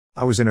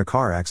I was in a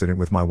car accident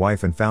with my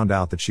wife and found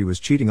out that she was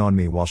cheating on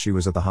me while she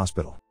was at the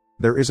hospital.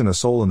 There isn't a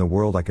soul in the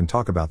world I can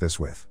talk about this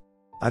with.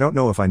 I don't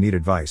know if I need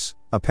advice,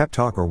 a pep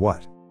talk or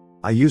what.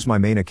 I use my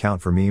main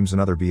account for memes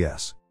and other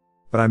BS.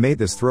 But I made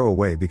this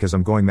throwaway because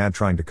I'm going mad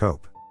trying to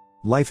cope.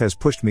 Life has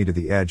pushed me to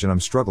the edge and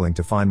I'm struggling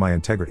to find my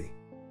integrity.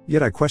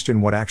 Yet I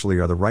question what actually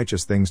are the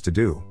righteous things to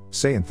do,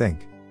 say and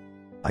think.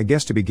 I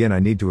guess to begin I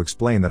need to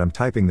explain that I'm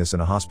typing this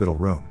in a hospital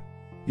room.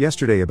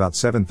 Yesterday about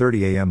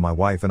 7:30 a.m. my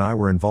wife and I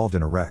were involved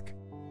in a wreck.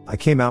 I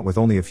came out with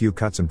only a few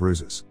cuts and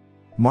bruises.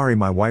 Mari,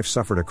 my wife,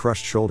 suffered a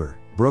crushed shoulder,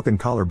 broken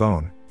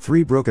collarbone,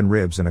 3 broken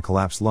ribs and a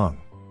collapsed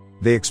lung.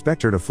 They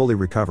expect her to fully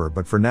recover,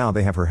 but for now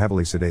they have her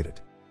heavily sedated.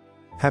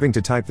 Having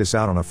to type this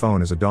out on a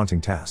phone is a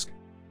daunting task.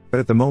 But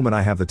at the moment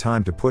I have the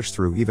time to push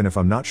through, even if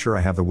I'm not sure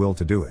I have the will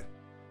to do it.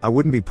 I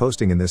wouldn't be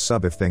posting in this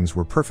sub if things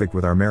were perfect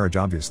with our marriage,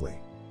 obviously.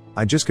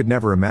 I just could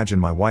never imagine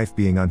my wife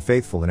being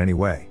unfaithful in any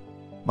way.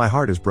 My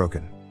heart is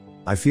broken.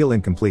 I feel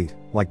incomplete,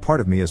 like part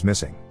of me is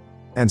missing.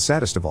 And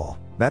saddest of all,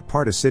 that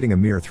part is sitting a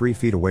mere 3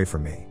 feet away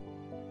from me.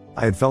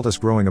 I had felt us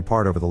growing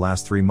apart over the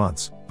last 3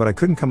 months, but I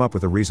couldn't come up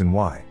with a reason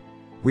why.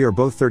 We are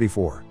both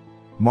 34.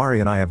 Mari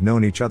and I have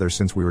known each other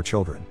since we were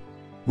children.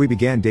 We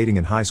began dating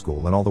in high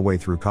school and all the way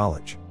through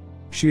college.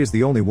 She is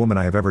the only woman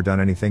I have ever done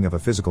anything of a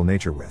physical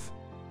nature with.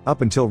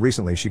 Up until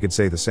recently she could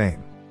say the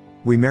same.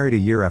 We married a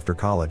year after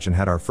college and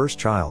had our first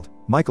child,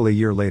 Michael, a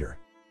year later.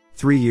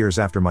 3 years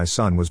after my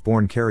son was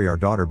born, Carrie, our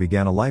daughter,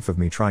 began a life of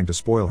me trying to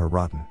spoil her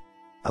rotten.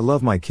 I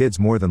love my kids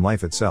more than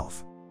life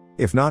itself.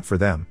 If not for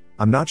them,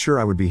 I'm not sure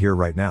I would be here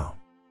right now.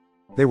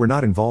 They were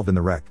not involved in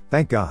the wreck,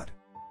 thank God.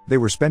 They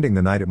were spending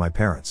the night at my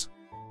parents'.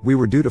 We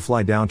were due to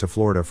fly down to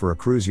Florida for a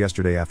cruise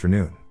yesterday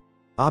afternoon.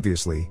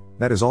 Obviously,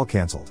 that is all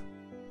cancelled.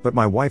 But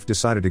my wife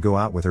decided to go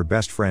out with her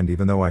best friend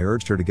even though I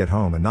urged her to get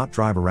home and not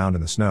drive around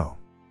in the snow.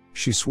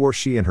 She swore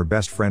she and her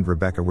best friend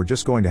Rebecca were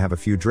just going to have a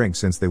few drinks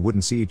since they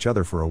wouldn't see each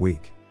other for a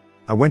week.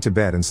 I went to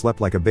bed and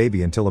slept like a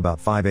baby until about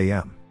 5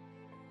 a.m.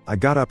 I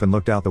got up and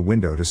looked out the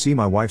window to see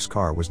my wife's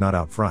car was not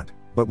out front,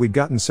 but we'd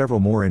gotten several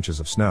more inches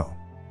of snow.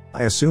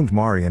 I assumed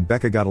Mari and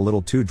Becca got a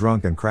little too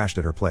drunk and crashed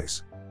at her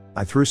place.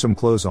 I threw some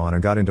clothes on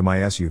and got into my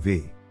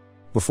SUV.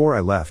 Before I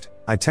left,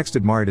 I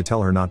texted Mari to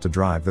tell her not to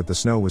drive, that the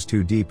snow was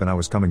too deep and I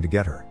was coming to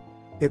get her.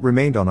 It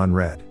remained on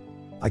unread.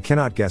 I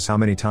cannot guess how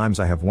many times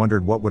I have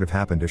wondered what would have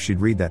happened if she'd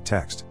read that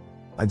text.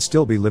 I'd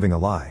still be living a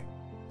lie.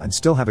 I'd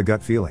still have a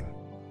gut feeling.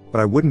 But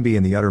I wouldn't be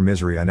in the utter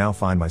misery I now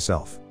find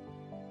myself.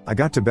 I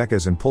got to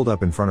Becca's and pulled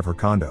up in front of her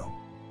condo.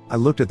 I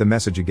looked at the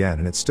message again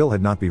and it still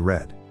had not been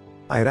read.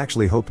 I had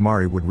actually hoped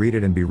Mari would read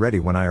it and be ready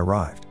when I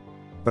arrived.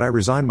 But I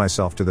resigned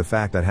myself to the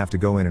fact I'd have to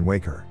go in and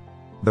wake her.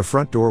 The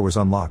front door was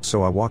unlocked,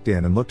 so I walked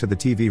in and looked to the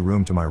TV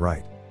room to my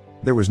right.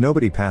 There was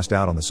nobody passed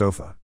out on the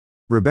sofa.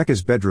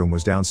 Rebecca's bedroom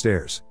was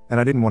downstairs, and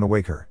I didn't want to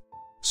wake her.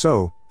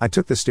 So, I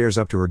took the stairs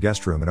up to her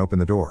guest room and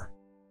opened the door.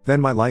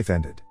 Then my life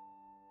ended.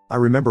 I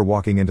remember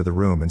walking into the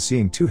room and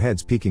seeing 2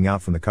 heads peeking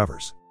out from the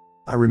covers.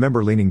 I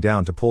remember leaning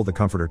down to pull the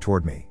comforter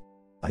toward me.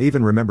 I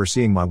even remember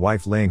seeing my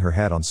wife laying her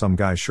head on some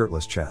guy's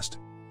shirtless chest.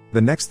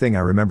 The next thing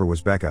I remember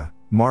was Becca,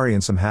 Mari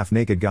and some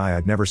half-naked guy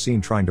I'd never seen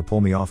trying to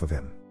pull me off of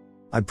him.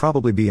 I'd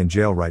probably be in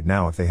jail right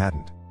now if they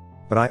hadn't.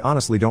 But I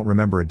honestly don't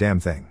remember a damn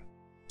thing.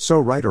 So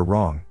right or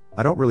wrong,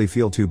 I don't really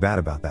feel too bad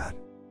about that.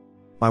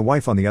 My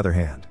wife, on the other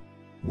hand.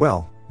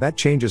 Well, that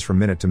changes from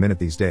minute to minute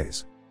these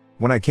days.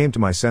 When I came to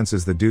my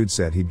senses, the dude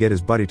said he'd get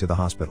his buddy to the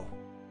hospital.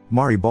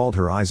 Mari bawled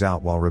her eyes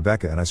out while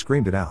Rebecca and I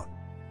screamed it out.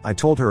 I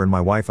told her and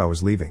my wife I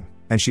was leaving,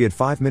 and she had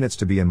 5 minutes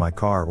to be in my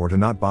car or to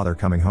not bother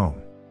coming home.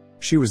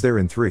 She was there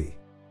in 3.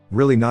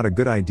 Really not a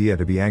good idea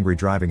to be angry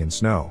driving in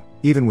snow,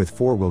 even with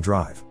 4-wheel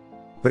drive.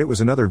 But it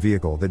was another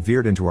vehicle that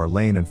veered into our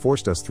lane and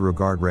forced us through a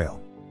guardrail.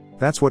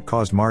 That's what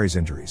caused Mari's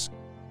injuries.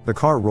 The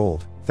car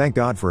rolled, thank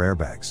God for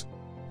airbags.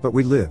 But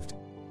we lived.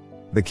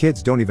 The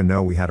kids don't even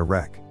know we had a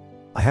wreck.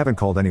 I haven't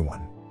called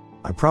anyone.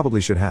 I probably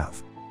should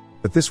have.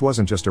 But this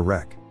wasn't just a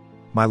wreck.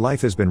 My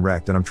life has been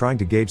wrecked and I'm trying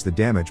to gauge the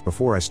damage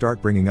before I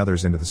start bringing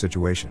others into the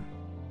situation.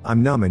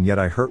 I'm numb and yet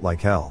I hurt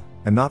like hell,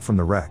 and not from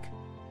the wreck.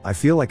 I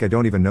feel like I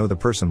don't even know the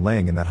person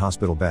laying in that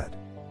hospital bed.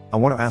 I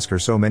want to ask her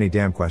so many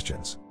damn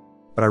questions.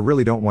 But I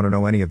really don't want to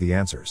know any of the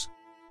answers.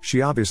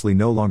 She obviously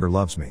no longer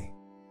loves me.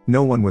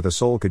 No one with a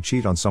soul could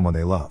cheat on someone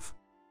they love.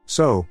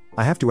 So,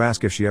 I have to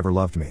ask if she ever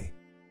loved me.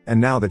 And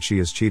now that she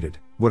has cheated,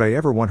 would I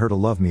ever want her to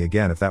love me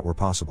again if that were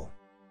possible?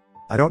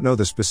 I don't know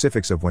the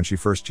specifics of when she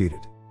first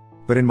cheated.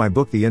 But in my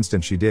book, the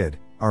instant she did,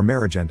 our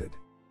marriage ended.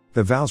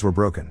 The vows were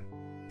broken.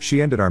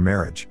 She ended our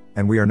marriage,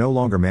 and we are no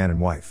longer man and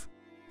wife.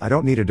 I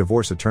don't need a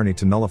divorce attorney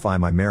to nullify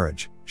my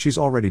marriage, she's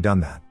already done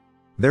that.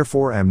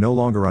 Therefore I am no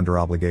longer under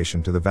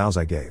obligation to the vows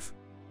I gave.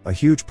 A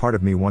huge part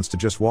of me wants to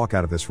just walk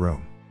out of this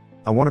room.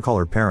 I want to call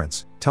her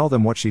parents, tell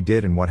them what she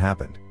did and what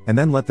happened, and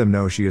then let them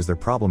know she is their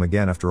problem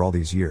again after all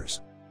these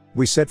years.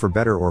 We said for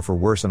better or for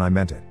worse and I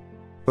meant it.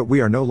 But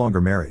we are no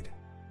longer married.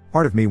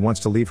 Part of me wants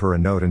to leave her a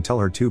note and tell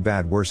her too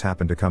bad worse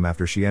happened to come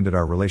after she ended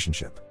our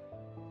relationship.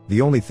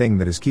 The only thing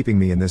that is keeping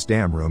me in this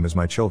damn room is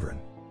my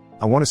children.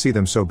 I want to see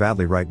them so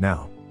badly right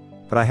now.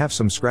 But I have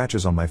some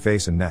scratches on my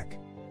face and neck.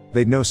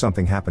 They'd know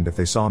something happened if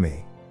they saw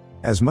me.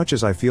 As much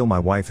as I feel my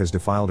wife has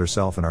defiled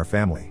herself and our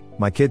family,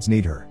 my kids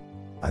need her.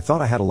 I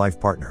thought I had a life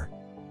partner.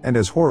 And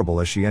as horrible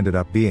as she ended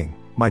up being,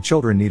 my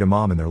children need a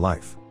mom in their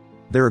life.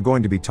 There are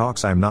going to be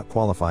talks I am not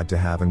qualified to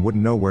have and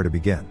wouldn't know where to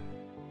begin.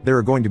 There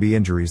are going to be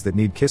injuries that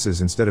need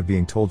kisses instead of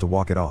being told to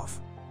walk it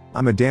off.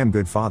 I'm a damn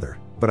good father,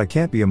 but I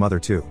can't be a mother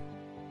too.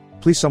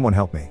 Please someone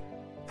help me.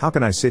 How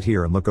can I sit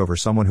here and look over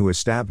someone who has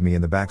stabbed me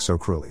in the back so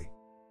cruelly?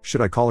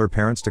 Should I call her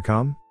parents to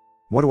come?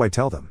 What do I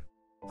tell them?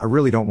 I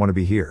really don't want to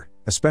be here,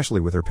 especially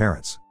with her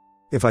parents.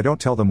 If I don't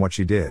tell them what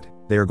she did,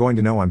 they are going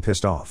to know I'm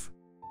pissed off.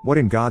 What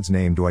in God's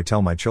name do I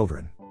tell my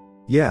children?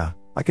 Yeah,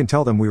 I can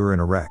tell them we were in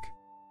a wreck.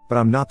 But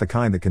I'm not the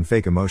kind that can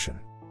fake emotion.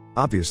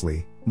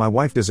 Obviously, my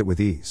wife does it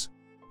with ease.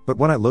 But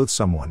when I loathe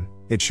someone,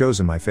 it shows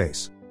in my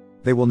face.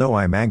 They will know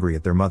I am angry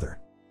at their mother.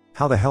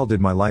 How the hell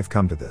did my life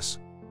come to this?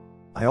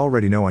 I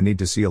already know I need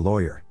to see a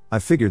lawyer,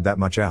 I've figured that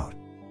much out.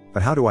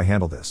 But how do I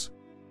handle this?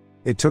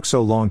 It took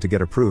so long to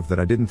get approved that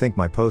I didn't think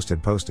my post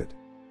had posted.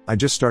 I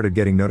just started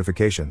getting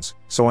notifications,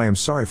 so I am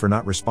sorry for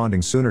not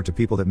responding sooner to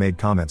people that made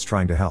comments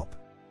trying to help.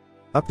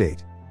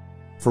 Update.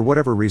 For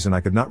whatever reason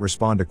I could not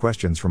respond to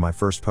questions from my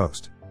first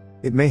post.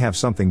 It may have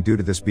something due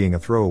to this being a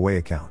throwaway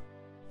account.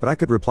 But I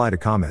could reply to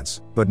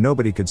comments, but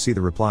nobody could see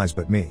the replies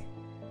but me.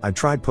 I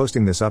tried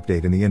posting this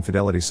update in the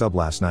infidelity sub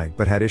last night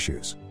but had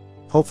issues.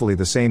 Hopefully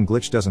the same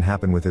glitch doesn't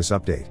happen with this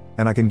update,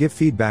 and I can give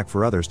feedback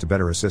for others to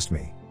better assist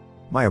me.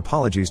 My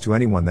apologies to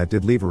anyone that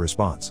did leave a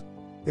response.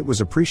 It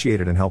was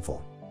appreciated and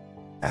helpful.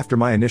 After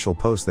my initial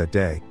post that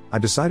day, I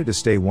decided to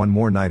stay one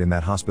more night in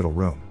that hospital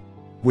room.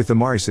 With the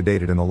Mari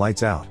sedated and the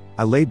lights out,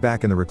 I laid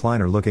back in the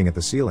recliner looking at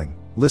the ceiling,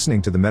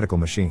 listening to the medical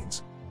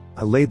machines.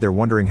 I laid there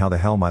wondering how the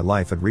hell my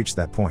life had reached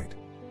that point.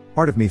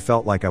 Part of me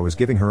felt like I was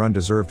giving her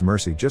undeserved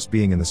mercy just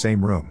being in the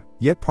same room,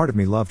 yet part of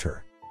me loved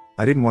her.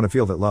 I didn't want to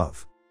feel that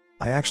love.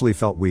 I actually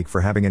felt weak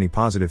for having any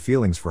positive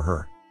feelings for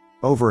her.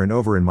 Over and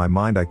over in my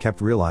mind I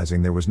kept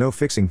realizing there was no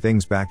fixing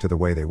things back to the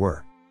way they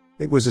were.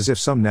 It was as if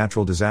some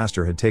natural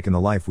disaster had taken the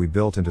life we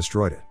built and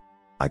destroyed it.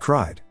 I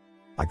cried.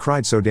 I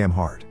cried so damn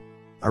hard.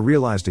 I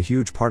realized a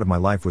huge part of my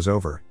life was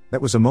over.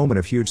 That was a moment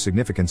of huge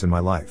significance in my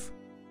life.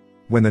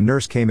 When the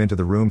nurse came into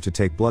the room to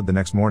take blood the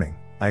next morning,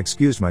 I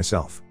excused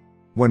myself.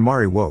 When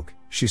Mari woke,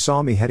 she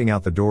saw me heading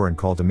out the door and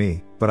called to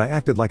me, but I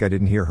acted like I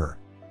didn't hear her.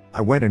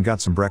 I went and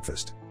got some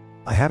breakfast.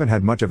 I haven't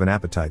had much of an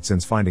appetite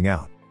since finding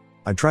out.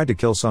 I tried to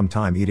kill some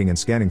time eating and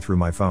scanning through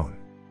my phone.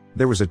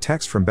 There was a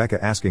text from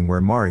Becca asking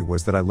where Mari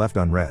was that I left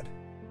unread.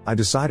 I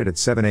decided at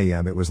 7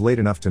 a.m. it was late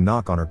enough to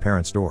knock on her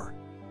parents' door.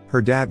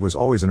 Her dad was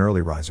always an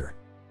early riser.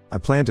 I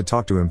planned to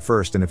talk to him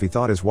first, and if he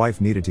thought his wife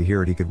needed to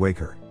hear it he could wake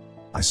her.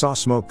 I saw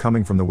smoke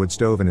coming from the wood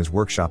stove in his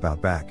workshop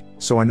out back,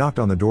 so I knocked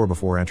on the door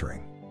before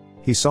entering.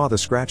 He saw the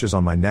scratches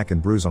on my neck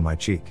and bruise on my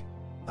cheek.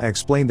 I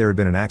explained there had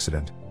been an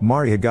accident,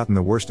 Mari had gotten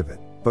the worst of it,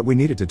 but we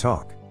needed to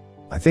talk.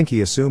 I think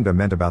he assumed I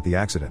meant about the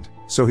accident,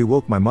 so he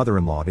woke my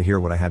mother-in-law to hear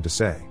what I had to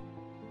say.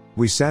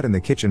 We sat in the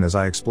kitchen as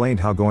I explained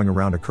how going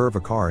around a curve a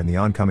car in the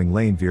oncoming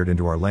lane veered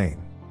into our lane.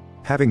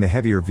 Having the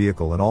heavier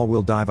vehicle and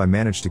all-wheel drive I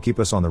managed to keep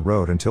us on the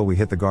road until we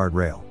hit the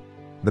guardrail.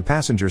 The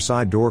passenger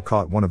side door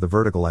caught one of the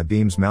vertical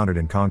I-beams mounted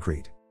in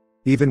concrete.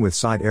 Even with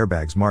side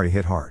airbags Mari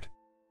hit hard.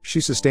 She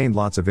sustained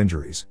lots of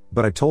injuries,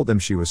 but I told them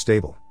she was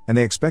stable, and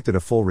they expected a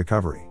full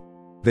recovery.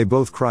 They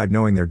both cried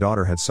knowing their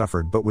daughter had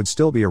suffered but would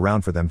still be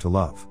around for them to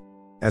love.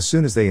 As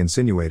soon as they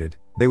insinuated,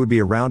 they would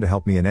be around to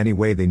help me in any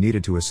way they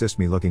needed to assist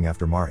me looking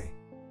after Mari.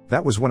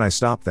 That was when I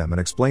stopped them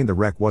and explained the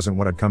wreck wasn't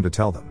what I'd come to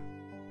tell them.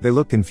 They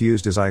looked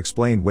confused as I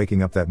explained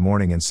waking up that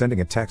morning and sending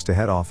a text to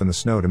head off in the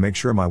snow to make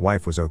sure my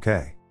wife was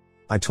okay.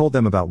 I told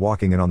them about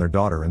walking in on their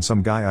daughter and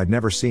some guy I'd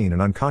never seen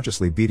and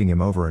unconsciously beating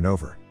him over and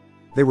over.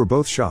 They were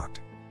both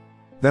shocked.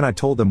 Then I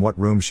told them what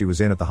room she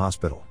was in at the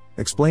hospital,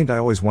 explained I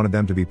always wanted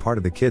them to be part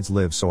of the kids'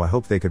 lives so I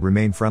hoped they could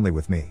remain friendly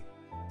with me.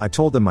 I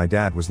told them my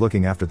dad was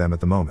looking after them at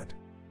the moment.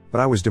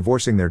 But I was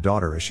divorcing their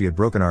daughter as she had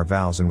broken our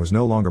vows and was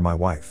no longer my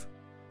wife.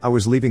 I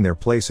was leaving their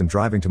place and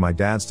driving to my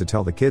dad's to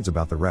tell the kids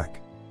about the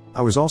wreck.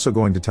 I was also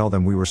going to tell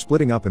them we were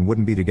splitting up and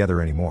wouldn't be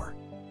together anymore.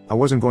 I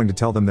wasn't going to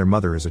tell them their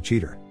mother is a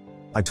cheater.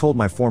 I told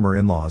my former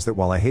in-laws that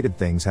while I hated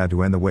things had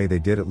to end the way they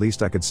did, at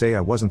least I could say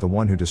I wasn't the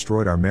one who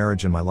destroyed our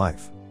marriage and my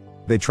life.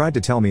 They tried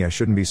to tell me I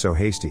shouldn't be so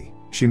hasty,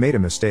 she made a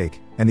mistake,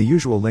 and the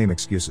usual lame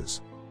excuses.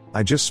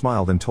 I just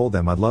smiled and told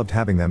them I'd loved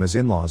having them as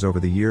in-laws over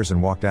the years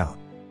and walked out.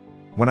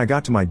 When I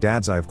got to my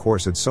dad's I of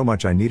course had so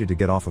much I needed to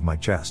get off of my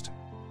chest.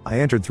 I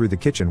entered through the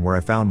kitchen where I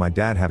found my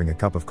dad having a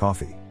cup of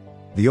coffee.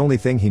 The only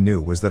thing he knew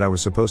was that I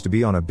was supposed to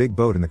be on a big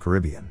boat in the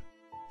Caribbean.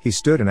 He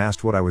stood and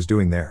asked what I was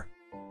doing there.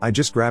 I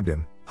just grabbed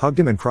him, hugged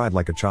him and cried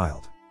like a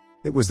child.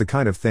 It was the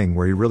kind of thing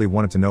where he really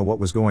wanted to know what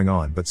was going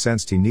on but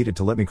sensed he needed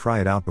to let me cry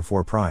it out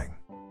before prying.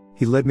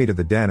 He led me to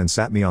the den and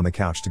sat me on the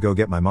couch to go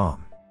get my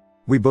mom.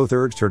 We both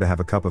urged her to have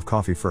a cup of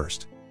coffee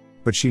first.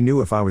 But she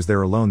knew if I was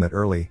there alone that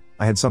early,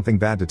 I had something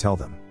bad to tell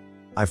them.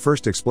 I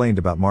first explained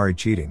about Mari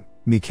cheating,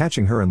 me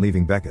catching her and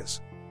leaving Becca's.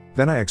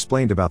 Then I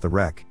explained about the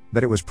wreck,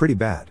 that it was pretty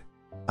bad.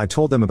 I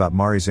told them about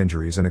Mari's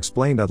injuries and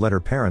explained I'd let her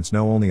parents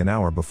know only an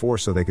hour before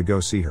so they could go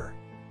see her.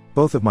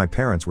 Both of my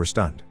parents were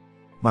stunned.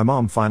 My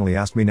mom finally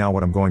asked me now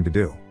what I'm going to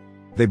do.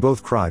 They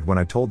both cried when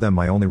I told them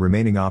my only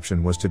remaining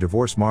option was to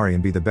divorce Mari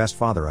and be the best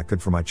father I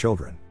could for my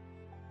children.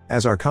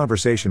 As our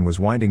conversation was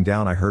winding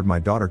down, I heard my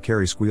daughter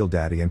Carrie squeal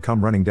 "Daddy" and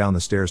come running down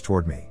the stairs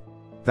toward me.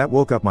 That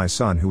woke up my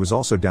son, who was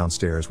also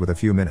downstairs with a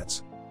few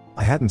minutes.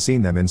 I hadn't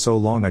seen them in so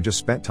long, I just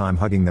spent time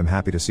hugging them,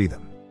 happy to see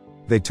them.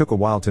 They took a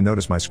while to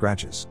notice my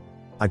scratches.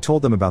 I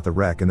told them about the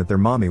wreck and that their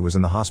mommy was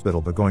in the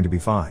hospital but going to be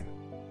fine.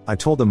 I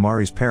told them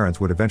Mari's parents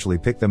would eventually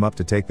pick them up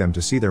to take them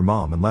to see their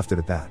mom, and left it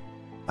at that.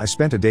 I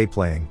spent a day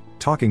playing,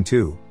 talking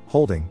to,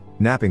 holding,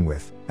 napping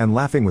with, and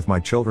laughing with my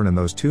children, and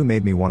those two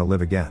made me want to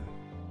live again.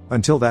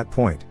 Until that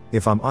point,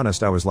 if I'm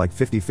honest, I was like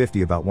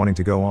 50-50 about wanting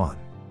to go on.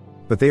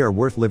 But they are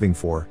worth living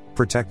for,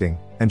 protecting,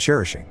 and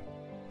cherishing.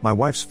 My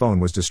wife's phone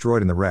was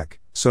destroyed in the wreck,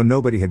 so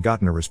nobody had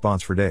gotten a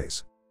response for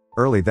days.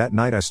 Early that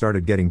night I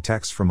started getting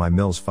texts from my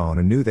Mills phone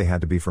and knew they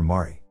had to be from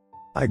Mari.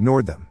 I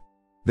ignored them.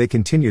 They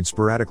continued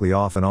sporadically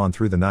off and on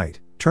through the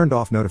night, turned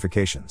off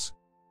notifications.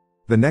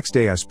 The next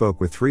day I spoke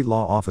with 3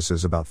 law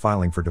offices about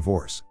filing for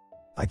divorce.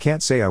 I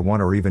can't say I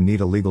want or even need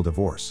a legal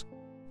divorce.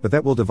 But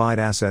that will divide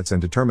assets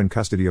and determine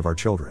custody of our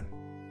children.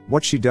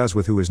 What she does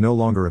with who is no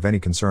longer of any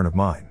concern of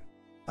mine.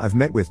 I've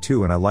met with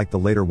 2 and I like the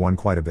later one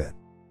quite a bit.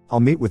 I'll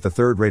meet with the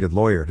 3rd-rated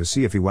lawyer to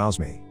see if he wows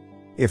me.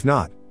 If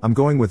not, I'm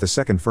going with the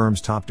 2nd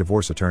firm's top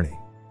divorce attorney.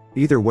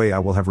 Either way, I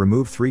will have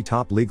removed 3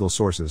 top legal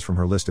sources from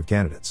her list of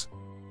candidates.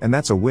 And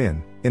that's a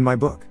win, in my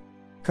book.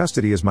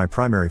 Custody is my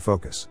primary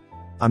focus.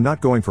 I'm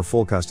not going for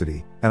full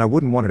custody, and I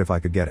wouldn't want it if I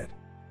could get it.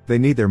 They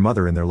need their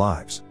mother in their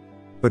lives.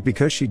 But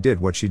because she did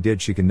what she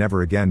did, she can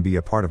never again be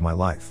a part of my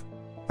life.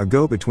 A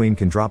go-between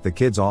can drop the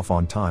kids off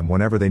on time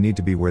whenever they need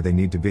to be where they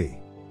need to be.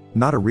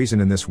 Not a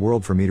reason in this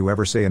world for me to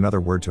ever say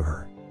another word to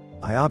her.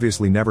 I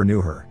obviously never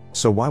knew her,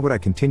 so why would I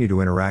continue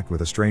to interact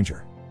with a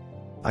stranger?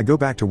 I go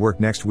back to work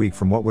next week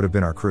from what would have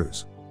been our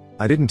cruise.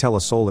 I didn't tell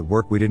a soul at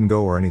work we didn't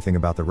go or anything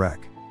about the wreck.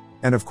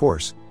 And of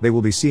course, they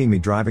will be seeing me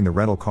driving the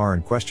rental car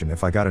and question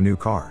if I got a new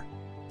car.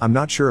 I'm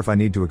not sure if I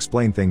need to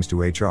explain things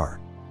to HR.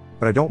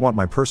 But I don't want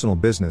my personal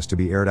business to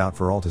be aired out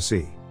for all to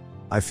see.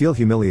 I feel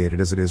humiliated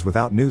as it is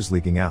without news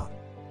leaking out.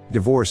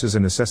 Divorce is a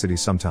necessity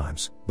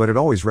sometimes, but it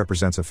always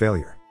represents a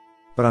failure.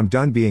 But I'm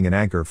done being an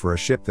anchor for a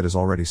ship that is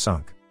already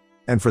sunk.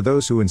 And for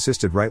those who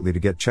insisted rightly to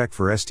get checked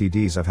for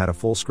STDs, I've had a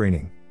full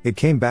screening. It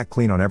came back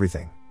clean on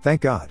everything,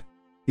 thank God.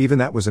 Even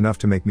that was enough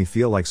to make me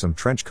feel like some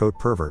trenchcoat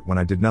pervert when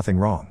I did nothing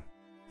wrong.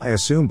 I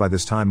assume by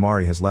this time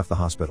Mari has left the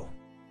hospital.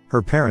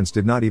 Her parents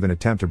did not even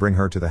attempt to bring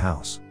her to the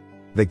house.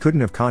 They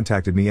couldn't have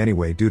contacted me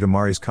anyway due to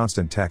Mari's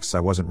constant texts I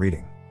wasn't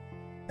reading.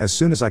 As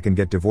soon as I can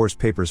get divorce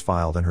papers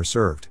filed and her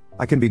served,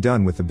 I can be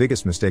done with the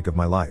biggest mistake of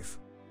my life.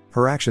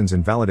 Her actions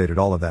invalidated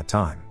all of that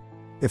time.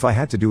 If I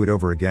had to do it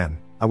over again,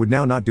 I would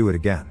now not do it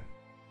again.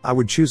 I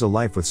would choose a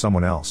life with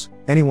someone else,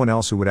 anyone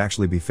else who would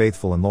actually be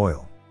faithful and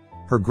loyal.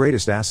 Her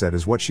greatest asset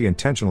is what she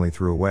intentionally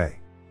threw away.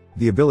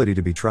 The ability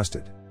to be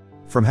trusted.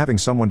 From having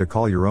someone to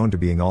call your own to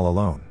being all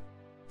alone.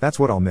 That's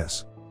what I'll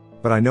miss.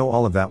 But I know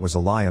all of that was a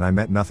lie and I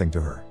meant nothing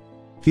to her.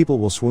 People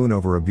will swoon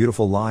over a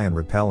beautiful lie and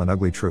repel an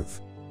ugly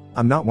truth.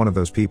 I'm not one of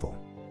those people.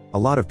 A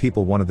lot of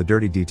people wanted the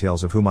dirty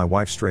details of who my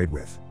wife strayed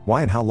with,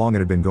 why and how long it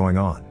had been going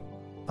on.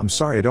 I'm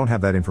sorry I don't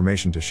have that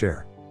information to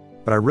share.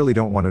 But I really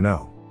don't want to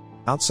know.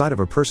 Outside of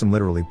a person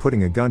literally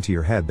putting a gun to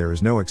your head, there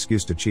is no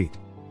excuse to cheat.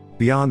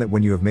 Beyond that,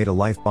 when you have made a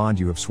life bond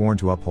you have sworn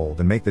to uphold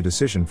and make the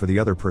decision for the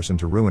other person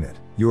to ruin it,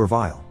 you are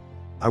vile.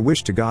 I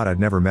wish to God I'd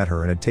never met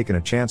her and had taken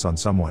a chance on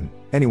someone,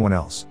 anyone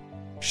else.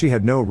 She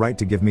had no right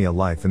to give me a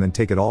life and then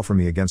take it all from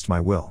me against my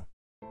will.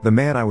 The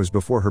man I was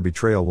before her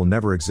betrayal will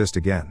never exist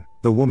again.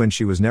 The woman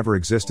she was never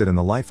existed, and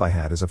the life I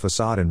had is a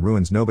facade in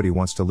ruins nobody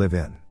wants to live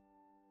in.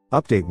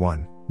 Update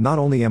 1. Not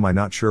only am I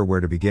not sure where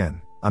to begin,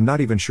 I'm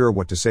not even sure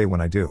what to say when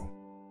I do.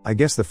 I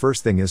guess the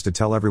first thing is to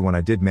tell everyone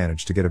I did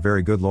manage to get a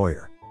very good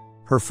lawyer.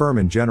 Her firm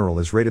in general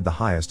is rated the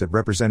highest at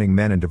representing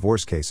men in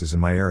divorce cases in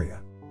my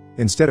area.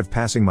 Instead of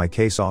passing my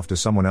case off to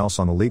someone else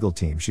on the legal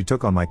team, she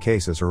took on my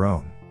case as her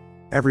own.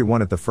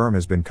 Everyone at the firm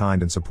has been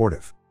kind and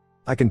supportive.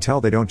 I can tell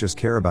they don't just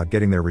care about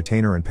getting their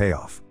retainer and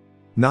payoff.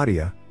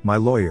 Nadia, my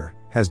lawyer,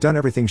 has done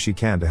everything she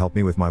can to help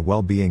me with my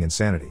well-being and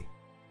sanity.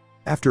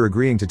 After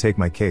agreeing to take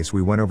my case,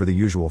 we went over the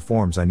usual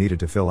forms I needed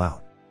to fill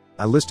out.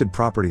 I listed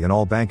property and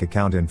all bank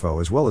account info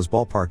as well as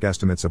ballpark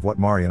estimates of what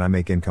Mari and I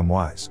make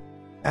income-wise.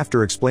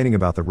 After explaining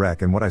about the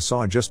wreck and what I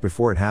saw just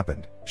before it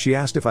happened, she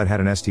asked if I'd had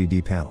an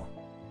STD panel.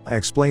 I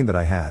explained that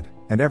I had,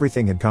 and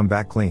everything had come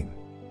back clean.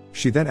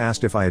 She then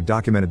asked if I had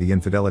documented the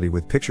infidelity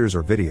with pictures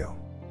or video.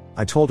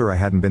 I told her I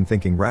hadn't been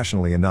thinking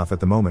rationally enough at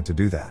the moment to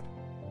do that.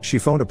 She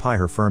phoned a pie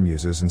her firm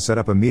uses and set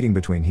up a meeting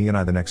between he and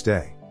I the next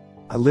day.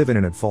 I live in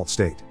an at-fault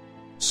state.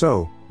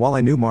 So, while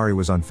I knew Mari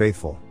was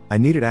unfaithful, I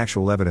needed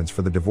actual evidence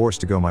for the divorce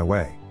to go my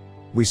way.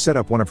 We set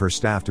up one of her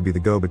staff to be the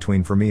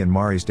go-between for me and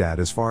Mari's dad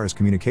as far as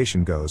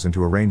communication goes and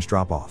to arrange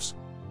drop-offs.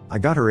 I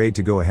got her aide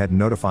to go ahead and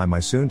notify my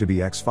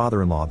soon-to-be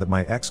ex-father-in-law that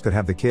my ex could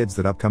have the kids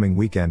that upcoming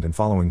weekend and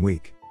following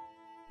week.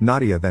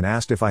 Nadia then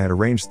asked if I had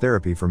arranged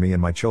therapy for me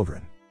and my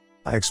children.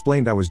 I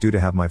explained I was due to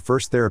have my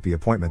first therapy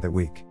appointment that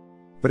week.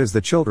 But as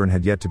the children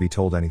had yet to be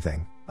told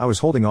anything, I was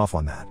holding off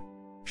on that.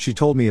 She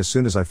told me as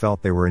soon as I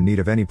felt they were in need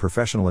of any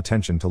professional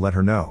attention to let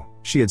her know.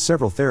 She had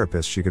several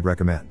therapists she could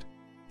recommend.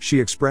 She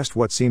expressed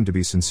what seemed to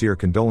be sincere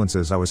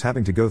condolences I was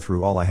having to go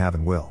through all I have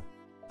and will.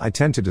 I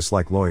tend to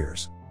dislike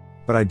lawyers.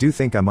 But I do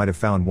think I might have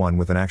found one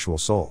with an actual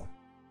soul.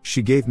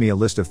 She gave me a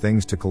list of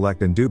things to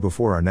collect and do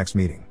before our next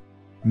meeting.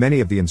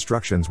 Many of the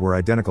instructions were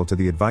identical to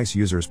the advice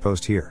users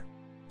post here.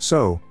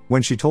 So,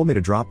 when she told me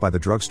to drop by the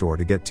drugstore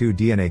to get 2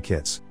 DNA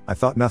kits, I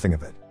thought nothing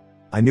of it.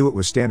 I knew it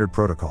was standard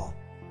protocol.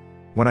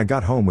 When I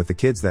got home with the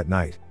kids that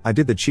night, I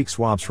did the cheek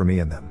swabs for me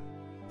and them.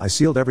 I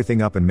sealed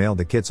everything up and mailed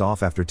the kits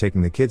off after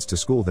taking the kids to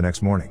school the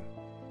next morning.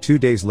 2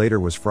 days later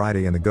was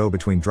Friday and the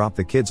go-between dropped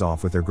the kids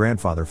off with their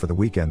grandfather for the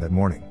weekend that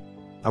morning.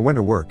 I went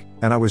to work,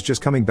 and I was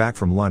just coming back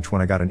from lunch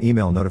when I got an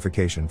email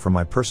notification from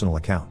my personal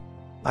account.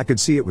 I could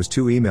see it was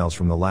 2 emails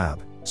from the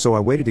lab, so I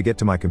waited to get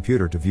to my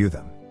computer to view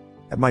them.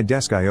 At my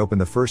desk I opened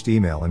the first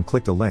email and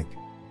clicked a link.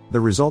 The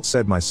results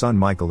said my son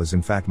Michael is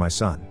in fact my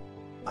son.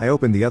 I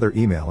opened the other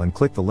email and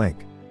clicked the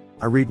link.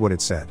 I read what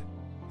it said.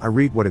 I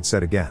read what it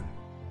said again.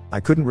 I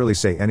couldn't really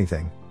say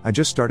anything, I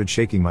just started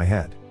shaking my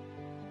head.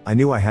 I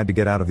knew I had to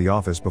get out of the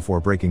office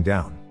before breaking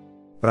down.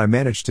 But I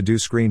managed to do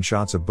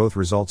screenshots of both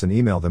results and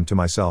email them to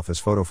myself as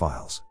photo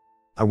files.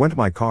 I went to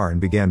my car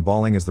and began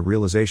bawling as the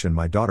realization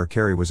my daughter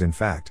Carrie was in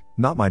fact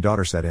not my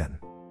daughter set in.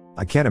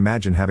 I can't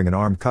imagine having an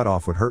arm cut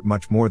off would hurt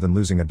much more than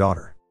losing a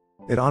daughter.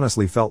 It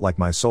honestly felt like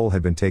my soul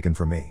had been taken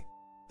from me.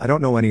 I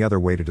don't know any other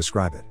way to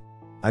describe it.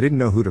 I didn't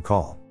know who to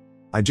call.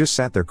 I just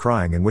sat there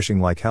crying and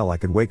wishing like hell I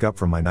could wake up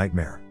from my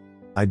nightmare.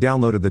 I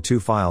downloaded the 2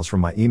 files from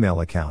my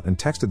email account and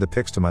texted the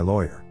pics to my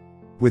lawyer.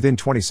 Within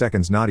 20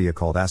 seconds Nadia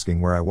called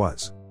asking where I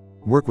was.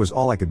 Work was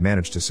all I could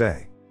manage to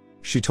say.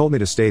 She told me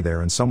to stay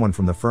there and someone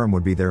from the firm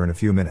would be there in a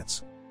few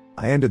minutes.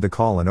 I ended the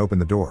call and opened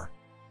the door.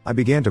 I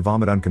began to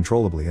vomit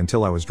uncontrollably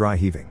until I was dry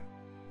heaving.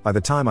 By the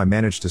time I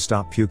managed to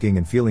stop puking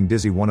and feeling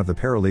dizzy, one of the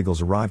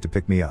paralegals arrived to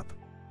pick me up.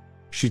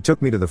 She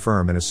took me to the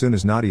firm, and as soon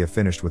as Nadia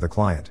finished with a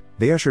client,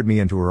 they ushered me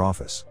into her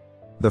office.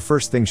 The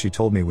first thing she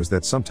told me was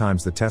that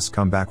sometimes the tests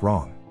come back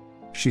wrong.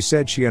 She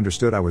said she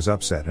understood I was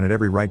upset and had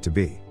every right to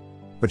be.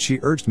 But she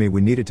urged me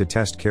we needed to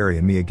test Carrie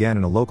and me again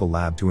in a local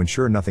lab to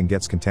ensure nothing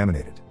gets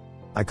contaminated.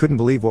 I couldn't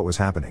believe what was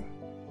happening.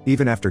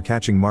 Even after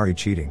catching Mari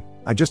cheating,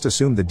 I just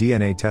assumed the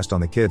DNA test on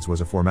the kids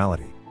was a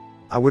formality.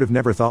 I would have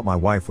never thought my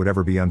wife would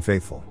ever be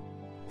unfaithful.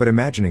 But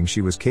imagining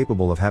she was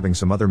capable of having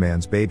some other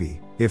man's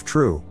baby, if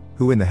true,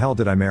 who in the hell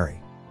did I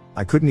marry?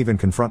 I couldn't even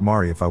confront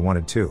Mari if I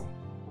wanted to.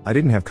 I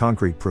didn't have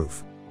concrete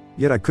proof.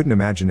 Yet I couldn't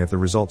imagine if the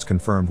results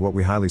confirmed what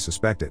we highly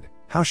suspected,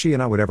 how she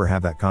and I would ever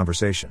have that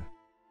conversation.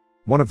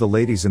 One of the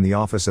ladies in the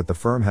office at the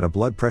firm had a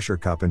blood pressure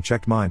cup and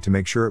checked mine to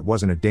make sure it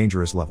wasn't at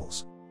dangerous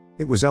levels.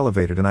 It was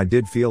elevated and I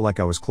did feel like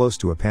I was close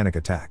to a panic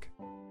attack.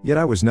 Yet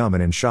I was numb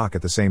and in shock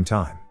at the same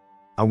time.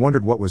 I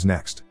wondered what was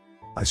next.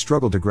 I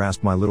struggled to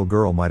grasp my little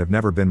girl might have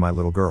never been my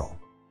little girl.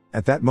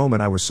 At that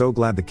moment I was so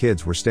glad the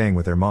kids were staying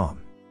with their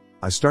mom.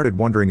 I started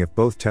wondering if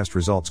both test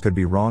results could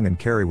be wrong and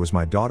Carrie was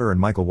my daughter and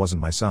Michael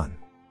wasn't my son.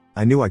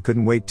 I knew I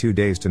couldn't wait 2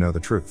 days to know the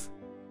truth.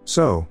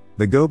 So,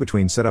 the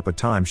go-between set up a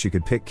time she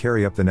could pick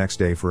Carrie up the next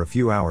day for a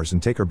few hours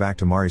and take her back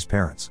to Mari's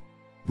parents.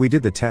 We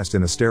did the test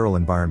in a sterile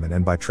environment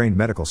and by trained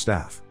medical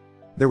staff.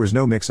 There was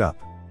no mix-up.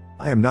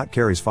 I am not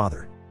Carrie's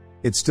father.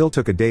 It still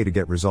took a day to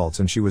get results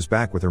and she was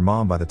back with her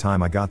mom by the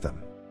time I got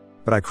them.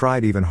 But I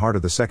cried even harder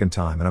the second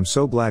time and I'm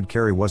so glad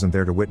Carrie wasn't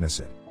there to witness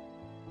it.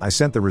 I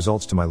sent the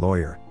results to my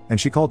lawyer, and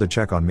she called to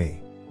check on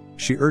me.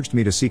 She urged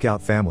me to seek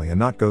out family and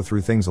not go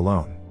through things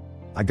alone.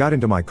 I got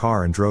into my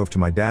car and drove to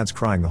my dad's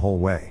crying the whole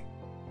way.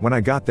 When I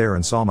got there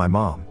and saw my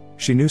mom,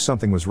 she knew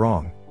something was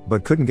wrong,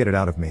 but couldn't get it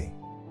out of me.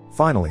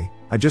 Finally,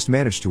 I just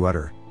managed to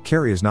utter,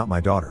 "Carrie is not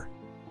my daughter."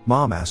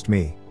 Mom asked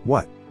me,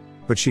 "What?"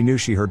 But she knew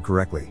she heard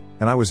correctly,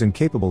 and I was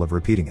incapable of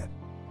repeating it.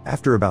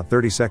 After about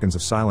 30 seconds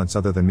of silence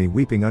other than me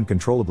weeping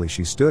uncontrollably,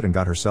 she stood and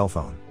got her cell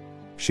phone.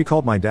 She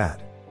called my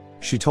dad.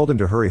 She told him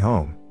to hurry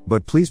home,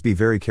 but please be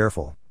very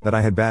careful, that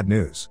I had bad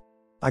news.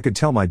 I could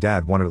tell my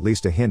dad wanted at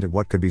least a hint at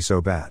what could be so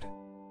bad.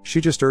 She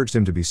just urged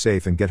him to be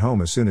safe and get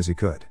home as soon as he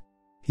could.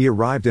 He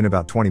arrived in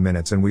about 20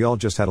 minutes and we all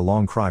just had a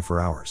long cry for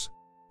hours.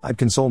 I'd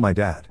console my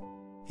dad.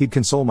 He'd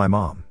console my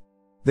mom.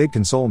 They'd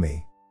console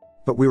me.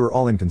 But we were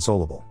all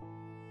inconsolable.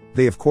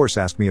 They of course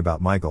asked me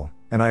about Michael,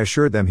 and I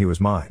assured them he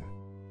was mine.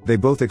 They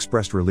both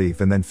expressed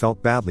relief and then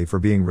felt badly for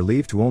being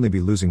relieved to only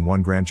be losing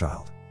one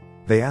grandchild.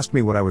 They asked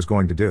me what I was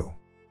going to do.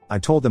 I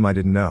told them I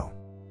didn't know.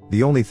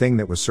 The only thing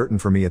that was certain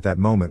for me at that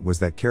moment was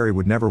that Carrie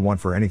would never want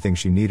for anything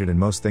she needed and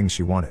most things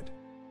she wanted.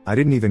 I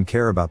didn't even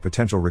care about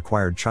potential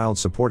required child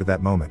support at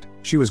that moment,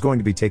 she was going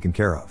to be taken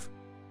care of.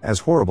 As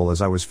horrible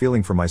as I was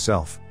feeling for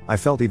myself, I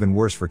felt even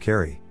worse for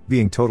Carrie,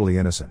 being totally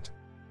innocent.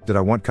 Did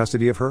I want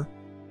custody of her?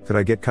 Could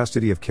I get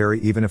custody of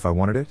Carrie even if I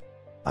wanted it?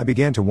 I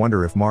began to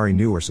wonder if Mari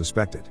knew or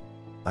suspected.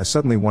 I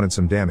suddenly wanted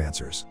some damn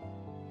answers.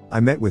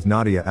 I met with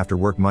Nadia after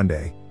work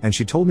Monday, and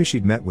she told me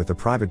she'd met with the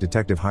private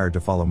detective hired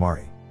to follow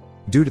Mari.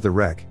 Due to the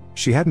wreck,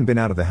 she hadn't been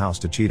out of the house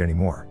to cheat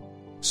anymore.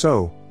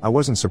 So, I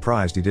wasn't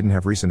surprised he didn't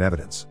have recent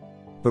evidence.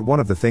 But one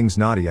of the things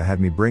Nadia had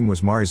me bring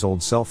was Mari's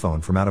old cell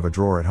phone from out of a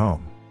drawer at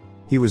home.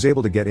 He was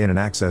able to get in and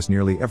access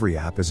nearly every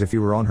app as if he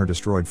were on her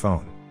destroyed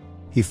phone.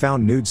 He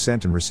found nudes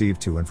sent and received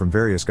to and from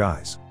various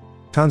guys.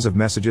 Tons of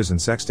messages and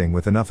sexting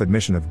with enough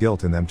admission of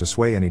guilt in them to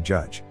sway any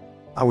judge.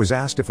 I was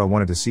asked if I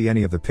wanted to see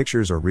any of the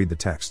pictures or read the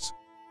texts.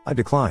 I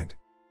declined.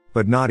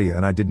 But Nadia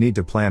and I did need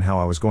to plan how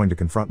I was going to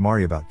confront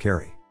Mari about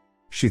Carrie.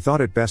 She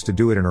thought it best to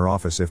do it in her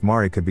office if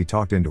Mari could be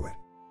talked into it.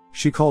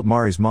 She called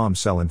Mari's mom's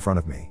cell in front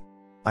of me.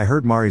 I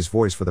heard Mari's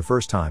voice for the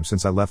first time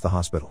since I left the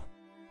hospital.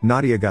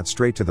 Nadia got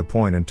straight to the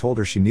point and told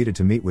her she needed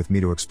to meet with me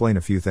to explain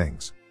a few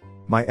things.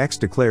 My ex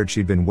declared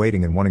she'd been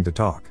waiting and wanting to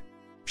talk.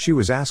 She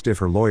was asked if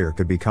her lawyer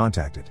could be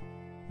contacted.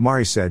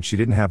 Mari said she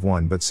didn't have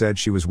one but said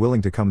she was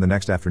willing to come the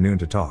next afternoon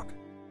to talk.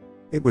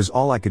 It was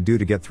all I could do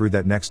to get through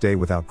that next day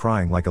without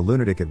crying like a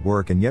lunatic at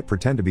work and yet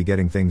pretend to be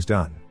getting things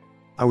done.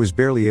 I was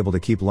barely able to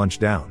keep lunch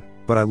down,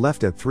 but I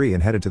left at 3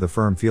 and headed to the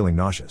firm feeling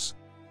nauseous.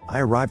 I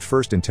arrived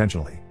first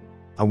intentionally.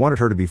 I wanted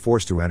her to be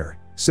forced to enter,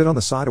 sit on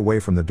the side away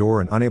from the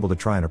door and unable to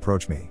try and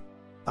approach me.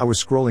 I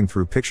was scrolling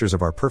through pictures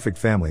of our perfect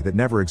family that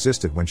never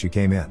existed when she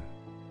came in.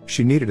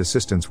 She needed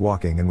assistance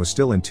walking and was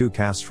still in 2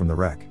 casts from the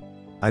wreck.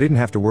 I didn't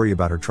have to worry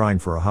about her trying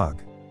for a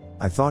hug.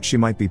 I thought she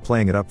might be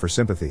playing it up for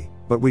sympathy,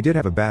 but we did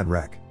have a bad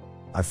wreck.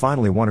 I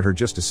finally wanted her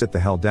just to sit the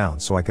hell down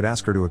so I could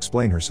ask her to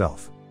explain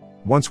herself.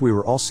 Once we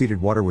were all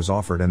seated, water was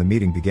offered and the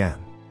meeting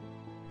began.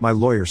 My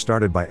lawyer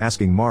started by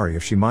asking Mari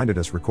if she minded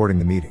us recording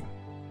the meeting.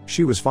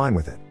 She was fine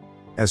with it.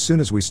 As soon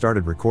as we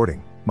started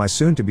recording, my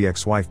soon-to-be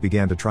ex-wife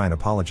began to try and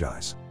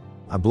apologize.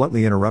 I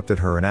bluntly interrupted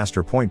her and asked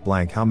her point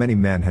blank how many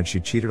men had she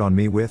cheated on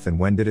me with and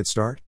when did it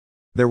start?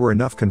 There were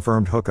enough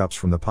confirmed hookups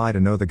from the pie to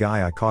know the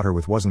guy I caught her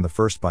with wasn't the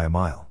first by a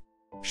mile.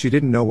 She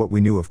didn't know what we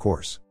knew, of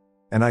course.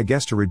 And I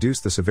guess to reduce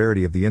the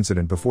severity of the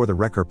incident before the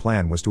wreck, her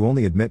plan was to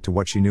only admit to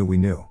what she knew we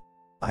knew.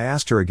 I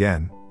asked her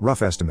again,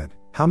 rough estimate,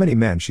 how many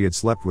men she had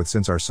slept with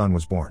since our son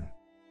was born.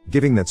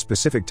 Giving that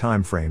specific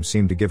time frame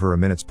seemed to give her a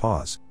minute's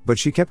pause, but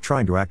she kept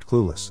trying to act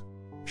clueless.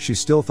 She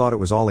still thought it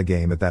was all a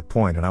game at that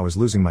point and I was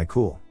losing my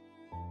cool.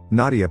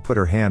 Nadia put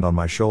her hand on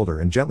my shoulder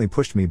and gently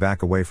pushed me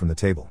back away from the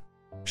table.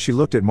 She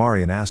looked at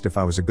Mari and asked if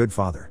I was a good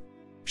father.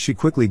 She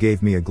quickly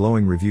gave me a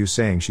glowing review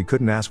saying she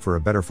couldn't ask for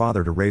a better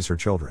father to raise her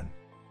children.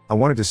 I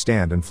wanted to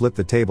stand and flip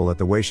the table at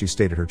the way she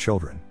stated her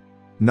children.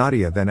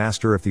 Nadia then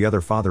asked her if the other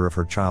father of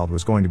her child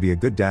was going to be a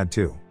good dad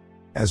too.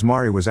 As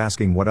Mari was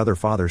asking what other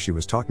father she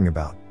was talking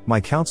about, my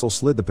counsel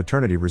slid the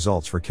paternity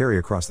results for Carrie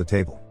across the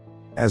table.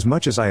 As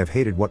much as I have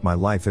hated what my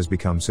life has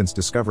become since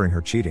discovering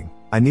her cheating,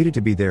 I needed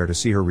to be there to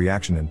see her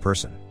reaction in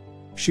person.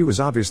 She was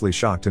obviously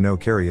shocked to know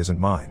Carrie isn't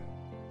mine.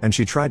 And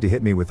she tried to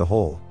hit me with the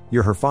whole,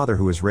 "You're her father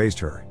who has raised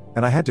her,"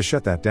 and I had to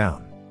shut that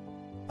down.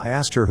 I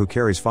asked her who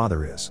Carrie's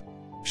father is.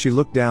 She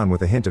looked down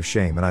with a hint of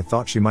shame and I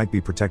thought she might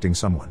be protecting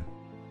someone.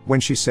 When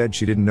she said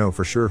she didn't know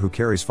for sure who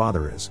Carrie's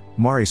father is,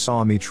 Mari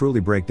saw me truly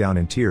break down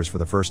in tears for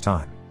the first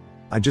time.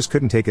 I just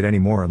couldn't take it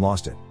anymore and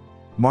lost it.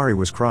 Mari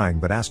was crying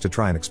but asked to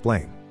try and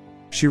explain.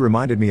 She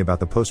reminded me about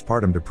the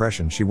postpartum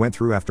depression she went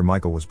through after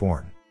Michael was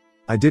born.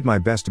 I did my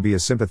best to be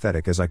as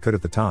sympathetic as I could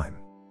at the time.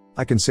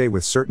 I can say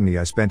with certainty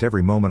I spent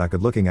every moment I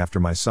could looking after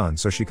my son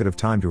so she could have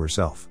time to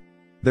herself.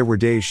 There were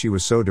days she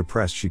was so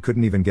depressed she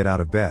couldn't even get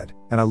out of bed,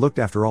 and I looked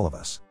after all of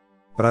us.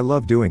 But I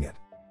loved doing it.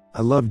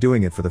 I loved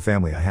doing it for the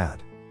family I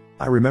had.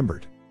 I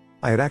remembered.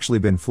 I had actually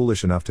been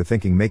foolish enough to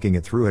thinking making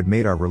it through had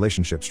made our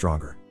relationship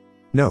stronger.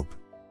 Nope.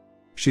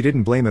 She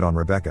didn't blame it on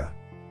Rebecca.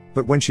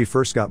 But when she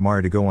first got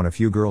Mari to go on a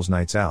few girls'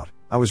 nights out,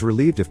 I was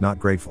relieved if not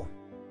grateful.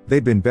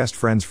 They'd been best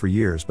friends for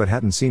years but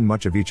hadn't seen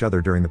much of each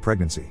other during the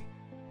pregnancy.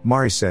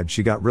 Mari said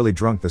she got really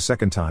drunk the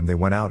second time they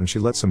went out and she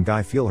let some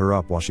guy feel her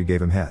up while she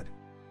gave him head.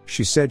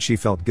 She said she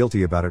felt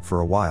guilty about it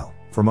for a while,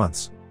 for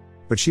months.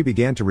 But she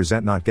began to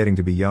resent not getting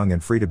to be young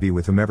and free to be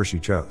with whomever she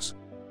chose.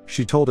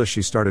 She told us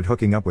she started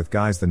hooking up with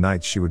guys the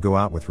nights she would go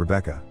out with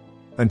Rebecca.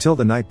 Until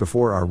the night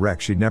before our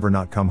wreck she'd never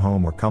not come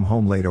home or come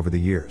home late over the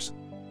years.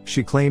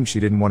 She claimed she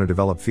didn't want to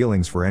develop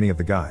feelings for any of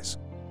the guys.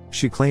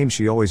 She claimed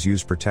she always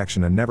used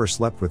protection and never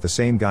slept with the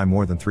same guy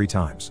more than 3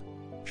 times.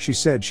 She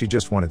said she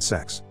just wanted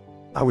sex.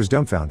 I was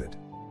dumbfounded.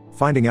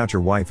 Finding out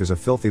your wife is a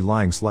filthy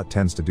lying slut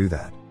tends to do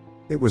that.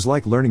 It was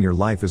like learning your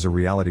life is a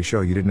reality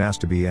show you didn't ask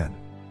to be in.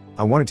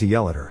 I wanted to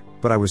yell at her,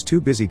 but I was too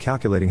busy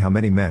calculating how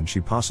many men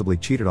she possibly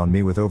cheated on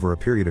me with over a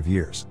period of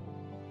years.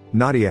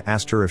 Nadia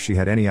asked her if she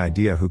had any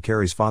idea who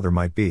Carrie's father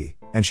might be,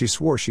 and she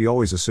swore she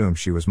always assumed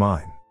she was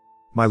mine.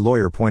 My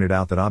lawyer pointed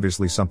out that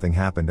obviously something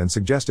happened and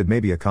suggested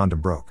maybe a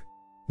condom broke.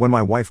 When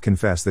my wife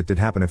confessed that did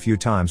happen a few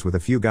times with a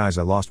few guys,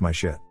 I lost my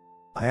shit.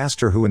 I asked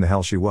her who in the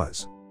hell she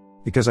was.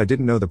 Because I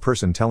didn't know the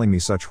person telling me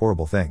such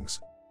horrible things.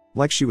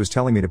 Like she was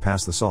telling me to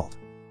pass the salt.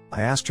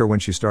 I asked her when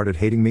she started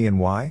hating me and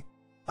why.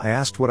 I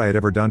asked what I had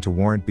ever done to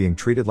warrant being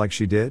treated like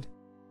she did.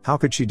 How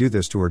could she do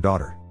this to her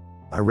daughter?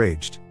 I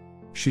raged.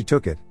 She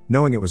took it,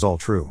 knowing it was all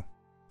true.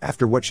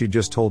 After what she'd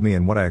just told me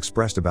and what I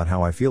expressed about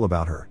how I feel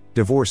about her,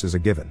 divorce is a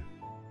given.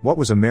 What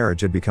was a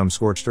marriage had become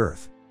scorched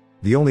earth.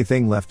 The only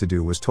thing left to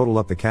do was total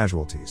up the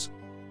casualties.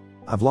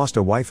 I've lost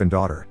a wife and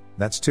daughter,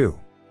 that's 2.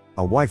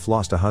 A wife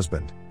lost a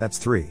husband, that's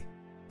 3.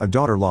 A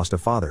daughter lost a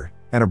father,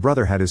 and a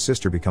brother had his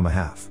sister become a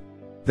half.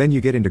 Then you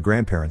get into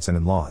grandparents and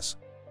in-laws.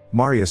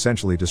 Mari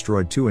essentially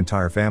destroyed 2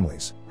 entire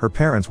families. Her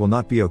parents will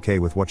not be okay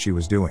with what she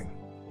was doing.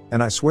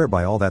 And I swear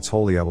by all that's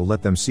holy, I will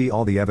let them see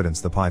all the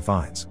evidence the pie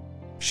finds.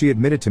 She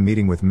admitted to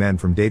meeting with men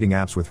from dating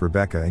apps with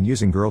Rebecca and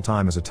using girl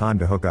time as a time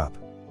to hook up.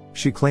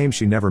 She claims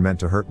she never meant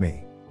to hurt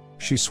me.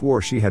 She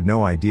swore she had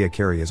no idea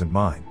Carrie isn't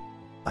mine.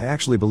 I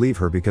actually believe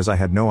her because I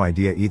had no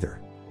idea either.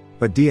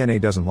 But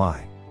DNA doesn't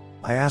lie.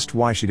 I asked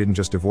why she didn't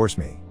just divorce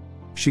me.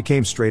 She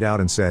came straight out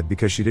and said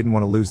because she didn't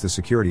want to lose the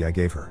security I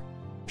gave her.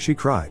 She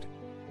cried.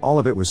 All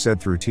of it was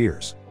said through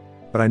tears.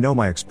 But I know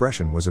my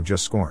expression was of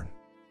just scorn.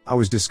 I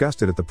was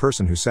disgusted at the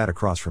person who sat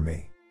across from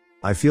me.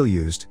 I feel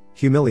used,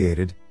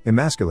 humiliated,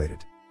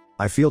 emasculated.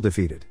 I feel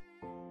defeated.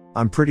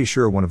 I'm pretty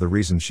sure one of the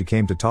reasons she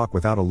came to talk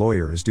without a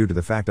lawyer is due to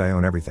the fact I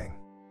own everything.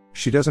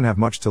 She doesn't have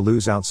much to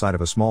lose outside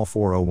of a small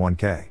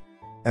 401k.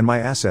 And my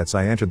assets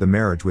I entered the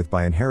marriage with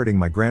by inheriting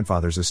my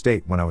grandfather's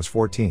estate when I was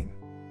 14.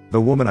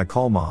 The woman I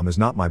call mom is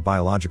not my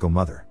biological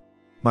mother.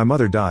 My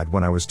mother died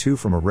when I was 2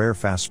 from a rare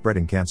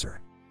fast-spreading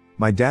cancer.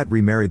 My dad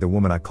remarried the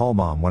woman I call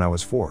mom when I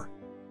was 4.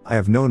 I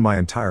have known my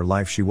entire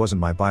life she wasn't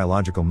my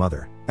biological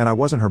mother, and I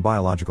wasn't her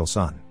biological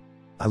son.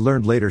 I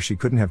learned later she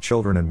couldn't have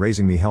children, and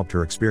raising me helped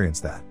her experience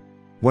that.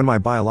 When my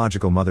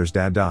biological mother's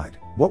dad died,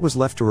 what was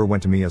left to her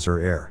went to me as her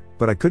heir,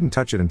 but I couldn't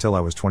touch it until I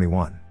was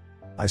 21.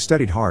 I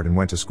studied hard and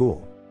went to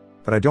school.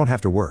 But I don't have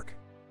to work.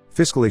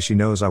 Fiscally, she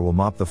knows I will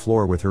mop the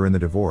floor with her in the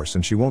divorce,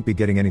 and she won't be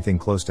getting anything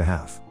close to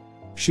half.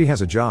 She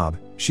has a job.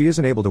 She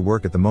isn't able to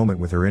work at the moment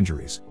with her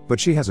injuries, but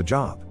she has a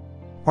job.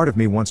 Part of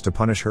me wants to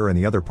punish her and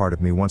the other part of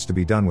me wants to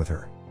be done with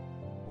her.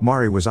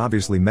 Mari was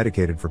obviously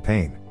medicated for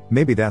pain.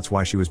 Maybe that's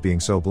why she was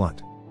being so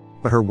blunt.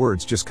 But her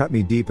words just cut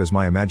me deep as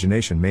my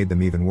imagination made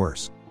them even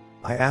worse.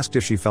 I asked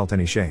if she felt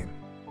any shame.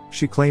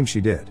 She claimed she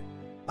did.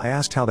 I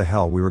asked how the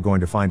hell we were going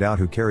to find out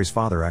who Carrie's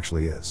father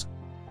actually is.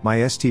 My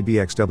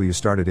STBXW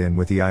started in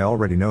with the I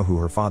already know who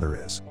her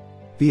father is.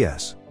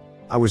 BS.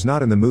 I was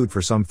not in the mood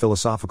for some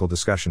philosophical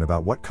discussion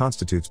about what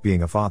constitutes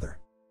being a father.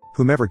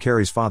 Whomever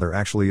Carrie's father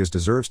actually is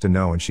deserves to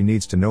know, and she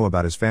needs to know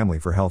about his family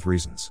for health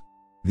reasons.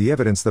 The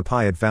evidence the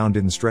pie had found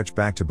didn't stretch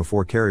back to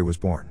before Carrie was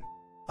born.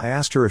 I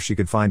asked her if she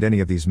could find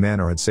any of these men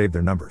or had saved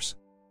their numbers.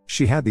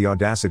 She had the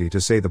audacity to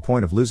say the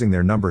point of losing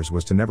their numbers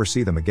was to never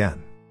see them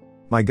again.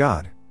 My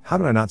God, how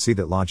did I not see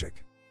that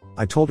logic?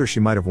 I told her she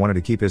might have wanted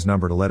to keep his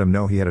number to let him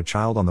know he had a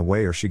child on the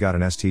way or she got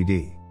an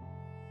STD.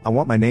 I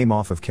want my name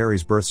off of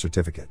Carrie's birth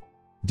certificate.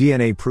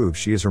 DNA proves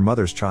she is her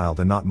mother's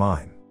child and not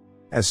mine.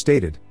 As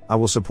stated, I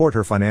will support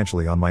her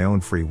financially on my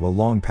own free will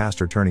long past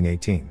her turning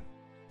 18.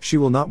 She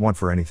will not want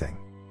for anything.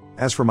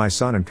 As for my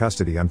son in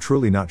custody, I'm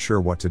truly not sure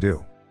what to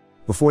do.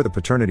 Before the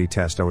paternity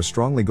test, I was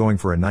strongly going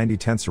for a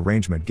 90/10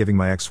 arrangement, giving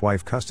my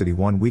ex-wife custody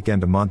 1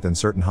 weekend a month and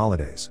certain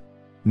holidays.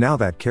 Now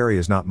that Carrie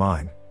is not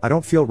mine, I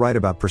don't feel right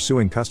about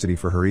pursuing custody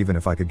for her even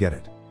if I could get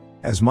it.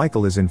 As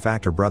Michael is in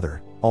fact her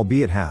brother,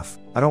 albeit half,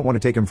 I don't want to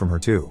take him from her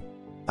too.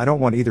 I don't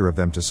want either of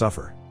them to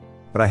suffer.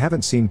 But I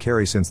haven't seen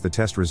Carrie since the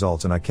test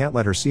results, and I can't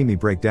let her see me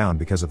break down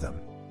because of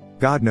them.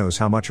 God knows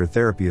how much her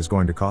therapy is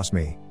going to cost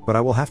me, but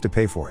I will have to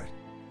pay for it.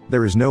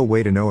 There is no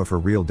way to know if her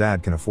real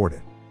dad can afford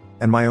it.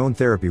 And my own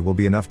therapy will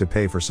be enough to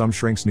pay for some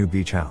shrink's new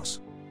beach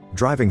house.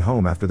 Driving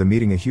home after the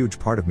meeting, a huge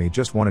part of me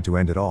just wanted to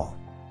end it all.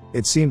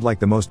 It seemed like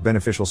the most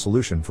beneficial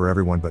solution for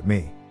everyone but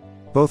me.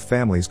 Both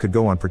families could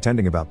go on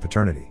pretending about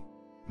paternity.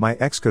 My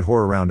ex could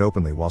whore around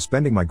openly while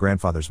spending my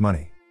grandfather's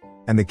money.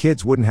 And the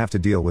kids wouldn't have to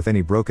deal with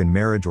any broken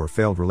marriage or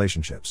failed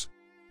relationships.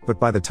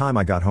 But by the time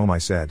I got home, I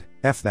said,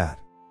 F that.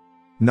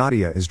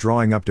 Nadia is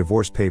drawing up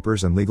divorce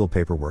papers and legal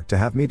paperwork to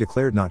have me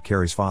declared not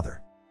Carrie's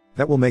father.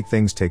 That will make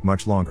things take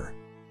much longer.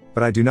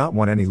 But I do not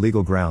want any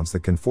legal grounds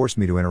that can force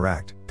me to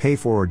interact, pay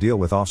for, or deal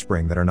with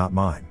offspring that are not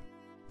mine.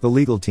 The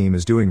legal team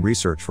is doing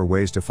research for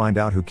ways to find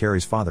out who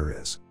Carrie's father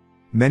is.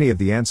 Many of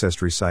the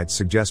ancestry sites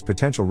suggest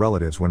potential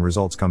relatives when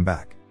results come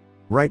back.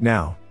 Right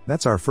now,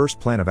 that's our first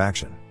plan of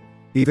action.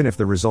 Even if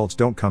the results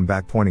don't come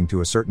back pointing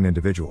to a certain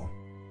individual,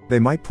 they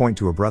might point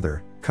to a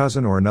brother,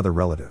 cousin, or another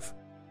relative.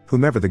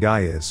 Whomever the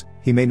guy is,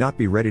 he may not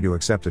be ready to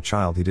accept a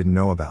child he didn't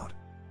know about.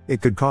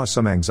 It could cause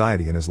some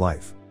anxiety in his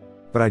life.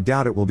 But I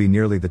doubt it will be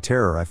nearly the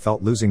terror I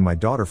felt losing my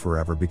daughter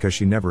forever because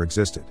she never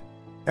existed.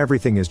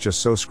 Everything is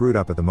just so screwed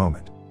up at the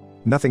moment.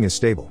 Nothing is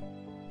stable.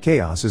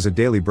 Chaos is a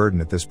daily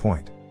burden at this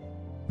point.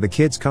 The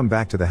kids come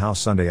back to the house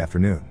Sunday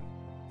afternoon.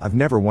 I've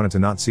never wanted to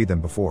not see them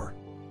before.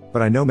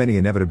 But I know many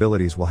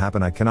inevitabilities will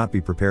happen I cannot be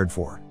prepared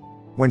for.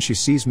 When she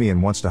sees me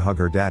and wants to hug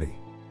her daddy,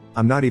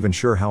 I'm not even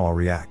sure how I'll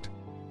react.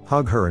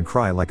 Hug her and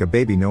cry like a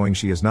baby knowing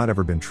she has not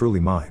ever been truly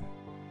mine.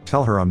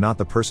 Tell her I'm not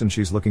the person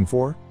she's looking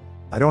for?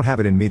 I don't have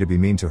it in me to be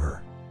mean to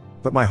her.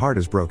 But my heart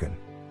is broken.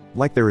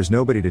 Like there is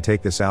nobody to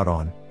take this out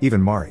on, even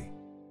Mari.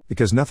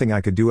 Because nothing I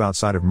could do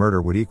outside of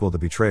murder would equal the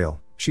betrayal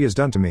she has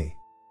done to me.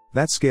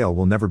 That scale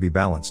will never be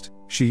balanced.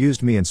 She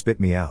used me and spit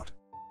me out.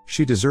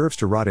 She deserves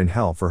to rot in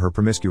hell for her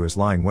promiscuous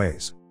lying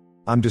ways.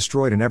 I'm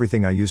destroyed and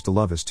everything I used to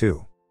love is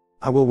too.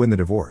 I will win the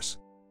divorce.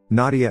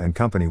 Nadia and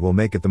company will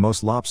make it the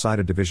most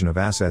lopsided division of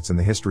assets in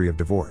the history of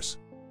divorce.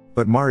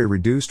 But Mari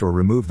reduced or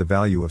removed the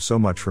value of so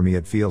much for me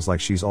it feels like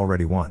she's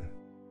already won.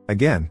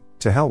 Again,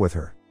 to hell with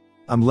her.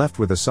 I'm left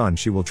with a son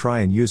she will try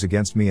and use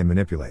against me and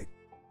manipulate.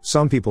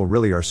 Some people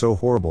really are so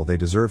horrible they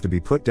deserve to be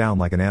put down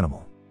like an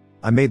animal.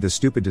 I made the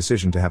stupid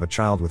decision to have a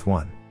child with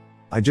one.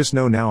 I just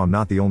know now I'm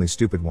not the only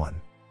stupid one.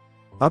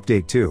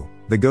 Update 2.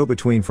 The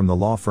go-between from the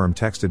law firm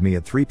texted me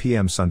at 3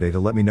 p.m. Sunday to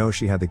let me know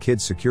she had the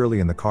kids securely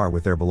in the car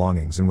with their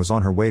belongings and was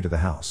on her way to the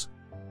house.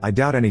 I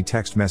doubt any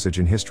text message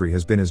in history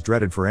has been as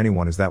dreaded for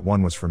anyone as that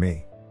one was for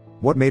me.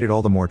 What made it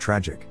all the more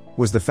tragic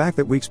was the fact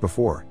that weeks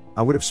before,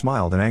 I would have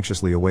smiled and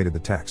anxiously awaited the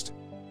text.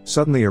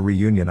 Suddenly a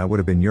reunion I would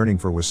have been yearning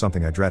for was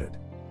something I dreaded.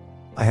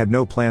 I had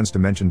no plans to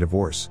mention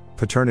divorce,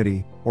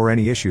 paternity, or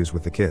any issues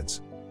with the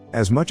kids.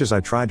 As much as I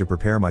tried to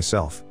prepare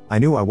myself, I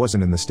knew I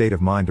wasn't in the state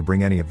of mind to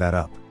bring any of that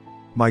up.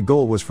 My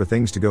goal was for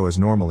things to go as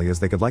normally as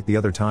they could, like the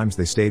other times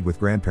they stayed with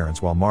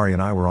grandparents while Mari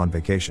and I were on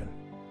vacation.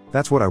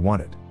 That's what I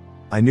wanted.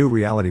 I knew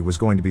reality was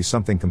going to be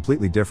something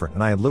completely different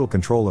and I had little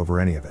control over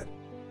any of it.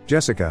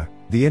 Jessica,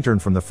 the intern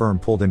from the firm,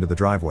 pulled into the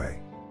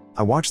driveway.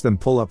 I watched them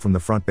pull up from the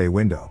front bay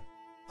window.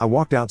 I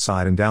walked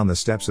outside and down the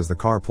steps as the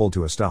car pulled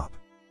to a stop.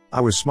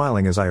 I was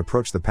smiling as I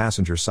approached the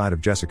passenger side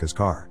of Jessica's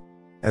car.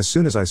 As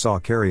soon as I saw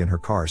Carrie in her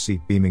car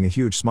seat beaming a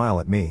huge smile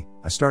at me,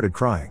 I started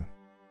crying.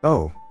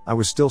 Oh, I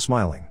was still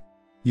smiling.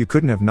 You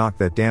couldn't have knocked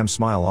that damn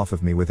smile off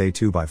of me with a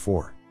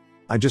 2x4.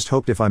 I just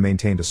hoped if I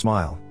maintained a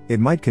smile, it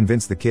might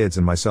convince the kids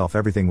and myself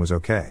everything was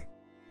okay.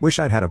 Wish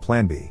I'd had a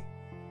plan B.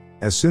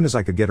 As soon as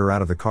I could get her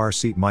out of the car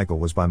seat, Michael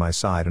was by my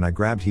side and I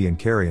grabbed he and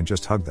Carrie and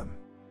just hugged them.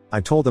 I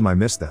told them I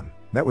missed them.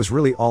 That was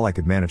really all I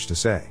could manage to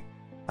say.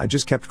 I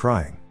just kept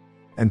crying.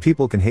 And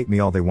people can hate me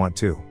all they want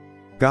to.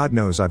 God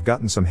knows I've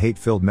gotten some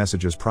hate-filled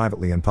messages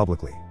privately and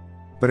publicly.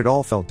 But it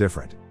all felt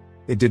different.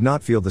 It did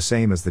not feel the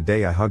same as the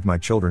day I hugged my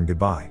children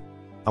goodbye.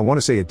 I want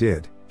to say it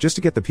did, just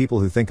to get the people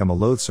who think I'm a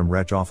loathsome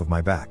wretch off of my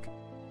back.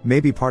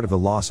 Maybe part of the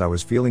loss I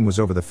was feeling was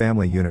over the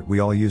family unit we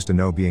all used to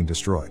know being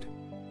destroyed.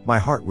 My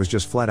heart was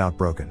just flat out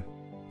broken.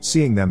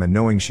 Seeing them and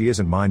knowing she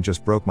isn't mine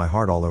just broke my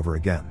heart all over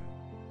again.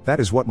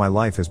 That is what my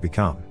life has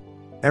become.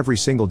 Every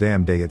single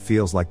damn day it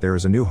feels like there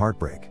is a new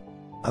heartbreak.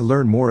 I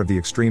learn more of the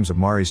extremes of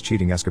Mari's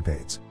cheating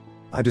escapades.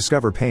 I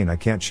discover pain I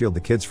can't shield the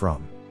kids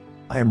from.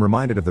 I am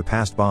reminded of the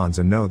past bonds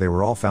and know they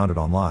were all founded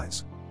on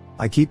lies.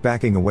 I keep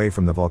backing away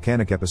from the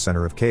volcanic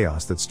epicenter of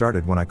chaos that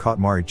started when I caught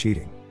Mari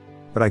cheating.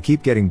 But I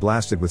keep getting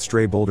blasted with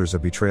stray boulders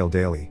of betrayal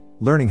daily,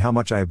 learning how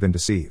much I have been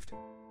deceived.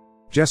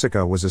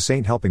 Jessica was a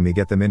saint helping me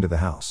get them into the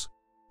house.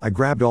 I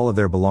grabbed all of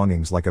their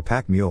belongings like a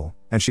pack mule,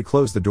 and she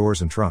closed the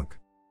doors and trunk.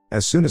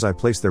 As soon as I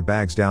placed their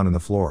bags down on the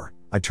floor,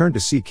 I turned to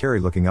see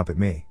Carrie looking up at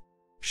me.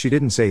 She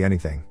didn't say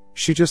anything,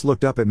 she just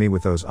looked up at me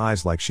with those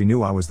eyes like she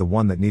knew I was the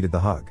one that needed the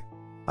hug.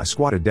 I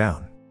squatted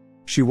down.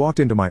 She walked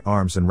into my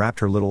arms and wrapped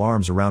her little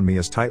arms around me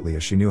as tightly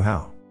as she knew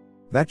how.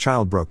 That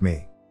child broke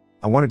me.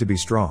 I wanted to be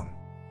strong.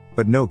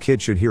 But no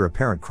kid should hear a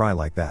parent cry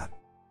like that.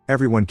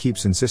 Everyone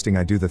keeps insisting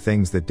I do the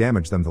things that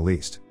damage them the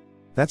least.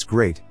 That's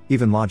great,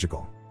 even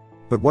logical.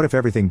 But what if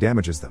everything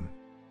damages them?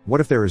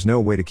 What if there is no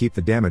way to keep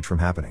the damage from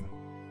happening?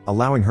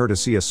 Allowing her to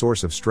see a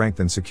source of strength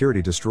and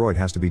security destroyed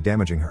has to be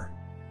damaging her.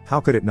 How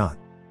could it not?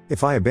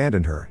 If I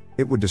abandoned her,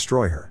 it would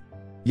destroy her.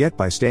 Yet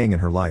by staying in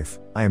her life,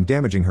 I am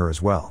damaging her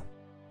as well.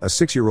 A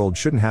 6-year-old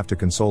shouldn't have to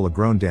console a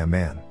grown damn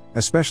man,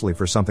 especially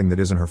for something that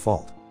isn't her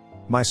fault.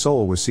 My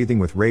soul was seething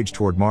with rage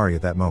toward Mari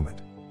at that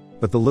moment.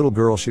 But the little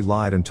girl she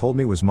lied and told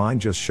me was mine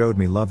just showed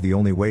me love the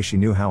only way she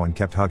knew how and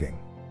kept hugging.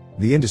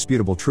 The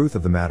indisputable truth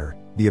of the matter,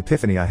 the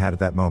epiphany I had at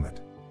that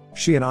moment.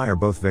 She and I are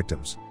both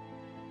victims.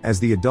 As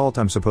the adult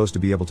I'm supposed to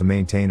be able to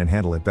maintain and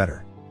handle it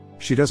better.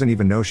 She doesn't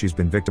even know she's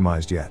been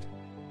victimized yet.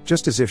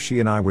 Just as if she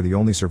and I were the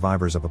only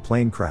survivors of a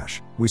plane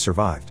crash, we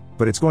survived,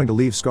 but it's going to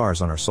leave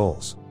scars on our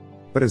souls.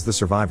 But as the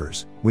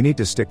survivors, we need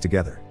to stick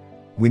together.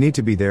 We need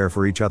to be there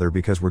for each other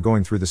because we're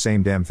going through the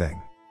same damn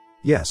thing.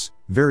 Yes,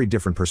 very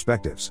different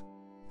perspectives.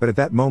 But at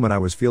that moment I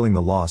was feeling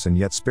the loss and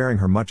yet sparing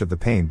her much of the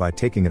pain by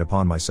taking it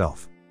upon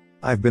myself.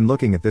 I've been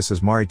looking at this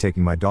as Mari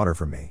taking my daughter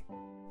from me.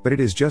 But it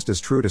is just as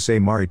true to say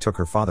Mari took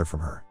her father from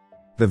her.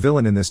 The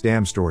villain in this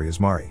damn story is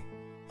Mari.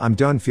 I'm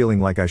done feeling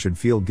like I should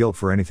feel guilt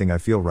for anything I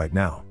feel right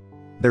now.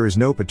 There is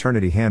no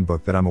paternity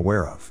handbook that I'm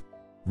aware of.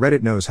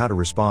 Reddit knows how to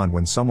respond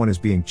when someone is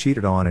being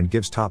cheated on and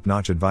gives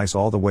top-notch advice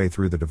all the way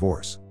through the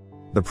divorce.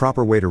 The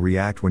proper way to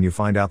react when you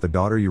find out the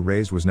daughter you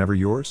raised was never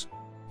yours?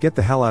 Get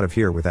the hell out of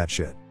here with that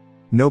shit.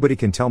 Nobody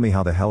can tell me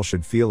how the hell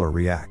should feel or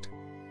react.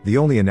 The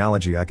only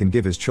analogy I can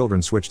give is children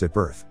switched at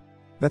birth.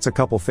 That's a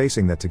couple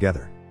facing that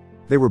together.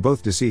 They were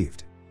both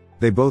deceived.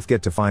 They both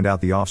get to find out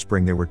the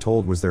offspring they were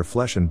told was their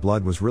flesh and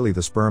blood was really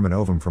the sperm and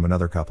ovum from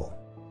another couple.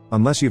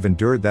 Unless you've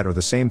endured that or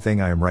the same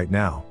thing I am right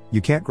now, you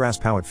can't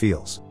grasp how it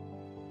feels.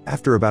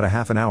 After about a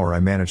half an hour I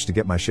managed to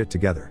get my shit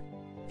together.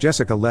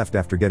 Jessica left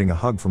after getting a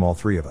hug from all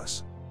three of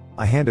us.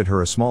 I handed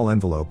her a small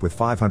envelope with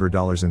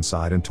 $500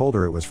 inside and told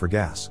her it was for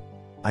gas.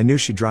 I knew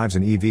she drives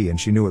an EV and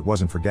she knew it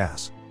wasn't for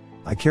gas.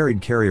 I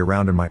carried Carrie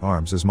around in my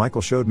arms as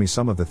Michael showed me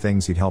some of the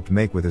things he'd helped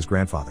make with his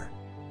grandfather.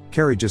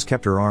 Carrie just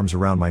kept her arms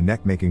around my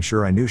neck making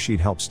sure I knew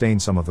she'd helped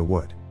stain some of the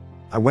wood.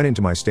 I went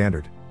into my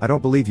standard, I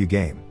don't believe you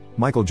game.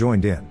 Michael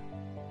joined in.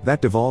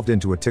 That devolved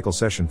into a tickle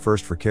session,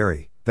 first for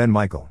Carrie, then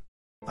Michael.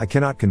 I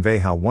cannot convey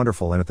how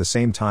wonderful and at the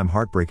same time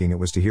heartbreaking it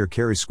was to hear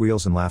Carrie's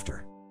squeals and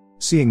laughter.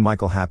 Seeing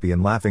Michael happy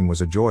and laughing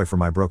was a joy for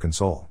my broken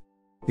soul.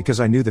 Because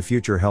I knew the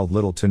future held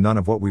little to none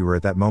of what we were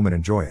at that moment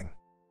enjoying.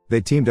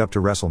 They teamed up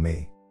to wrestle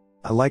me.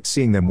 I liked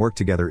seeing them work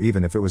together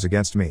even if it was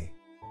against me.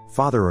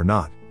 Father or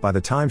not, by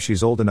the time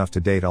she's old enough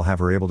to date I'll have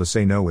her able to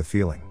say no with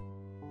feeling.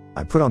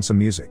 I put on some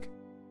music.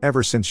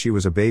 Ever since she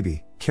was a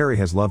baby, Carrie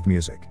has loved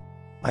music.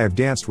 I have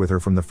danced with her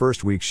from the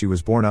first week she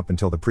was born up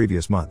until the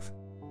previous month.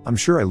 I'm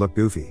sure I look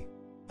goofy.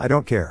 I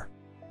don't care.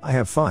 I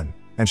have fun,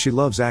 and she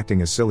loves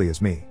acting as silly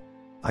as me.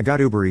 I got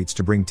Uber Eats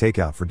to bring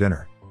takeout for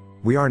dinner.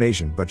 We aren't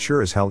Asian but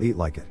sure as hell eat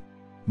like it.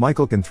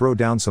 Michael can throw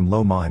down some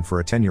low mind for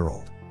a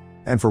 10-year-old.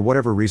 And for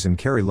whatever reason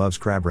Carrie loves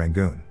crab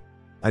rangoon.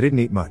 I didn't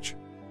eat much.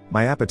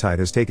 My appetite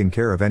has taken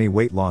care of any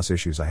weight loss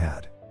issues I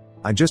had.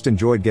 I just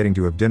enjoyed getting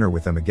to have dinner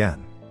with them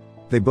again.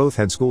 They both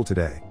had school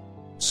today.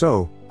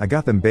 So, I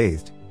got them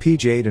bathed,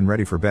 PJ'd and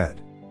ready for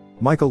bed.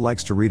 Michael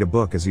likes to read a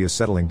book as he is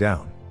settling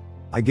down.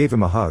 I gave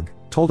him a hug,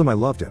 told him I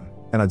loved him,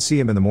 and I'd see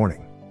him in the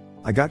morning.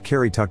 I got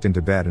Carrie tucked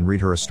into bed and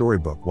read her a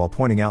storybook while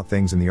pointing out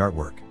things in the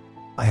artwork.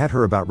 I had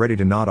her about ready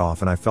to nod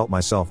off and I felt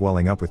myself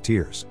welling up with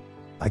tears.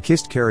 I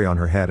kissed Carrie on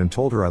her head and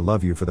told her I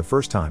love you for the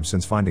first time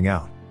since finding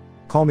out.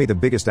 Call me the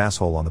biggest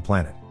asshole on the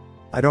planet.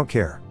 I don't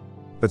care.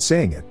 But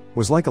saying it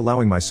was like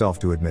allowing myself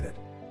to admit it.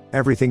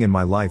 Everything in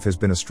my life has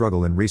been a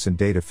struggle in recent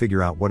day to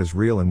figure out what is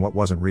real and what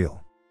wasn't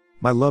real.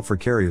 My love for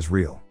Carrie is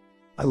real.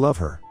 I love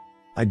her.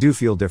 I do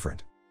feel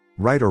different.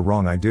 Right or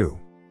wrong I do.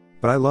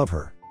 But I love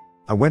her.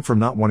 I went from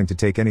not wanting to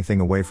take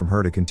anything away from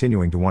her to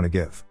continuing to want to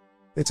give.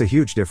 It's a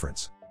huge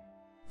difference.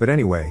 But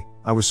anyway,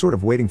 I was sort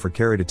of waiting for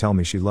Carrie to tell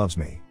me she loves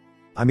me.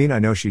 I mean I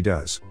know she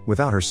does,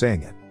 without her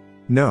saying it.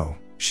 No,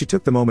 she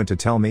took the moment to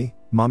tell me,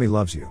 Mommy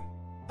loves you.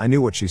 I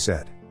knew what she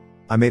said.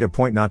 I made a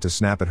point not to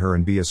snap at her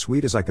and be as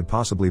sweet as I could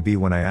possibly be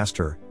when I asked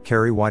her,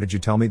 Carrie, why did you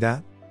tell me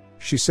that?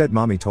 She said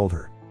Mommy told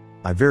her.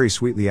 I very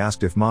sweetly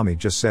asked if Mommy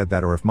just said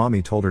that or if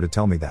Mommy told her to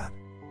tell me that.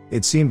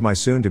 It seemed my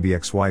soon-to-be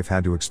ex-wife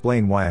had to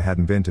explain why I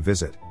hadn't been to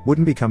visit,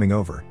 wouldn't be coming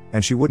over,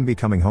 and she wouldn't be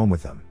coming home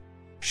with them.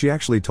 She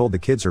actually told the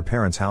kids her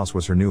parents' house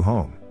was her new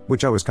home,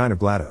 which I was kind of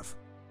glad of.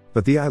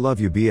 But the I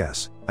love you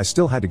BS, I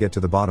still had to get to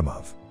the bottom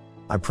of.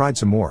 I pried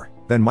some more,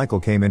 then Michael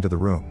came into the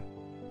room.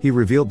 He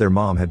revealed their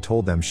mom had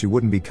told them she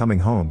wouldn't be coming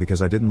home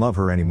because I didn't love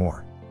her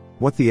anymore.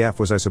 What the F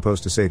was I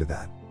supposed to say to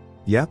that?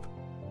 Yep.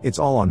 It's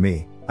all on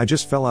me, I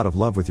just fell out of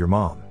love with your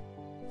mom.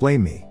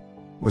 Blame me.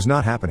 Was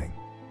not happening.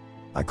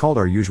 I called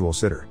our usual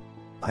sitter.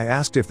 I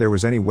asked if there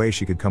was any way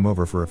she could come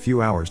over for a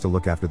few hours to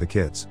look after the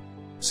kids.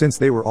 Since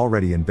they were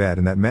already in bed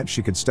and that meant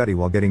she could study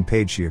while getting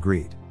paid, she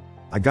agreed.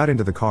 I got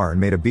into the car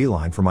and made a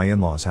beeline for my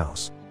in-laws'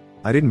 house.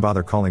 I didn't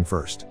bother calling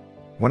first.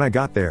 When I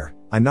got there,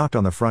 I knocked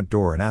on the front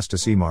door and asked to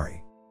see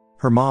Mari.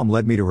 Her mom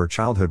led me to her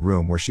childhood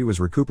room where she was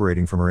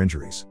recuperating from her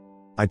injuries.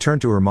 I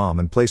turned to her mom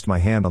and placed my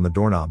hand on the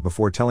doorknob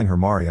before telling her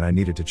Mari and I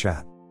needed to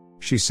chat.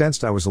 She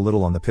sensed I was a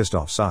little on the pissed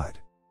off side.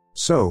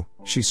 So,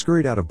 she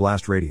scurried out of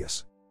blast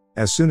radius.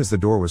 As soon as the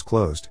door was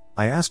closed,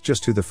 I asked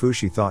just who the foo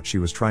she thought she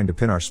was trying to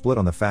pin our split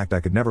on the fact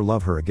I could never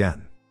love her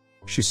again.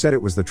 She said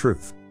it was the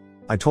truth.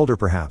 I told her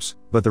perhaps,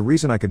 but the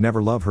reason I could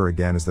never love her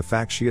again is the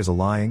fact she is a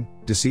lying,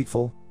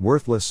 deceitful,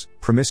 worthless,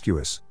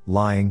 promiscuous,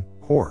 lying,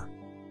 whore.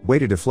 Way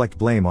to deflect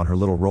blame on her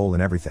little role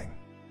in everything.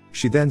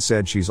 She then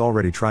said she's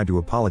already tried to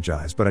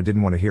apologize but I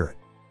didn't want to hear it.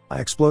 I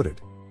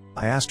exploded.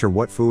 I asked her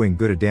what fooing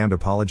good a damned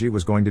apology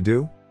was going to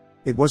do.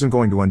 It wasn't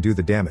going to undo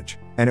the damage,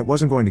 and it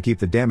wasn't going to keep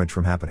the damage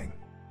from happening.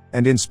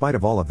 And in spite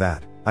of all of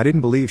that, I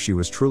didn't believe she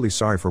was truly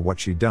sorry for what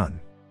she'd done.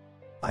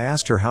 I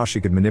asked her how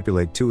she could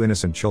manipulate two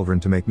innocent children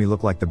to make me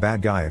look like the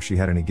bad guy if she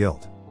had any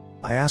guilt.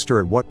 I asked her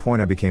at what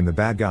point I became the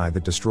bad guy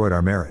that destroyed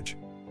our marriage.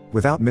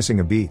 Without missing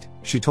a beat,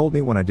 she told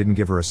me when I didn't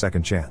give her a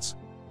second chance.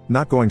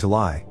 Not going to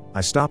lie,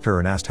 I stopped her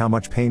and asked how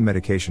much pain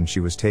medication she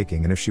was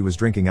taking and if she was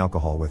drinking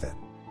alcohol with it.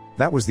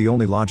 That was the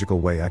only logical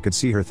way I could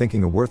see her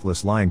thinking a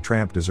worthless lying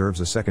tramp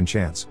deserves a second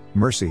chance,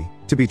 mercy,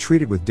 to be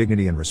treated with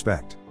dignity and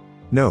respect.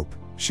 Nope,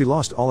 she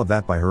lost all of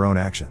that by her own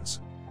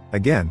actions.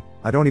 Again,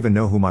 I don't even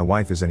know who my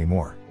wife is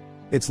anymore.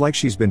 It's like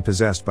she's been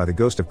possessed by the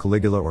ghost of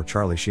Caligula or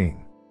Charlie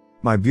Sheen.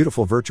 My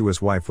beautiful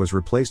virtuous wife was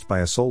replaced by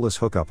a soulless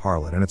hookup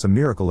harlot and it's a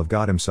miracle of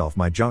God himself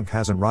my junk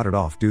hasn't rotted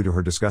off due to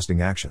her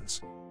disgusting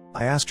actions.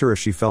 I asked her if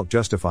she felt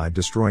justified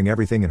destroying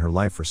everything in her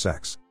life for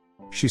sex.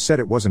 She said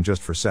it wasn't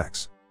just for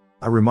sex.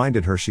 I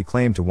reminded her she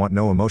claimed to want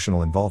no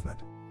emotional involvement.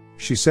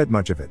 She said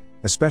much of it,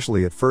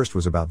 especially at first,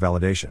 was about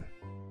validation.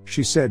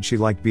 She said she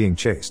liked being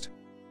chased.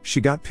 She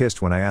got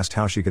pissed when I asked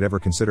how she could ever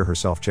consider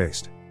herself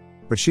chaste.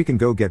 But she can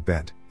go get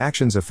bent,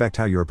 actions affect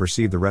how you're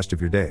perceived the rest of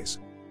your days.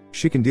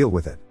 She can deal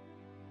with it.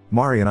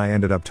 Mari and I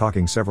ended up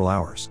talking several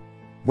hours.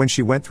 When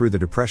she went through the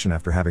depression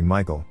after having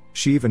Michael,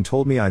 she even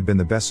told me I'd been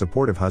the best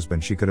supportive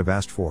husband she could have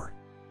asked for.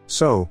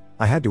 So,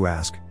 I had to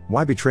ask,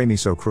 why betray me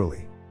so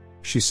cruelly?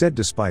 She said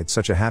despite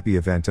such a happy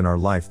event in our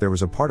life there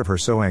was a part of her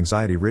so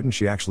anxiety-ridden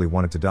she actually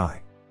wanted to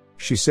die.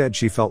 She said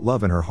she felt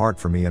love in her heart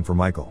for me and for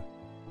Michael.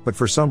 But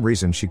for some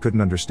reason she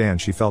couldn't understand,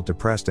 she felt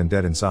depressed and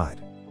dead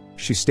inside.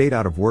 She stayed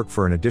out of work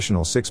for an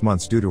additional 6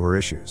 months due to her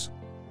issues.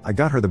 I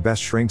got her the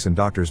best shrinks and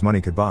doctors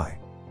money could buy.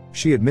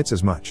 She admits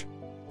as much.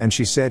 And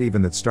she said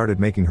even that started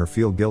making her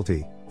feel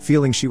guilty,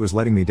 feeling she was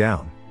letting me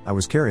down. I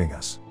was carrying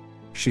us.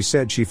 She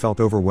said she felt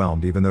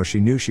overwhelmed even though she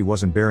knew she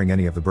wasn't bearing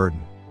any of the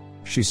burden.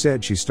 She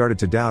said she started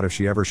to doubt if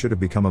she ever should have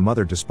become a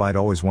mother despite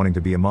always wanting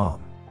to be a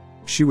mom.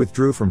 She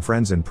withdrew from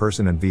friends in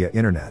person and via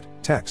internet,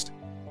 text.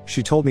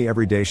 She told me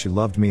every day she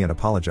loved me and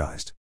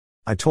apologized.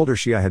 I told her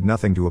I had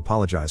nothing to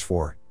apologize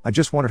for, I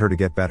just wanted her to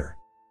get better.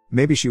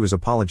 Maybe she was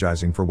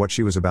apologizing for what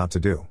she was about to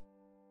do.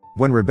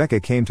 When Rebecca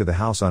came to the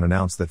house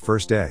unannounced that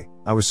first day,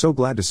 I was so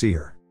glad to see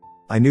her.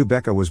 I knew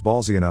Becca was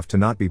ballsy enough to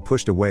not be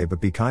pushed away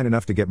but be kind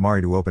enough to get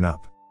Mari to open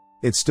up.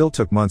 It still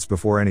took months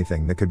before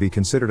anything that could be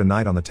considered a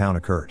night on the town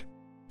occurred.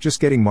 Just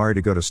getting Mari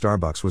to go to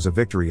Starbucks was a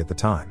victory at the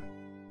time.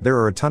 There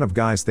are a ton of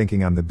guys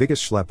thinking I'm the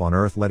biggest schlep on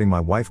earth letting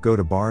my wife go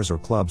to bars or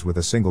clubs with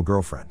a single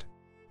girlfriend.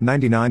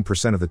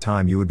 99% of the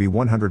time you would be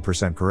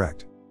 100%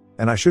 correct.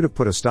 And I should have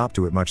put a stop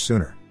to it much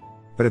sooner.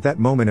 But at that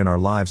moment in our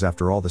lives,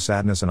 after all the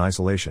sadness and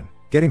isolation,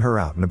 getting her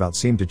out and about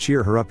seemed to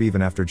cheer her up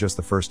even after just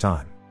the first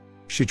time.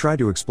 She tried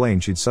to explain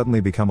she'd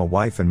suddenly become a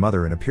wife and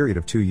mother in a period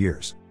of 2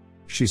 years.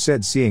 She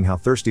said seeing how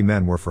thirsty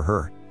men were for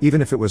her,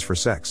 even if it was for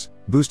sex,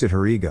 boosted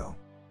her ego.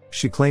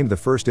 She claimed the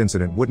first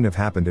incident wouldn't have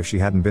happened if she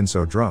hadn't been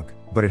so drunk,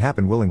 but it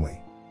happened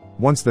willingly.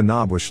 Once the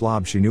knob was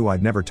slobbed, she knew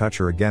I'd never touch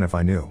her again if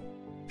I knew.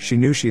 She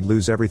knew she'd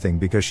lose everything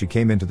because she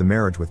came into the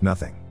marriage with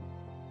nothing.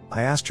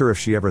 I asked her if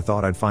she ever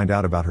thought I'd find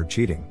out about her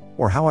cheating,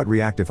 or how I'd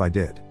react if I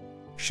did.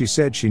 She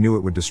said she knew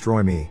it would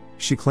destroy me.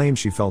 She claimed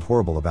she felt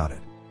horrible about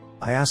it.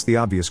 I asked the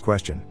obvious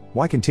question,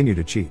 why continue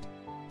to cheat?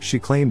 She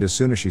claimed as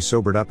soon as she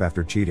sobered up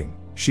after cheating,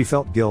 she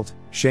felt guilt,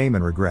 shame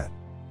and regret.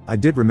 I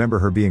did remember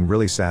her being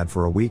really sad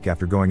for a week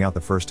after going out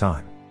the first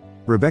time.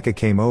 Rebecca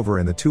came over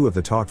and the two of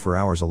them talked for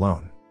hours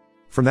alone.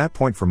 From that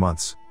point for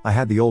months, I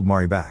had the old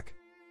Mari back.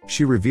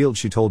 She revealed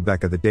she told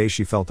Becca the day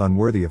she felt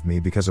unworthy of me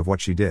because of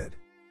what she did.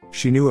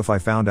 She knew if I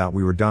found out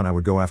we were done I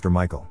would go after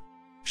Michael.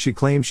 She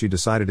claimed she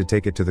decided to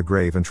take it to the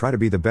grave and try to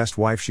be the best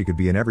wife she could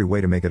be in every way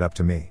to make it up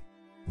to me.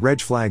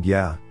 Red flag,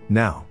 yeah,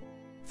 now.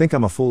 Think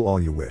I'm a fool all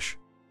you wish.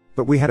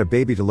 But we had a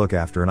baby to look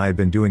after and I had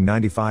been doing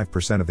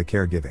 95% of the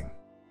caregiving.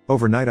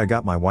 Overnight I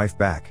got my wife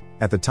back.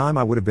 At the time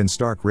I would have been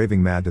stark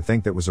raving mad to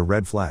think that was a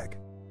red flag.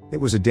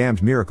 It was a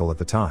damned miracle at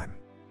the time.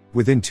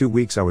 Within 2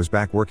 weeks I was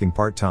back working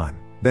part-time,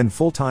 then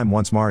full-time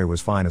once Mari was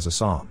fine as a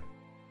psalm.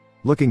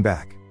 Looking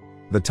back,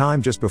 the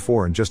time just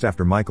before and just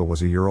after Michael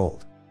was a year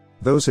old.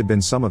 Those had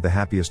been some of the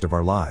happiest of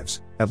our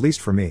lives, at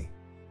least for me.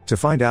 To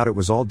find out it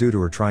was all due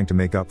to her trying to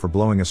make up for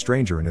blowing a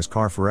stranger in his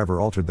car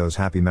forever altered those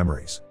happy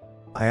memories.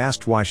 I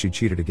asked why she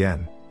cheated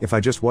again, if I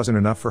just wasn't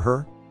enough for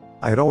her?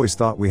 I had always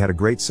thought we had a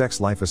great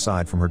sex life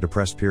aside from her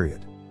depressed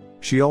period.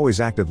 She always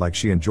acted like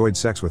she enjoyed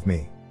sex with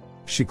me.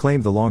 She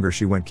claimed the longer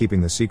she went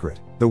keeping the secret,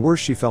 the worse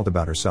she felt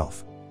about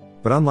herself.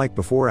 But unlike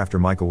before after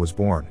Michael was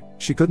born,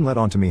 she couldn't let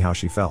on to me how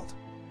she felt.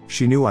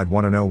 She knew I'd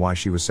want to know why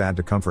she was sad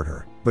to comfort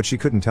her, but she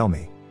couldn't tell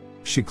me.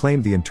 She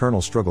claimed the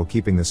internal struggle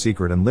keeping the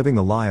secret and living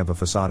the lie of a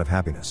facade of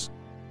happiness.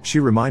 She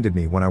reminded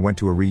me when I went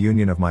to a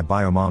reunion of my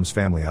bio mom's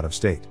family out of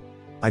state.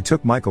 I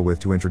took Michael with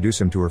to introduce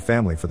him to her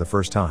family for the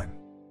first time.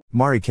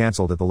 Mari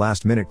canceled at the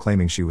last minute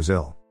claiming she was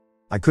ill.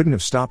 I couldn't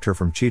have stopped her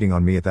from cheating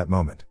on me at that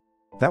moment.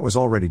 That was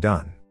already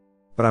done.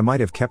 But I might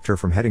have kept her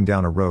from heading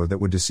down a road that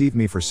would deceive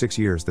me for 6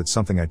 years that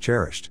something I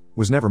cherished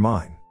was never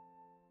mine.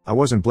 I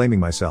wasn't blaming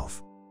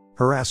myself.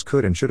 Her ass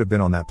could and should have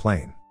been on that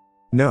plane.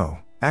 No,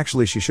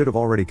 actually she should have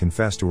already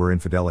confessed to her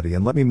infidelity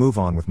and let me move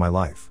on with my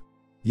life.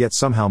 Yet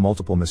somehow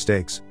multiple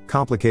mistakes,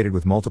 complicated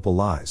with multiple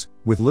lies,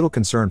 with little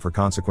concern for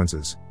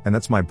consequences, and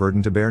that's my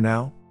burden to bear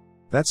now?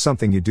 That's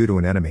something you do to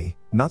an enemy,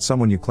 not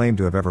someone you claim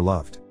to have ever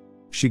loved.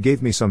 She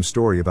gave me some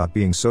story about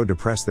being so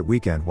depressed that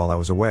weekend while I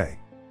was away.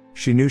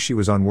 She knew she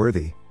was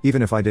unworthy,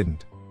 even if I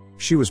didn't.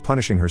 She was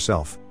punishing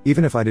herself,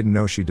 even if I didn't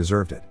know she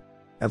deserved it.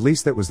 At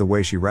least that was the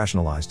way she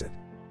rationalized it.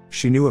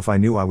 She knew if I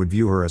knew I would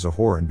view her as a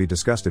whore and be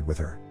disgusted with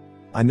her.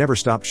 I never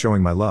stopped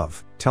showing my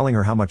love, telling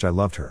her how much I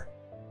loved her.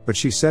 But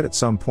she said at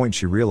some point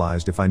she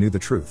realized if I knew the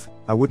truth,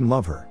 I wouldn't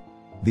love her.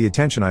 The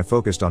attention I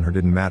focused on her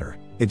didn't matter,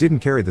 it didn't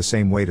carry the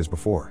same weight as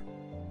before.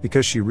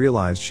 Because she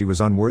realized she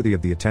was unworthy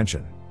of the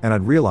attention, and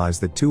I'd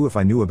realized that too if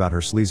I knew about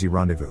her sleazy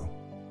rendezvous.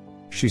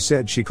 She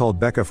said she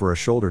called Becca for a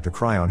shoulder to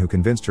cry on who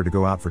convinced her to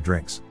go out for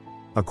drinks.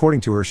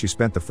 According to her she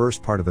spent the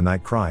first part of the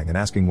night crying and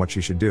asking what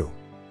she should do.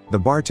 The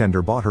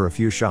bartender bought her a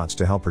few shots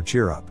to help her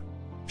cheer up.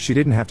 She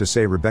didn't have to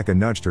say Rebecca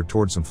nudged her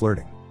toward some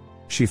flirting.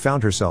 She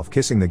found herself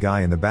kissing the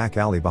guy in the back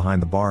alley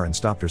behind the bar and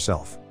stopped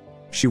herself.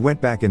 She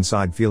went back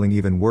inside feeling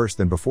even worse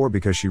than before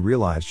because she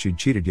realized she'd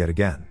cheated yet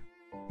again.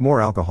 More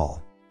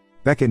alcohol.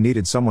 Becca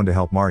needed someone to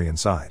help Mari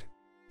inside.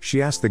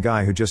 She asked the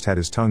guy who just had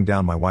his tongue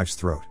down my wife's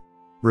throat.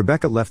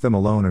 Rebecca left them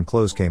alone and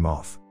clothes came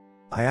off.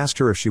 I asked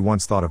her if she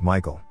once thought of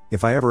Michael,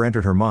 if I ever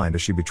entered her mind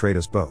as she betrayed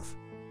us both.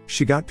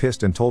 She got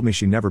pissed and told me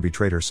she never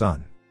betrayed her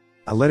son.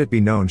 I let it be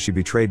known she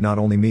betrayed not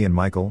only me and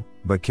Michael,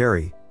 but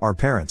Carrie, our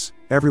parents,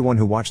 everyone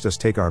who watched us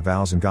take our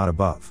vows and got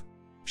above.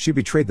 She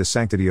betrayed the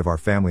sanctity of our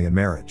family and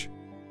marriage.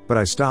 But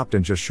I stopped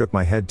and just shook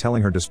my head,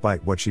 telling her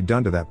despite what she'd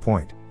done to that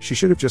point, she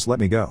should have just let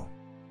me go.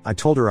 I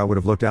told her I would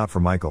have looked out for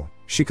Michael.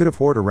 She could have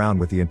whored around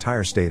with the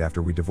entire state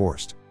after we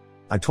divorced.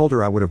 I told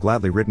her I would have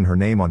gladly written her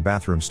name on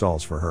bathroom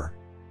stalls for her.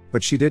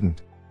 But she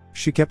didn't.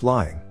 She kept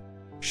lying.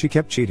 She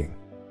kept cheating.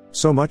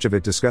 So much of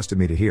it disgusted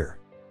me to hear.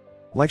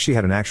 Like she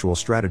had an actual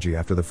strategy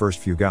after the first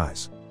few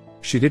guys.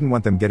 She didn't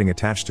want them getting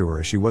attached to her,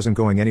 as she wasn't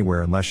going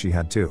anywhere unless she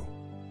had to.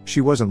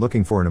 She wasn't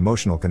looking for an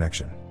emotional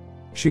connection.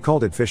 She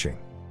called it fishing.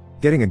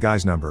 Getting a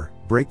guy's number,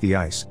 break the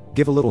ice,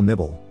 give a little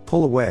nibble,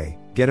 pull away,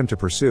 get him to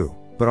pursue,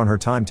 but on her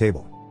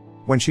timetable.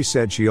 When she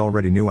said she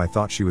already knew I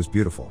thought she was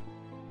beautiful.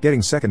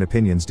 Getting second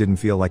opinions didn't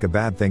feel like a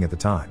bad thing at the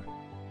time.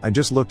 I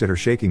just looked at her,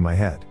 shaking my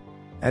head.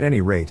 At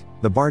any rate,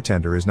 the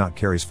bartender is not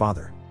Carrie's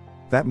father.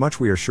 That much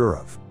we are sure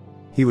of.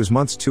 He was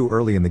months too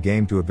early in the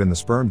game to have been the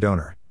sperm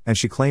donor, and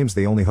she claims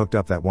they only hooked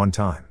up that one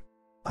time.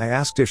 I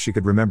asked if she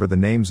could remember the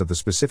names of the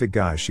specific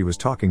guys she was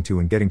talking to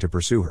and getting to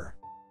pursue her.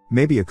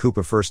 Maybe a coup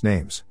of first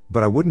names,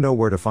 but I wouldn't know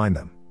where to find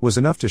them, was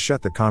enough to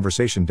shut the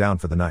conversation down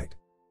for the night.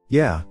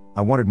 Yeah,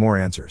 I wanted more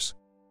answers.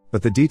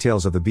 But the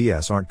details of the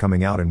BS aren't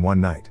coming out in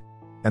one night.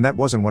 And that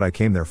wasn't what I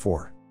came there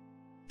for.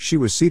 She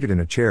was seated in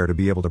a chair to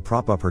be able to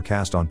prop up her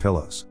cast-on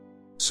pillows.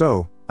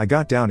 So, I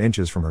got down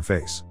inches from her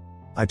face.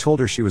 I told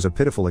her she was a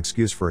pitiful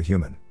excuse for a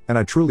human, and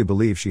I truly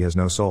believe she has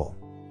no soul.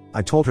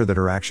 I told her that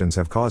her actions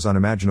have caused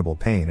unimaginable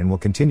pain and will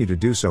continue to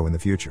do so in the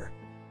future.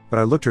 But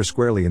I looked her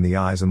squarely in the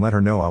eyes and let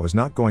her know I was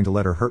not going to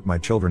let her hurt my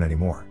children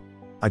anymore.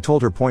 I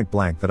told her point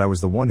blank that I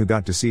was the one who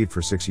got deceived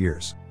for 6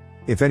 years.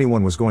 If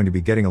anyone was going to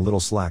be getting a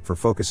little slack for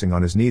focusing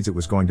on his needs, it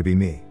was going to be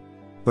me.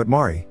 But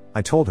Mari,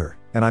 I told her,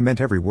 and I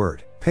meant every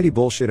word, petty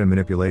bullshit and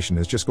manipulation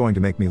is just going to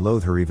make me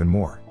loathe her even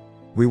more.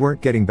 We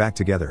weren't getting back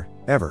together,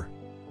 ever.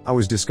 I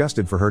was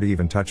disgusted for her to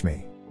even touch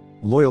me.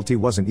 Loyalty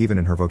wasn't even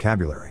in her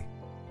vocabulary.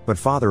 But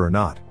father or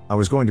not, I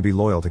was going to be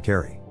loyal to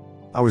Carrie.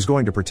 I was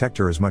going to protect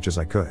her as much as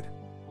I could.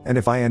 And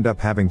if I end up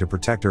having to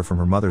protect her from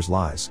her mother's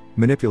lies,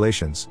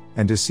 manipulations,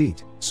 and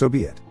deceit, so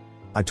be it.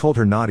 I told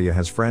her Nadia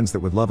has friends that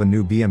would love a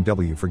new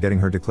BMW for getting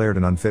her declared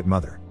an unfit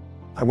mother.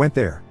 I went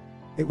there.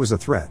 It was a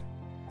threat.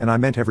 And I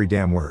meant every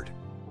damn word.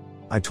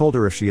 I told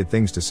her if she had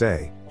things to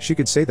say, she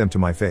could say them to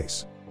my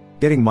face.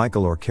 Getting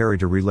Michael or Carrie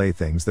to relay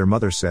things their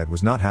mother said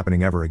was not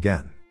happening ever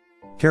again.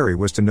 Carrie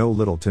was to know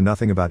little to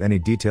nothing about any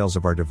details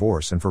of our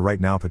divorce and for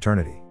right now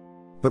paternity.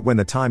 But when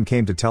the time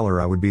came to tell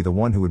her, I would be the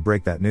one who would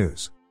break that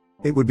news.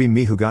 It would be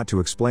me who got to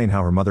explain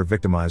how her mother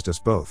victimized us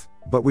both,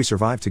 but we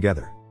survived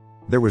together.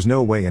 There was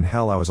no way in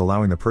hell I was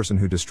allowing the person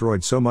who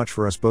destroyed so much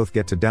for us both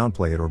get to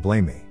downplay it or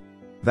blame me.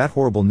 That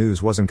horrible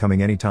news wasn't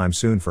coming anytime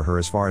soon for her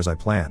as far as I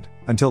planned,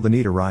 until the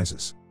need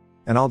arises.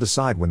 And I'll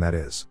decide when that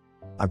is.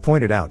 I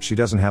pointed out she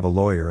doesn't have a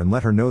lawyer and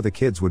let her know the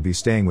kids would be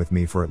staying with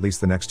me for at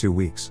least the next 2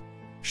 weeks.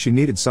 She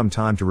needed some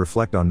time to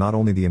reflect on not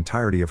only the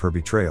entirety of her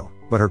betrayal,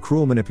 but her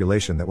cruel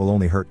manipulation that will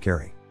only hurt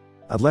Carrie.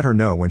 I'd let her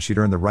know when she'd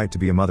earned the right to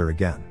be a mother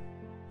again.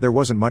 There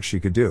wasn't much she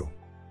could do.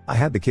 I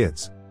had the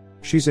kids.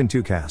 She's in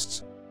 2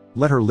 castes.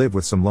 Let her live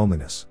with some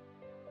loneliness.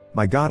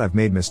 My God, I've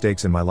made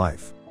mistakes in my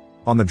life.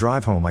 On the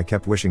drive home I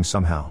kept wishing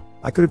somehow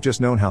I could have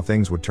just known how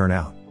things would turn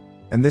out.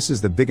 And this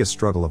is the biggest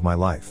struggle of my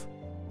life.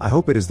 I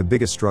hope it is the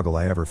biggest struggle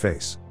I ever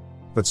face.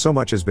 But so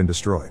much has been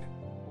destroyed.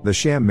 The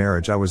sham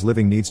marriage I was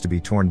living needs to be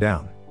torn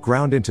down,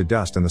 ground into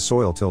dust, and the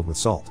soil tilled with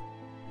salt.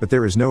 But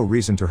there is no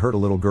reason to hurt a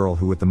little girl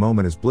who at the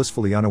moment is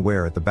blissfully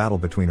unaware at the battle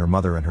between her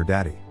mother and her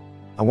daddy.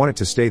 I want it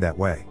to stay that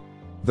way.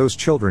 Those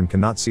children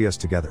cannot see us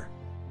together.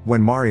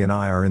 When Mari and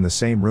I are in the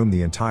same room,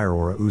 the entire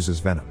aura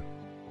oozes venom.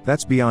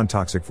 That's beyond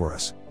toxic for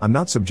us. I'm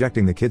not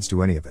subjecting the kids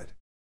to any of it.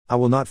 I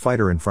will not fight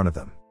her in front of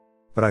them.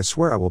 But I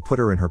swear I will put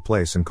her in her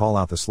place and call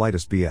out the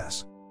slightest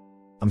BS.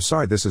 I'm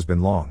sorry this has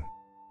been long.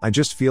 I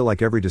just feel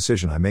like every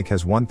decision I make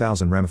has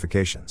 1,000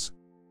 ramifications.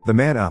 The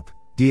man up,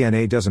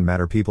 DNA doesn't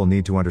matter. People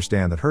need to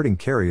understand that hurting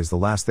Carrie is the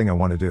last thing I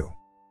want to do.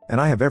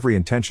 And I have every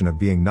intention of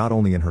being not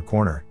only in her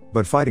corner,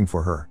 but fighting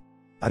for her.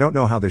 I don't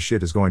know how this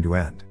shit is going to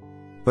end.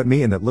 But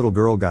me and that little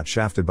girl got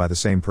shafted by the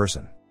same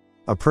person.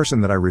 A person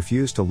that I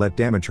refused to let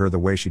damage her the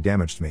way she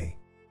damaged me.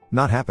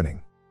 Not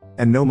happening.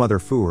 And no mother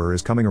fooer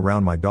is coming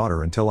around my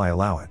daughter until I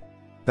allow it.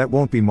 That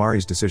won't be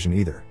Mari's decision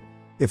either.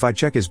 If I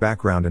check his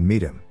background and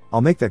meet him,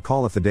 I'll make that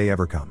call if the day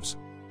ever comes.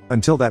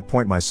 Until that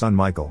point, my son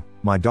Michael,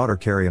 my daughter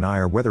Carrie, and I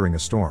are weathering a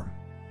storm.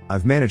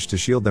 I've managed to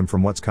shield them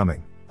from what's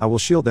coming. I will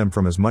shield them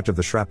from as much of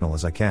the shrapnel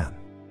as I can.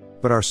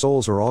 But our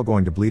souls are all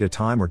going to bleed a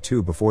time or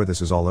two before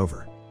this is all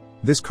over.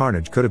 This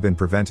carnage could have been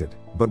prevented,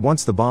 but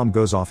once the bomb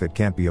goes off it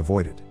can't be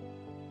avoided.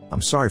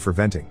 I'm sorry for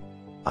venting.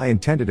 I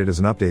intended it as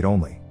an update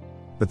only.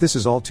 But this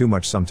is all too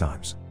much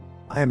sometimes.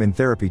 I am in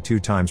therapy 2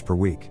 times per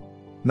week.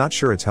 Not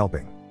sure it's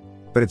helping.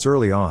 But it's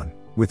early on,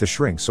 with the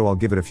shrink, so I'll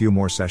give it a few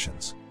more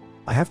sessions.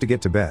 I have to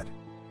get to bed.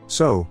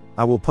 So,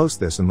 I will post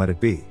this and let it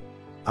be.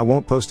 I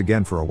won't post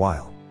again for a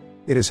while.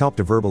 It has helped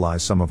to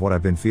verbalize some of what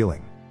I've been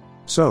feeling.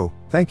 So,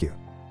 thank you.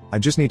 I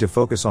just need to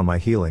focus on my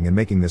healing and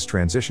making this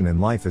transition in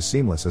life as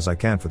seamless as I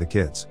can for the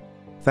kids.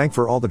 Thank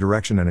for all the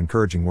direction and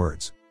encouraging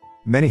words.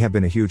 Many have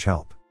been a huge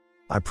help.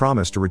 I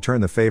promise to return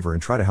the favor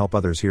and try to help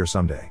others here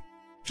someday.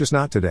 Just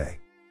not today.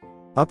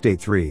 Update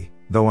 3,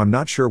 though I'm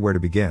not sure where to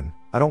begin,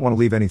 I don't want to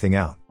leave anything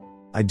out.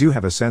 I do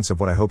have a sense of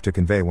what I hope to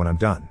convey when I'm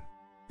done.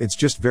 It's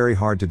just very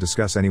hard to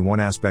discuss any one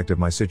aspect of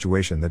my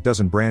situation that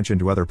doesn't branch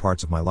into other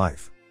parts of my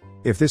life.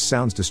 If this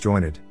sounds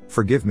disjointed,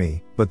 forgive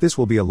me, but this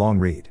will be a long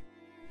read.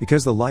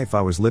 Because the life I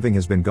was living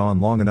has been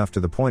gone long enough to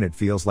the point it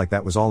feels like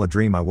that was all a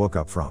dream I woke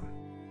up from.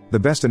 The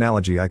best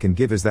analogy I can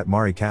give is that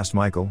Mari cast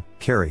Michael,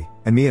 Carrie,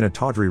 and me in a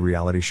tawdry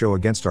reality show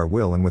against our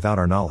will and without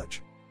our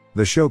knowledge.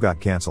 The show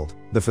got cancelled,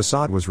 the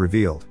facade was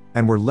revealed,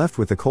 and we're left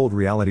with the cold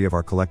reality of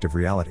our collective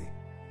reality.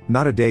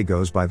 Not a day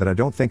goes by that I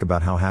don't think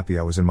about how happy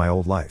I was in my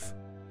old life.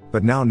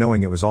 But now,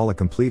 knowing it was all a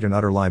complete and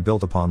utter lie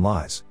built upon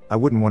lies, I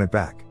wouldn't want it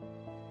back.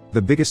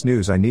 The biggest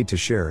news I need to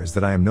share is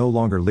that I am no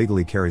longer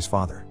legally Carrie's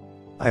father.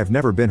 I have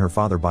never been her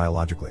father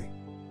biologically.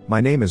 My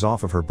name is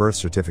off of her birth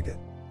certificate.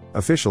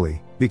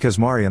 Officially, because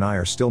Mari and I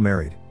are still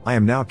married, I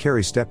am now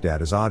Carrie's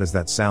stepdad, as odd as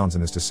that sounds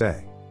and is to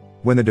say.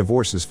 When the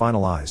divorce is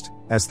finalized,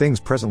 as things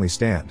presently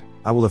stand,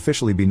 I will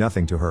officially be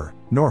nothing to her,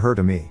 nor her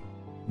to me.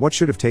 What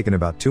should have taken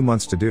about 2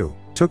 months to do,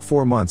 took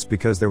 4 months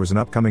because there was an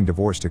upcoming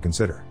divorce to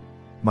consider.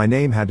 My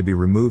name had to be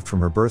removed from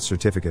her birth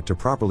certificate to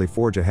properly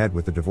forge ahead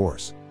with the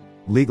divorce.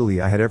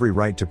 Legally, I had every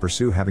right to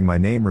pursue having my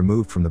name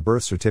removed from the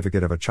birth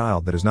certificate of a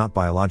child that is not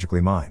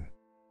biologically mine.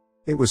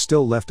 It was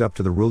still left up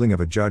to the ruling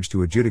of a judge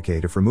to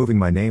adjudicate if removing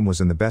my name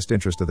was in the best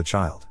interest of the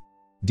child.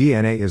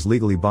 DNA is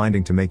legally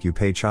binding to make you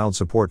pay child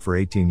support for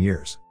 18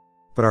 years.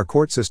 But our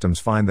court systems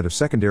find that of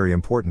secondary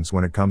importance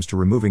when it comes to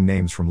removing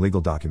names from legal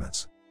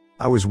documents.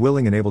 I was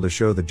willing and able to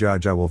show the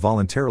judge I will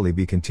voluntarily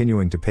be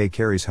continuing to pay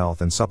Carrie's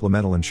health and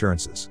supplemental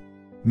insurances.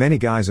 Many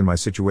guys in my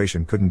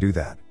situation couldn't do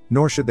that,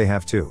 nor should they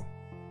have to.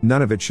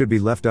 None of it should be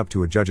left up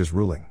to a judge's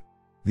ruling.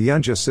 The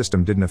unjust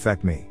system didn't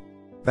affect me.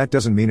 That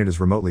doesn't mean it is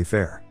remotely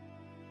fair.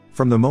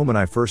 From the moment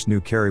I first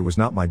knew Carrie was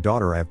not my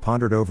daughter, I have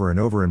pondered over and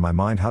over in my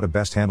mind how to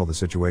best handle the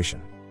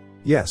situation.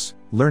 Yes,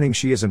 learning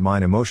she isn't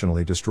mine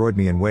emotionally destroyed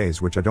me in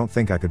ways which I don't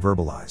think I could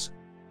verbalize.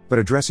 But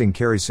addressing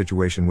Carrie's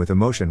situation with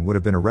emotion would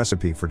have been a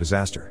recipe for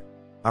disaster.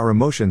 Our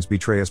emotions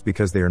betray us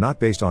because they are not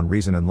based on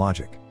reason and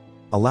logic.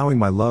 Allowing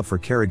my love for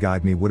Carrie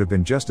guide me would have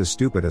been just as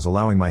stupid as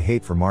allowing my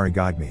hate for Mari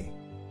guide me.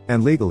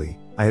 And legally,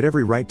 I had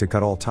every right to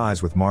cut all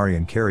ties with Mari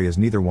and Carrie, as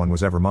neither one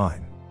was ever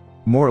mine.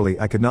 Morally,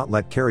 I could not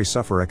let Carrie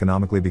suffer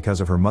economically because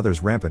of her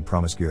mother's rampant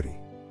promiscuity.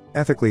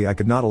 Ethically, I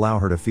could not allow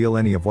her to feel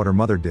any of what her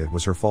mother did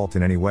was her fault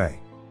in any way.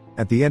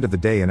 At the end of the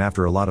day, and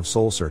after a lot of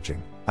soul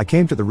searching, I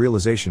came to the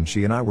realization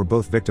she and I were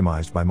both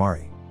victimized by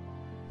Mari.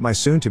 My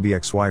soon-to-be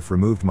ex-wife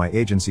removed my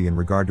agency in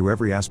regard to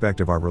every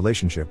aspect of our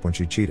relationship when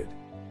she cheated.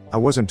 I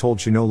wasn't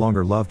told she no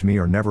longer loved me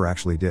or never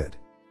actually did.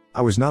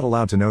 I was not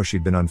allowed to know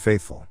she'd been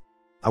unfaithful.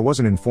 I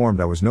wasn't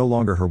informed I was no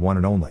longer her one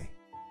and only.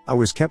 I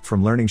was kept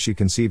from learning she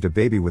conceived a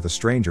baby with a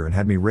stranger and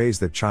had me raise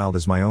that child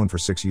as my own for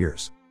 6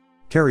 years.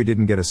 Carrie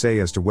didn't get a say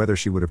as to whether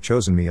she would have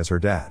chosen me as her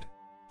dad.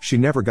 She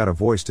never got a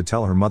voice to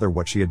tell her mother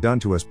what she had done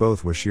to us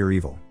both was sheer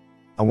evil.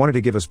 I wanted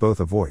to give us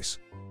both a voice.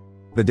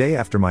 The day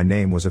after my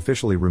name was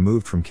officially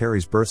removed from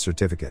Carrie's birth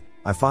certificate,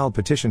 I filed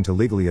petition to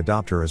legally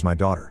adopt her as my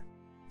daughter.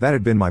 That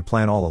had been my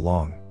plan all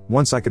along.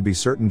 Once I could be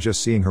certain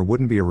just seeing her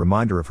wouldn't be a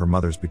reminder of her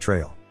mother's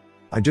betrayal.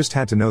 I just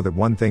had to know that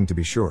one thing to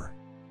be sure.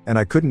 And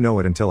I couldn't know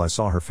it until I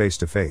saw her face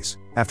to face,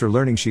 after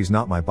learning she's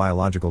not my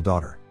biological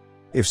daughter.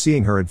 If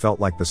seeing her had felt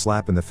like the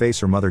slap in the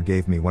face her mother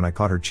gave me when I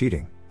caught her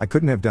cheating, I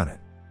couldn't have done it.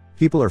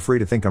 People are free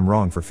to think I'm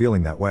wrong for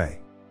feeling that way.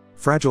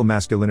 Fragile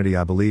masculinity,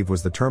 I believe,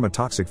 was the term a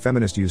toxic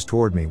feminist used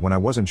toward me when I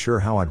wasn't sure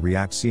how I'd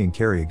react seeing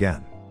Carrie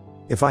again.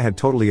 If I had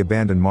totally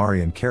abandoned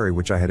Mari and Carrie,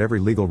 which I had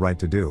every legal right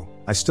to do,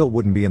 I still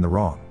wouldn't be in the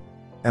wrong.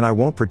 And I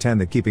won't pretend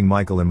that keeping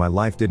Michael in my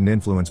life didn't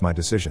influence my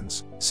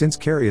decisions, since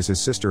Carrie is his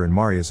sister and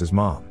Mari is his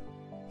mom.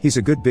 He's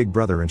a good big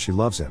brother and she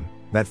loves him.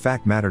 That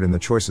fact mattered in the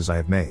choices I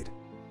have made.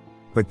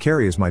 But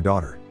Carrie is my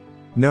daughter.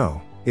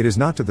 No, it is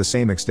not to the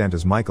same extent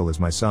as Michael is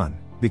my son,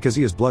 because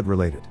he is blood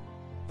related.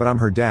 But I'm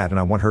her dad and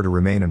I want her to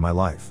remain in my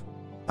life.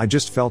 I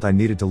just felt I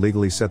needed to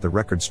legally set the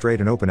record straight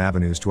and open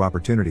avenues to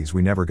opportunities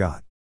we never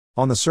got.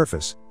 On the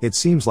surface, it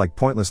seems like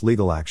pointless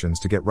legal actions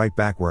to get right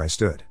back where I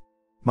stood.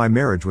 My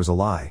marriage was a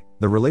lie,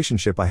 the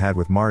relationship I had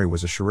with Mari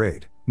was a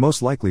charade,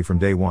 most likely from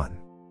day one.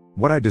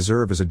 What I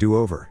deserve is a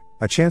do-over,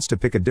 a chance to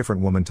pick a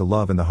different woman to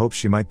love in the hopes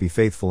she might be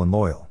faithful and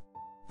loyal.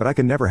 But I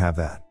can never have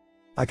that.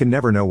 I can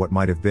never know what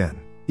might have been,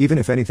 even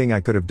if anything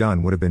I could have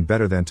done would have been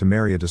better than to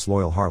marry a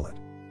disloyal harlot.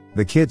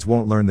 The kids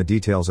won't learn the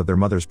details of their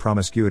mother's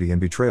promiscuity and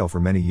betrayal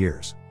for many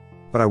years.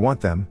 But I want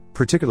them,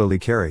 particularly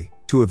Carrie,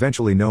 to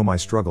eventually know my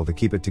struggle to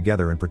keep it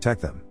together and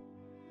protect them.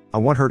 I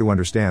want her to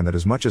understand that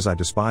as much as I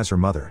despise her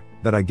mother,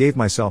 that I gave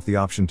myself the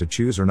option to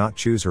choose or not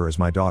choose her as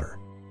my daughter.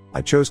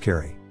 I chose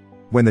Carrie.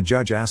 When the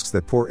judge asks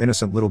that poor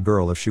innocent little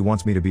girl if she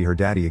wants me to be her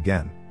daddy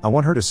again, I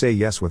want her to say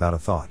yes without a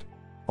thought.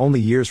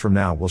 Only years from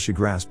now will she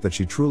grasp that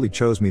she truly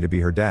chose me to be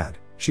her dad.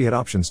 She had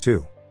options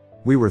too.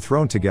 We were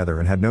thrown together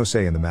and had no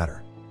say in the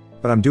matter.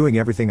 But I'm doing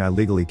everything I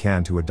legally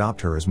can to adopt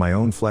her as my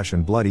own flesh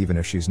and blood, even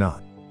if she's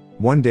not.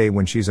 One day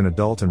when she's an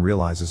adult and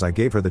realizes I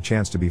gave her the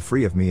chance to be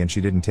free of me and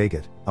she didn't take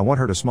it, I want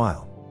her to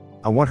smile.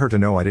 I want her to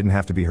know I didn't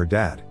have to be her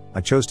dad,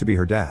 I chose to be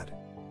her dad.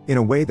 In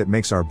a way that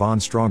makes our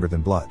bond stronger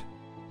than blood.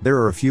 There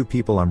are a few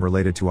people I'm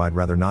related to I'd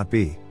rather not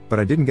be, but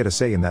I didn't get a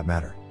say in that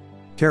matter.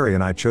 Carrie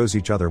and I chose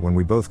each other when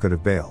we both could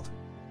have bailed.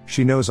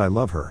 She knows I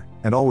love her,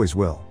 and always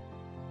will.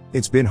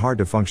 It's been hard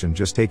to function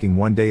just taking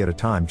one day at a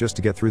time just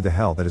to get through the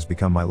hell that has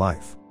become my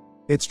life.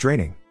 It's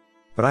draining.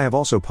 But I have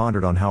also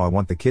pondered on how I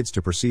want the kids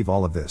to perceive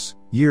all of this,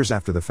 years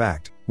after the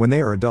fact, when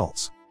they are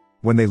adults.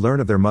 When they learn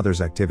of their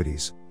mother's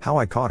activities, how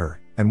I caught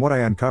her, and what I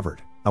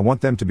uncovered, I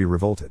want them to be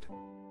revolted.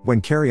 When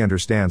Carrie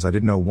understands I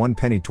didn't owe one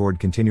penny toward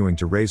continuing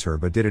to raise her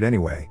but did it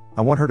anyway,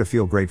 I want her to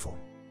feel grateful.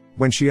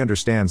 When she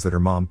understands that her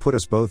mom put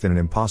us both in an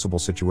impossible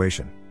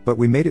situation, but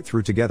we made it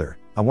through together,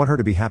 I want her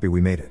to be happy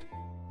we made it.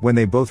 When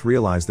they both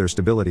realize their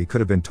stability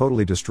could have been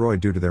totally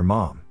destroyed due to their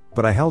mom,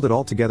 but I held it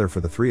all together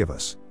for the three of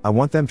us, I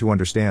want them to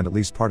understand at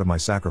least part of my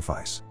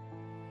sacrifice.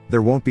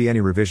 There won't be any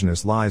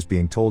revisionist lies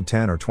being told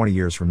 10 or 20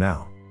 years from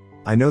now.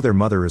 I know their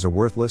mother is a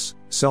worthless,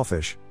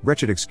 selfish,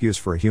 wretched excuse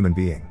for a human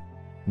being.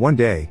 One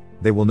day,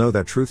 they will know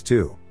that truth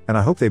too, and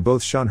I hope they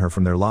both shun her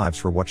from their lives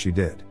for what she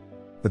did.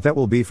 But that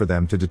will be for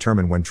them to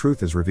determine when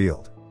truth is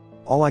revealed.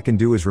 All I can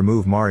do is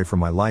remove Mari from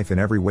my life in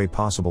every way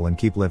possible and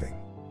keep living.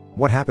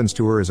 What happens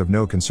to her is of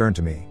no concern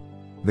to me.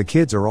 The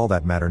kids are all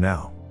that matter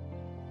now.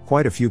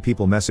 Quite a few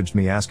people messaged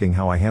me asking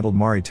how I handled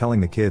Mari telling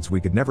the kids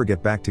we could never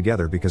get back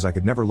together because I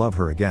could never love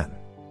her again.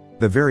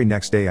 The very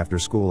next day after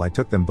school I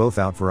took them both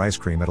out for ice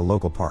cream at a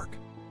local park.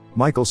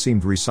 Michael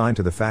seemed resigned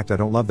to the fact I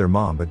don't love their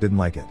mom but didn't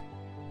like it.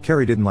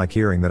 Carrie didn't like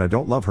hearing that I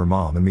don't love her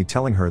mom, and me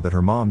telling her that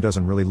her mom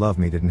doesn't really love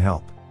me didn't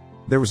help.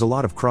 There was a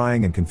lot of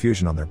crying and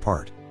confusion on their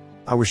part.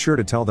 I was sure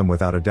to tell them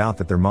without a doubt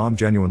that their mom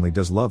genuinely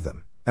does love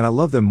them, and I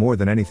love them more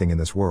than anything in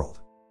this world.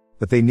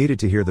 But they needed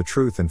to hear the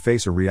truth and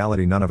face a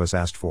reality none of us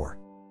asked for.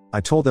 I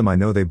told them I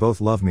know they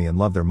both love me and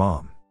love their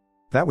mom.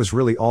 That was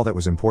really all that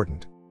was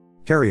important.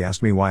 Carrie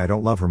asked me why I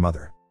don't love her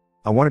mother.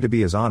 I wanted to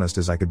be as honest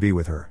as I could be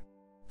with her.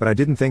 But I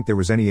didn't think there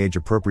was any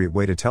age-appropriate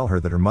way to tell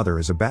her that her mother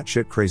is a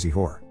batshit crazy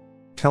whore.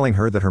 Telling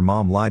her that her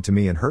mom lied to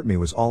me and hurt me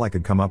was all I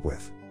could come up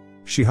with.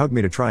 She hugged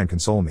me to try and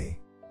console me.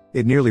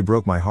 It nearly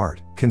broke my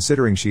heart,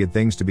 considering she had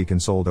things to be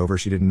consoled over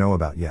she didn't know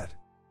about yet.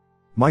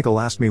 Michael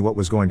asked me what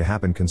was going to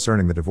happen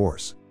concerning the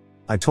divorce.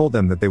 I told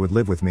them that they would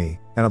live with me,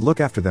 and I'd look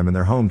after them in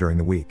their home during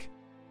the week.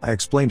 I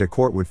explained a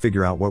court would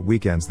figure out what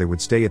weekends they would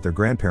stay at their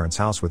grandparents'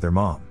 house with their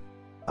mom.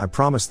 I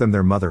promised them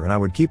their mother and I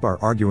would keep our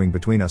arguing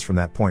between us from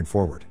that point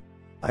forward.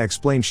 I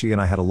explained she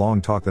and I had a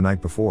long talk the night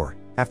before,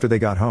 after they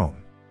got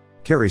home.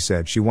 Carrie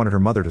said she wanted her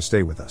mother to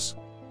stay with us.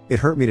 It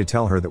hurt me to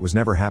tell her that was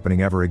never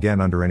happening ever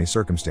again under any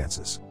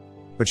circumstances.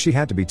 But she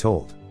had to be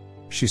told.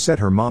 She said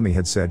her mommy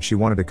had said she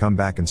wanted to come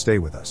back and stay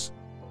with us.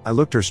 I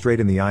looked her straight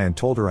in the eye and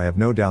told her I have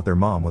no doubt their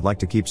mom would like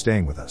to keep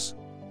staying with us.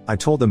 I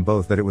told them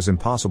both that it was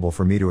impossible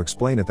for me to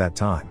explain at that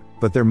time,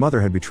 but their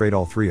mother had betrayed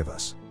all three of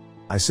us.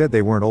 I said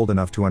they weren't old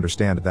enough to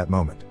understand at that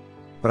moment.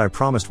 But I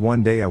promised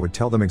one day I would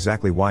tell them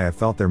exactly why I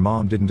felt their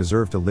mom didn't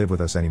deserve to live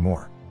with us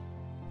anymore.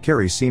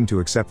 Carrie seemed to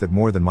accept it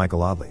more than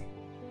Michael, oddly.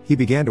 He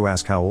began to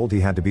ask how old he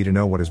had to be to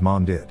know what his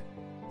mom did.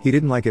 He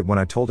didn't like it when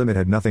I told him it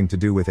had nothing to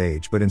do with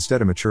age but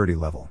instead a maturity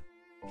level.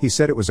 He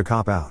said it was a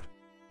cop-out.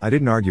 I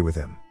didn't argue with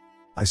him.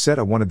 I said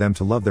I wanted them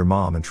to love their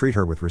mom and treat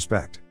her with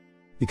respect.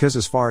 Because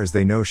as far as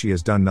they know she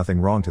has done nothing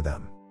wrong to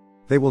them.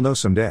 They will know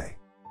someday.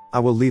 I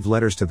will leave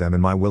letters to them in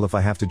my will if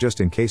I have to,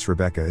 just in case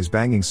Rebecca is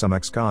banging some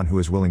ex-con who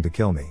is willing to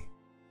kill me.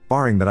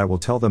 Barring that, I will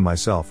tell them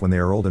myself when they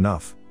are old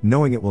enough,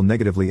 knowing it will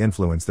negatively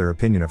influence their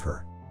opinion of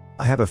her.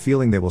 I have a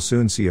feeling they will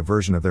soon see a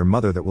version of their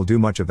mother that will do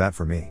much of that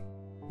for me.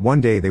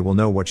 One day they will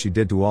know what she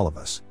did to all of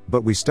us,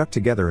 but we stuck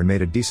together and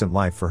made a decent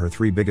life for her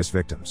three biggest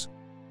victims.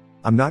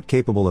 I'm not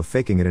capable of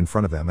faking it in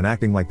front of them and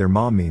acting like their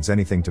mom means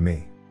anything to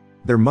me.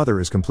 Their mother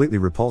is completely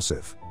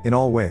repulsive, in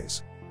all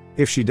ways.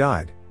 If she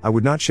died, I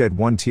would not shed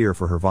one tear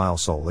for her vile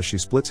soul as she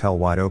splits hell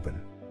wide open.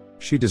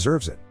 She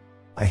deserves it.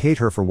 I hate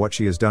her for what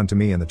she has done to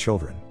me and the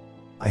children.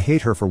 I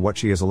hate her for what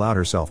she has allowed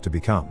herself to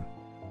become.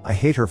 I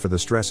hate her for the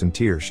stress and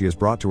tears she has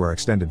brought to our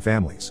extended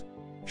families.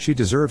 She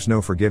deserves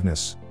no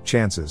forgiveness,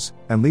 chances,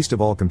 and least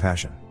of all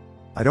compassion.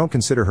 I don't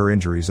consider her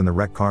injuries in the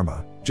wreck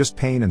karma, just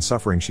pain and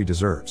suffering she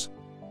deserves.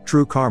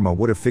 True karma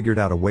would have figured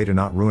out a way to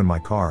not ruin my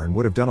car and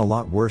would have done a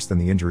lot worse than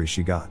the injuries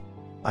she got.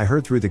 I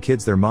heard through the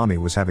kids their mommy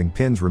was having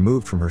pins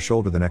removed from her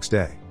shoulder the next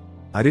day.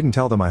 I didn't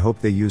tell them I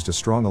hoped they used a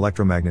strong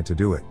electromagnet to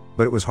do it,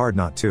 but it was hard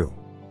not to.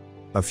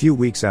 A few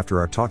weeks after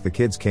our talk, the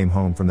kids came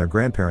home from their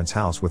grandparents'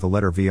 house with a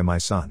letter via my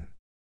son.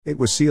 It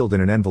was sealed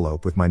in an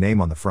envelope with my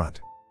name on the front.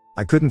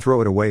 I couldn't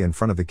throw it away in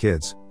front of the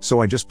kids, so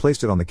I just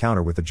placed it on the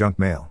counter with the junk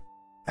mail.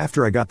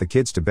 After I got the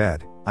kids to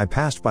bed, I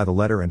passed by the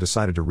letter and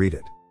decided to read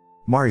it.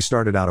 Mari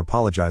started out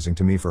apologizing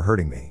to me for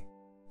hurting me.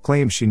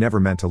 Claims she never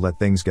meant to let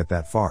things get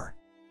that far.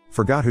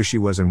 Forgot who she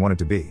was and wanted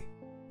to be.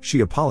 She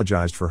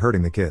apologized for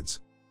hurting the kids.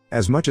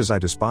 As much as I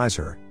despise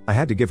her, I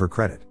had to give her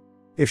credit.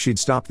 If she'd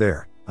stopped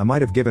there, I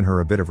might have given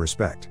her a bit of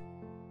respect.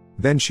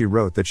 Then she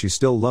wrote that she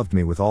still loved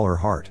me with all her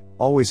heart,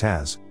 always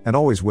has, and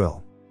always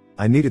will.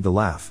 I needed the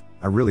laugh,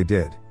 I really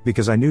did,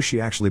 because I knew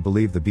she actually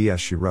believed the BS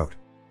she wrote.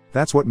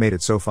 That's what made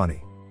it so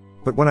funny.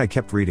 But when I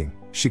kept reading,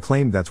 she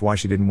claimed that's why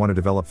she didn't want to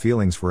develop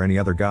feelings for any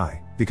other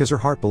guy, because her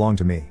heart belonged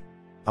to me.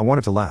 I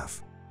wanted to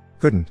laugh.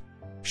 Couldn't.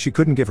 She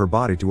couldn't give her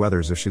body to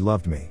others if she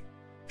loved me.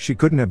 She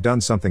couldn't have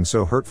done something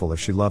so hurtful if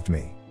she loved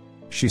me.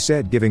 She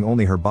said giving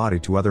only her body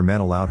to other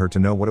men allowed her to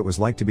know what it was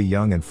like to be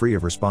young and free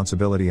of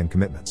responsibility and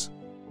commitments.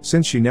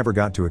 Since she never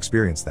got to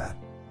experience that.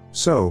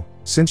 So,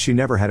 since she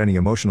never had any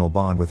emotional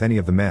bond with any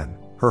of the men,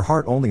 her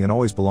heart only and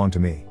always belonged to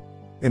me.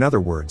 In other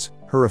words,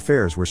 her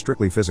affairs were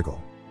strictly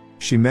physical.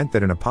 She meant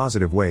that in a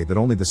positive way that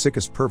only the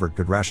sickest pervert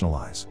could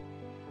rationalize.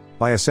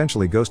 By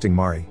essentially ghosting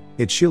Mari,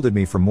 it shielded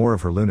me from more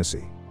of her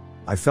lunacy.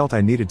 I felt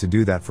I needed to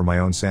do that for my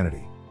own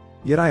sanity.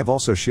 Yet I have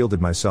also shielded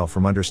myself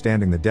from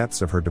understanding the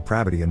depths of her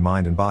depravity in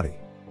mind and body.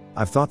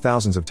 I've thought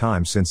thousands of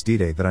times since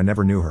D-Day that I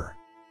never knew her.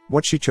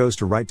 What she chose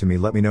to write to me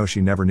let me know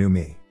she never knew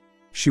me.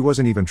 She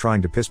wasn't even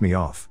trying to piss me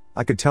off,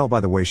 I could tell by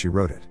the way she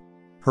wrote it.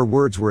 Her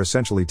words were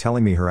essentially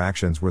telling me her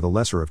actions were the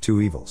lesser of two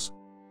evils.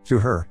 To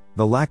her,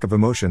 the lack of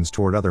emotions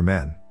toward other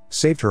men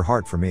saved her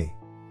heart for me.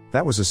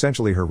 That was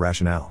essentially her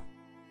rationale.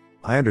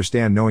 I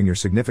understand knowing your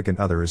significant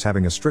other is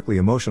having a strictly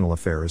emotional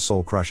affair is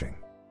soul-crushing.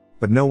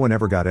 But no one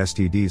ever got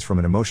STDs from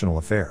an emotional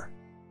affair.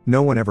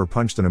 No one ever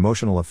punched an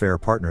emotional affair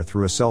partner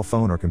through a cell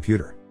phone or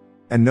computer.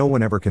 And no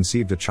one ever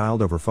conceived a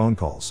child over phone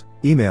calls,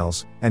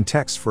 emails, and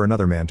texts for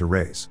another man to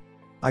raise.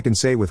 I can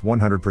say with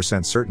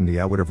 100% certainty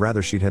I would have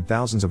rather she'd had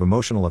thousands of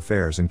emotional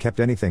affairs and kept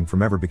anything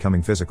from ever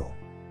becoming physical.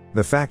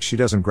 The fact she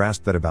doesn't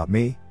grasp that about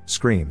me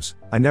screams,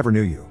 I never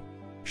knew you.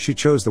 She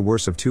chose the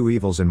worst of two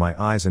evils in my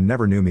eyes and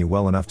never knew me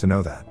well enough to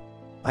know that.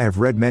 I have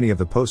read many of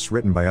the posts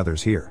written by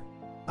others here.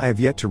 I have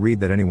yet to read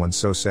that anyone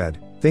so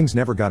said, things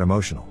never got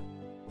emotional.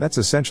 That's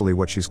essentially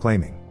what she's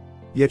claiming.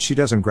 Yet she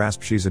doesn't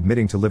grasp she's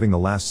admitting to living the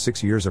last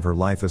 6 years of her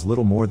life as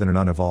little more than an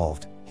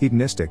unevolved,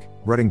 hedonistic,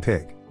 rutting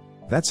pig.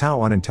 That's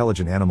how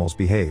unintelligent animals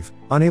behave,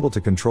 unable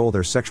to control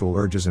their sexual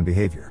urges and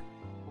behavior.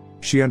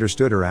 She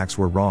understood her acts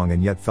were wrong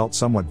and yet felt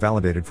somewhat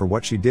validated for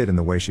what she did and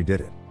the way she did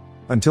it.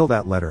 Until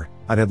that letter,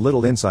 I'd had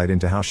little insight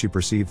into how she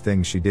perceived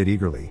things she did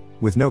eagerly,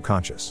 with no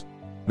conscience.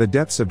 The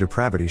depths of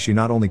depravity she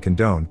not only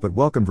condoned but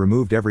welcomed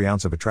removed every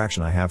ounce of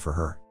attraction I have for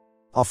her.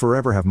 I'll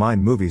forever have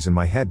mind movies in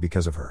my head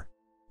because of her.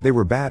 They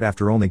were bad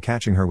after only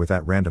catching her with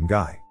that random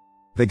guy.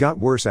 They got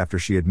worse after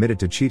she admitted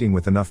to cheating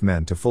with enough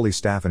men to fully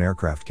staff an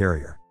aircraft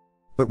carrier.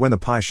 But when the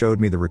pie showed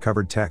me the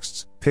recovered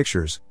texts,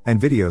 pictures, and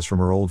videos from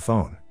her old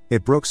phone,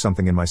 it broke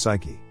something in my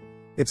psyche.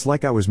 It's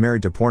like I was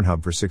married to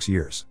Pornhub for 6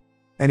 years.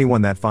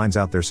 Anyone that finds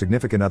out their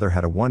significant other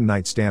had a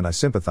one-night stand, I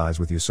sympathize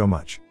with you so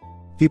much.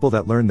 People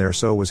that learn their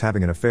so was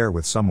having an affair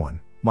with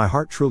someone, my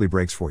heart truly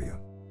breaks for you.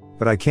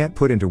 But I can't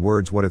put into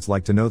words what it's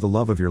like to know the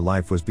love of your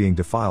life was being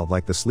defiled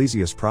like the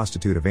sleaziest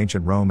prostitute of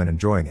ancient Rome and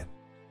enjoying it.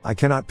 I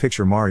cannot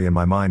picture Mari in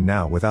my mind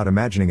now without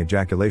imagining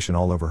ejaculation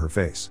all over her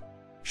face.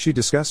 She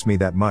disgusts me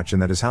that much,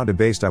 and that is how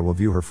debased I will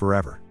view her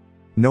forever.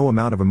 No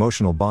amount of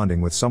emotional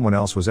bonding with someone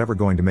else was ever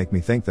going to make me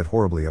think that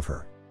horribly of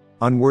her.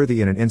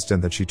 Unworthy in an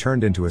instant that she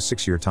turned into a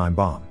 6-year time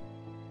bomb.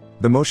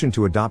 The motion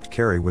to adopt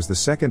Carrie was the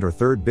second or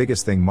third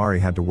biggest thing Mari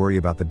had to worry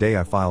about the day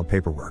I filed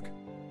paperwork.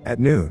 At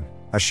noon,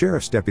 a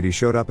sheriff's deputy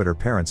showed up at her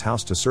parents'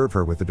 house to serve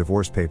her with the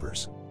divorce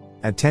papers.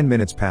 At 10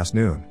 minutes past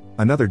noon,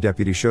 another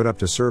deputy showed up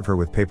to serve her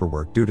with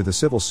paperwork due to the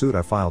civil suit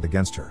I filed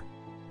against her.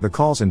 The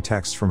calls and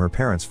texts from her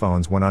parents'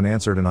 phones went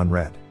unanswered and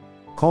unread.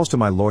 Calls to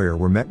my lawyer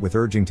were met with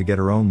urging to get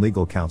her own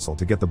legal counsel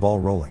to get the ball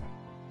rolling.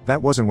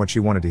 That wasn't what she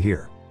wanted to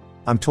hear.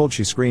 I'm told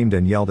she screamed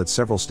and yelled at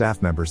several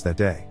staff members that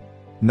day.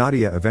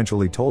 Nadia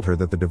eventually told her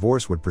that the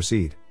divorce would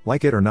proceed,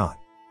 like it or not.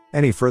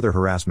 Any further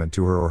harassment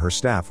to her or her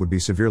staff would be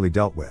severely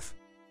dealt with.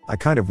 I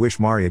kind of wish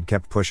Mari had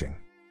kept pushing.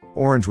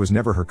 Orange was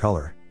never her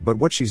color, but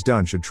what she's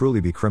done should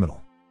truly be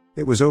criminal.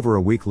 It was over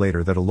a week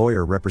later that a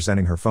lawyer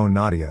representing her phoned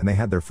Nadia and they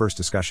had their first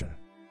discussion.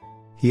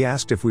 He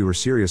asked if we were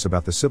serious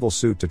about the civil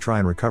suit to try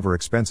and recover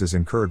expenses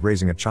incurred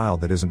raising a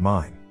child that isn't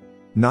mine.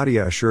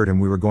 Nadia assured him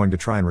we were going to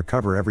try and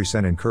recover every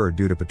cent incurred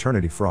due to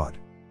paternity fraud.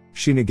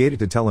 She negated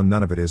to tell him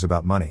none of it is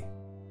about money.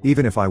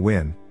 Even if I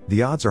win,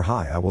 the odds are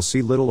high I will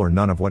see little or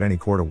none of what any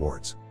court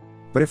awards.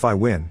 But if I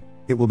win,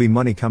 it will be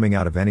money coming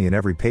out of any and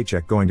every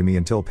paycheck going to me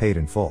until paid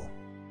in full.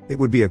 It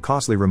would be a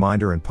costly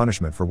reminder and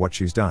punishment for what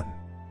she's done.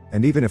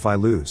 And even if I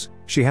lose,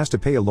 she has to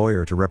pay a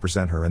lawyer to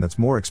represent her, and that's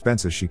more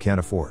expenses she can't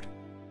afford.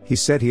 He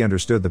said he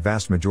understood the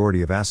vast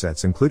majority of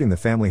assets including the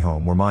family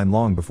home were mine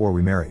long before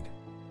we married.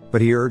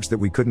 But he urged that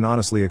we couldn't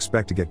honestly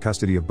expect to get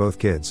custody of both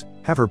kids,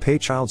 have her pay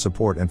child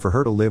support, and for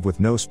her to live with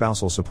no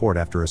spousal support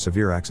after a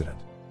severe accident.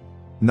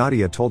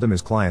 Nadia told him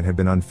his client had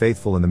been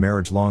unfaithful in the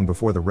marriage long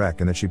before the wreck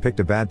and that she picked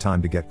a bad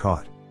time to get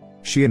caught.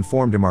 She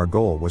informed him our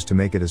goal was to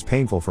make it as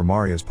painful for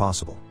Mari as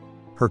possible.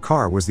 Her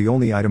car was the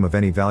only item of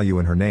any value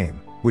in her name,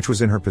 which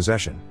was in her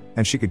possession,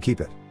 and she could keep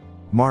it.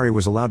 Mari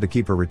was allowed to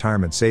keep her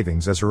retirement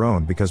savings as her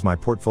own because my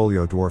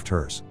portfolio dwarfed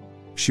hers.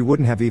 She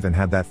wouldn't have even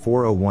had that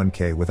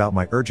 401k without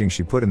my urging.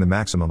 She put in the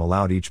maximum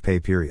allowed each pay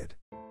period.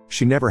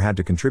 She never had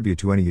to contribute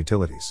to any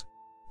utilities.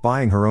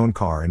 Buying her own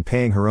car and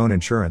paying her own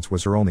insurance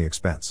was her only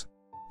expense.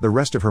 The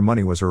rest of her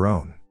money was her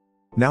own.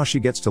 Now she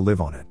gets to live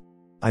on it.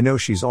 I know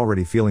she's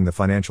already feeling the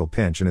financial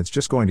pinch and it's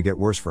just going to get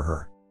worse for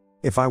her.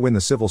 If I win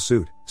the civil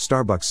suit,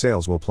 Starbucks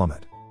sales will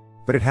plummet.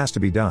 But it has to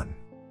be done.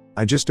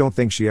 I just don't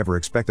think she ever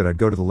expected I'd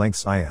go to the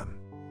lengths I am.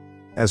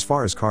 As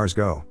far as cars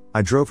go,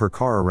 I drove her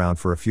car around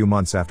for a few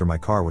months after my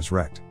car was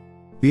wrecked.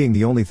 Being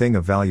the only thing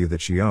of value that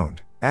she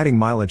owned, adding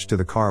mileage to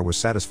the car was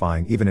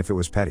satisfying even if it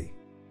was petty.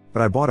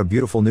 But I bought a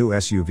beautiful new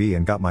SUV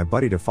and got my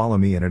buddy to follow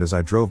me in it as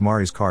I drove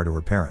Mari's car to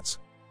her parents.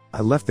 I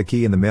left the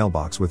key in the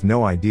mailbox with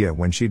no idea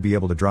when she'd be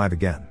able to drive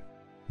again.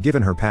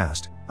 Given her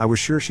past, I was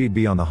sure she'd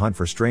be on the hunt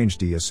for strange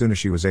D as soon as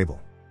she was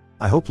able.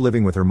 I hoped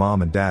living with her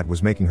mom and dad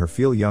was making her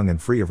feel young and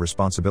free of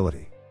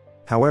responsibility.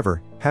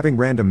 However, having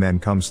random men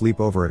come sleep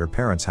over at her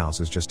parents'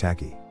 house is just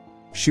tacky.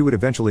 She would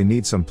eventually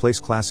need some place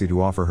classy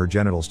to offer her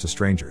genitals to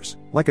strangers,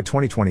 like a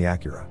 2020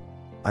 Acura.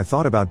 I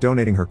thought about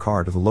donating her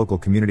car to the local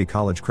community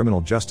college criminal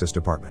justice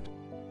department.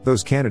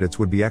 Those candidates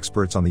would be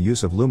experts on the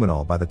use of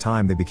luminol by the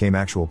time they became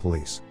actual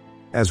police.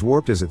 As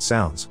warped as it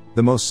sounds,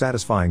 the most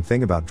satisfying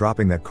thing about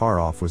dropping that car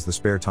off was the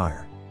spare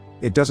tire.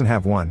 It doesn't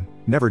have one,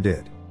 never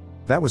did.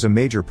 That was a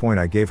major point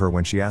I gave her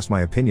when she asked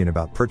my opinion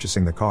about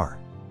purchasing the car.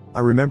 I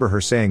remember her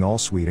saying all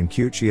sweet and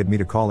cute she had me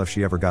to call if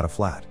she ever got a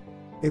flat.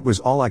 It was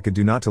all I could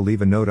do not to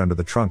leave a note under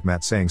the trunk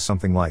mat saying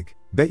something like,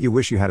 "Bet you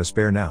wish you had a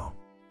spare now."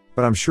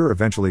 But I'm sure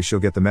eventually she'll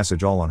get the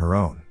message all on her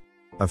own.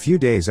 A few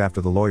days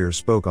after the lawyers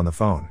spoke on the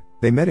phone,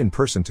 they met in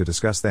person to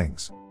discuss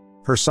things.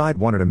 Her side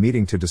wanted a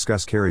meeting to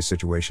discuss Carrie's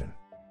situation.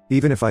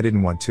 Even if I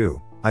didn't want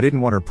to, I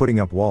didn't want her putting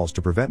up walls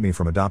to prevent me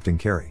from adopting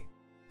Carrie.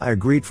 I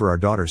agreed for our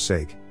daughter's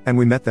sake, and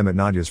we met them at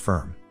Nadia's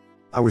firm.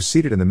 I was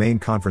seated in the main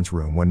conference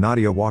room when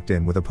Nadia walked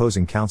in with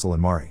opposing counsel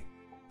and Mari.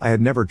 I had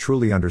never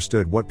truly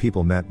understood what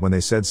people meant when they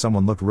said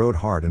someone looked rode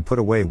hard and put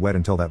away wet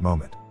until that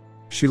moment.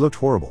 She looked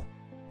horrible.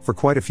 For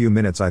quite a few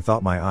minutes I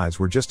thought my eyes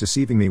were just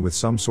deceiving me with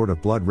some sort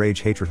of blood rage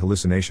hatred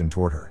hallucination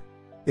toward her.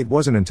 It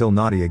wasn't until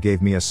Nadia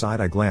gave me a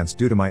side-eye glance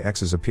due to my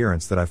ex's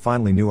appearance that I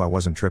finally knew I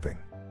wasn't tripping.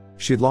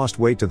 She'd lost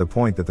weight to the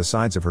point that the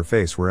sides of her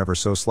face were ever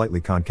so slightly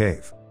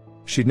concave.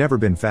 She'd never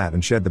been fat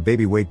and shed the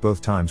baby weight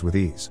both times with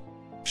ease.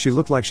 She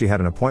looked like she had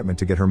an appointment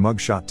to get her mug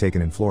shot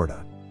taken in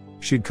Florida.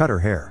 She'd cut her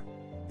hair.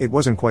 It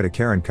wasn't quite a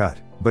Karen cut,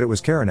 but it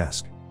was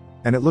Karen-esque.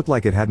 And it looked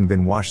like it hadn't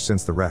been washed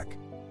since the wreck.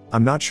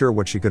 I'm not sure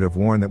what she could have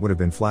worn that would have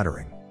been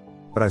flattering.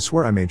 But I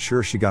swear I made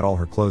sure she got all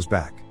her clothes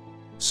back.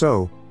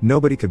 So,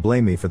 nobody could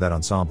blame me for that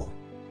ensemble.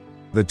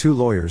 The two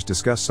lawyers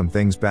discussed some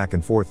things back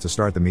and forth to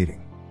start the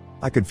meeting.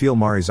 I could feel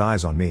Mari's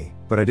eyes on me,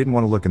 but I didn't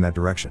want to look in that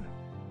direction.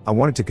 I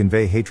wanted to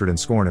convey hatred and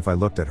scorn if I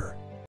looked at her.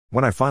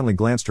 When I finally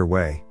glanced her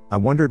way, I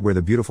wondered where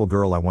the beautiful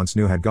girl I once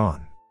knew had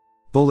gone.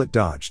 Bullet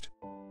dodged.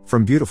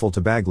 From beautiful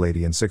to bag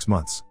lady in 6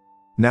 months.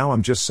 Now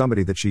I'm just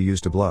somebody that she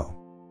used to blow.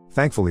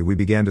 Thankfully we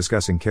began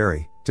discussing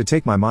Carrie, to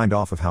take my mind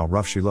off of how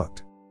rough she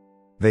looked.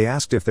 They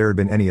asked if there had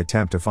been any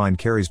attempt to find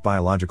Carrie's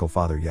biological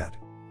father yet.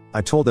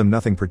 I told them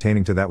nothing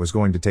pertaining to that was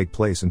going to take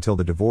place until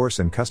the divorce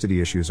and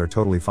custody issues are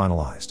totally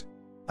finalized.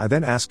 I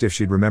then asked if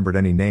she'd remembered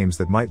any names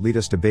that might lead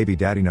us to baby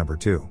daddy number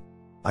 2.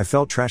 I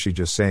felt trashy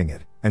just saying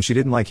it, and she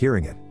didn't like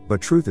hearing it,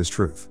 but truth is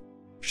truth.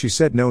 She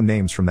said no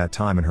names from that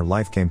time in her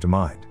life came to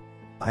mind.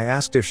 I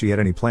asked if she had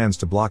any plans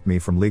to block me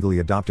from legally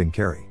adopting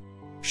Carrie.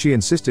 She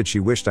insisted she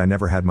wished I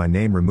never had my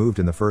name removed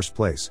in the first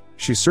place.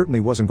 She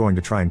certainly wasn't going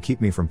to try and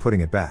keep me from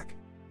putting it back.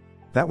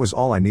 That was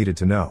all I needed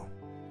to know.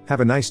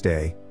 Have a nice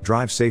day,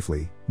 drive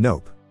safely,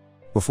 nope.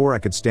 Before I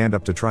could stand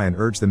up to try and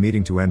urge the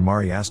meeting to end,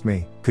 Mari asked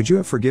me, "Could you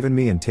have forgiven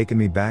me and taken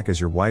me back as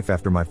your wife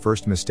after my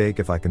first mistake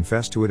if I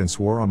confessed to it and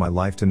swore on my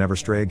life to never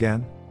stray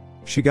again?"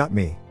 She got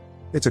me.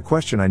 It's a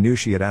question I knew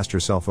she had asked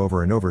herself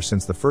over and over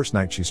since the first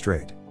night she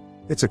strayed.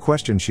 It's a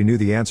question she knew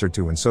the answer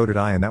to and so did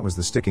I, and that was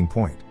the sticking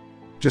point.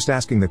 Just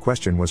asking the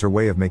question was her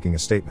way of making a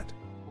statement.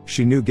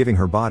 She knew giving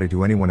her body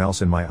to anyone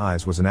else in my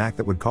eyes was an act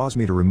that would cause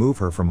me to remove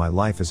her from my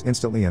life as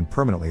instantly and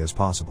permanently as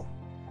possible.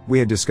 We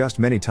had discussed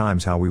many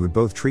times how we would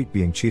both treat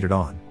being cheated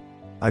on.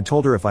 I'd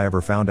told her if I ever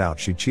found out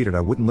she cheated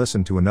I wouldn't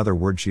listen to another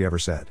word she ever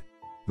said.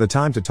 The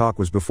time to talk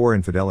was before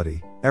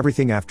infidelity,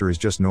 everything after is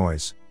just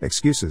noise,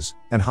 excuses,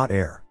 and hot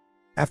air.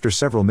 After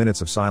several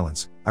minutes of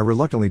silence, I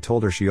reluctantly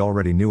told her she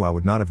already knew I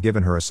would not have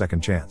given her a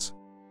second chance.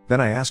 Then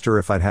I asked her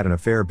if I'd had an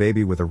affair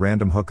baby with a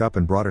random hookup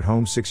and brought it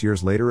home 6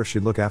 years later if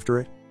she'd look after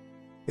it.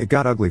 It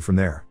got ugly from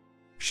there.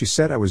 She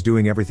said I was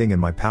doing everything in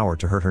my power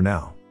to hurt her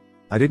now.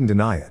 I didn't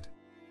deny it.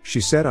 She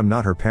said I'm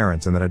not her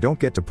parents and that I don't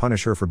get to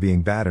punish her for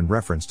being bad in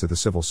reference to the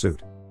civil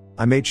suit.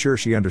 I made sure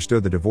she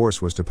understood the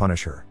divorce was to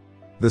punish her.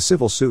 The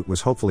civil suit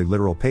was hopefully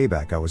literal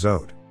payback I was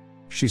owed.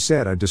 She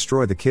said I'd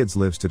destroy the kids'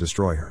 lives to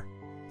destroy her.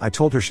 I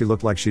told her she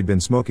looked like she'd been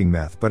smoking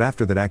meth, but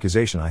after that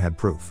accusation I had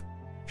proof.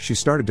 She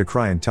started to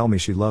cry and tell me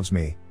she loves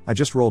me. I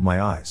just rolled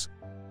my eyes.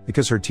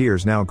 Because her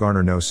tears now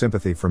garner no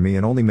sympathy from me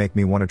and only make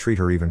me want to treat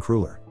her even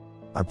crueler.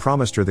 I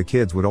promised her the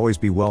kids would always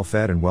be well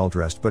fed and well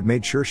dressed, but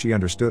made sure she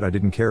understood I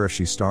didn't care if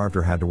she starved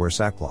or had to wear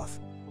sackcloth.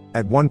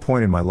 At one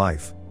point in my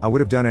life, I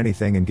would have done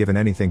anything and given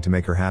anything to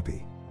make her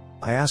happy.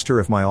 I asked her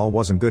if my all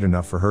wasn't good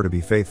enough for her to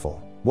be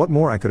faithful, what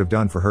more I could have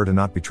done for her to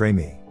not betray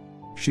me.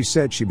 She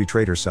said she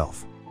betrayed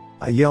herself.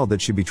 I yelled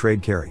that she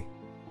betrayed Carrie.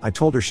 I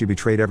told her she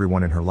betrayed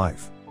everyone in her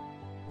life.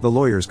 The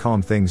lawyers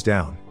calmed things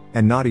down,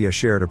 and Nadia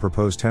shared a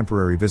proposed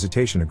temporary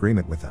visitation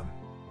agreement with them.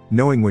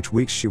 Knowing which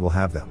weeks she will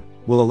have them,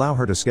 will allow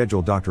her to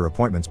schedule doctor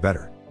appointments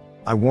better.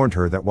 I warned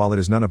her that while it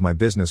is none of my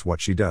business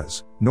what she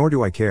does, nor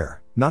do I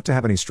care, not to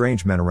have any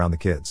strange men around the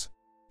kids.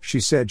 She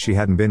said she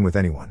hadn't been with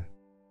anyone.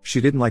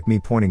 She didn't like me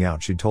pointing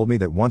out she'd told me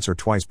that once or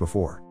twice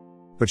before.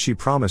 But she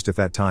promised if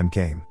that time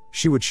came,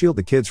 she would shield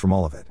the kids from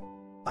all of it.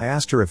 I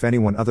asked her if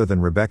anyone other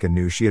than Rebecca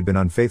knew she had been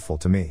unfaithful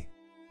to me.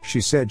 She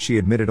said she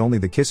admitted only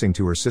the kissing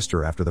to her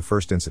sister after the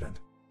first incident.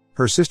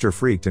 Her sister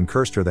freaked and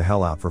cursed her the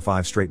hell out for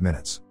 5 straight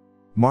minutes.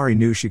 Mari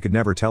knew she could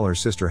never tell her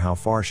sister how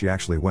far she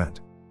actually went.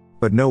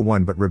 But no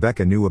one but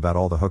Rebecca knew about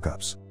all the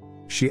hookups.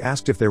 She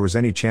asked if there was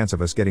any chance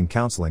of us getting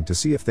counseling to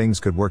see if things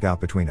could work out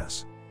between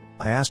us.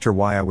 I asked her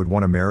why I would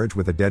want a marriage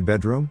with a dead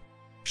bedroom.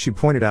 She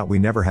pointed out we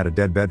never had a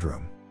dead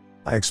bedroom.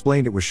 I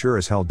explained it was sure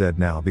as hell dead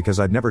now because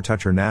I'd never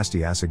touch her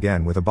nasty ass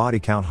again with a body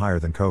count higher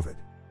than COVID.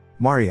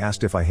 Mari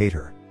asked if I hate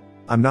her.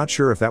 I'm not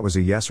sure if that was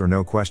a yes or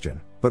no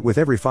question, but with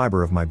every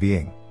fiber of my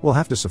being, will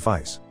have to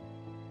suffice.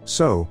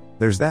 So,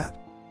 there's that.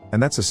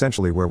 And that's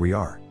essentially where we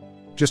are.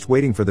 Just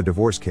waiting for the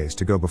divorce case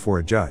to go before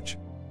a judge.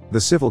 The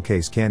civil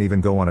case can't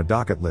even go on a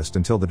docket list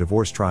until the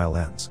divorce trial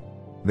ends.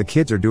 The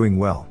kids are doing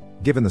well,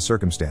 given the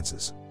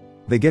circumstances.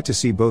 They get to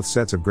see both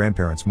sets of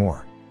grandparents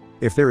more.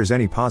 If there is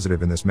any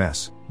positive in this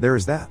mess, there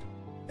is that.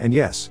 And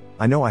yes,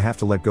 I know I have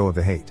to let go of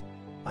the hate.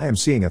 I am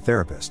seeing a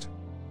therapist.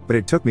 But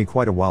it took me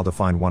quite a while to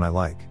find one I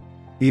like.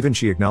 Even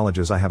she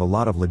acknowledges I have a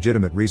lot of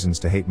legitimate reasons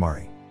to hate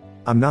Mari.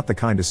 I'm not the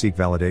kind to seek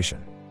validation.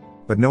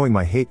 But knowing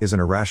my hate isn't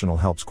irrational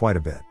helps quite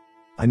a bit.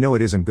 I know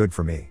it isn't good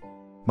for me.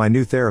 My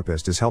new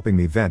therapist is helping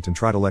me vent and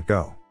try to let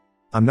go.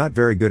 I'm not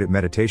very good at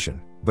meditation,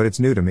 but it's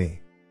new to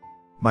me.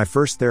 My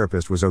first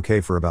therapist was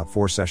okay for about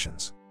 4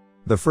 sessions.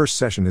 The first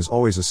session is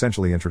always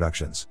essentially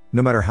introductions,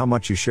 no matter how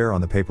much you share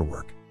on the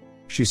paperwork.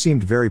 She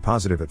seemed very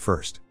positive at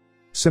first.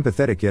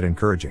 Sympathetic yet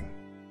encouraging.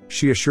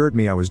 She assured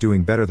me I was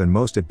doing better than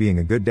most at being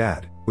a good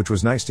dad, which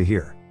was nice to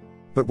hear.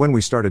 But when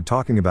we started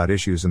talking about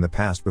issues in the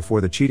past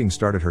before the cheating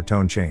started, her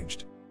tone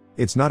changed.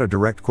 It's not a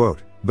direct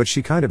quote, but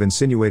she kind of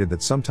insinuated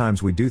that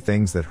sometimes we do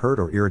things that hurt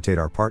or irritate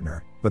our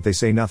partner, but they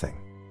say nothing.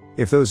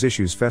 If those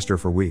issues fester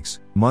for weeks,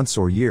 months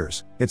or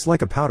years, it's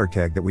like a powder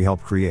keg that we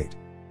help create.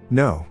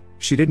 No,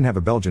 she didn't have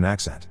a Belgian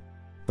accent.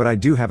 But I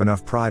do have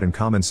enough pride and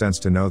common sense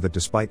to know that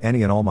despite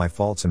any and all my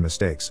faults and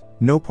mistakes,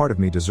 no part of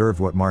me deserved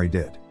what Mari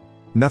did.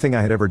 Nothing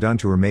I had ever done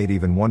to her made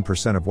even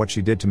 1% of what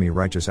she did to me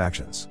righteous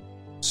actions.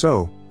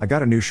 So, I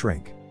got a new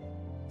shrink.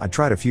 I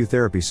tried a few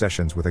therapy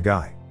sessions with a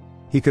guy.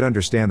 He could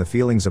understand the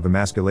feelings of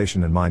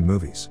emasculation and mind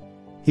movies.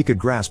 He could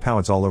grasp how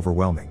it's all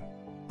overwhelming.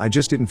 I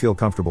just didn't feel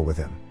comfortable with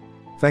him.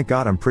 Thank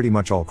God I'm pretty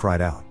much all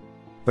cried out.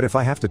 But if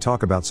I have to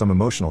talk about some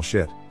emotional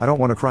shit, I don't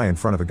want to cry in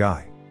front of a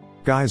guy.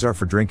 Guys are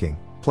for drinking,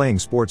 playing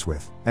sports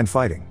with, and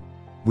fighting.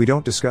 We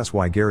don't discuss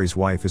why Gary's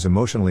wife is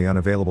emotionally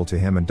unavailable to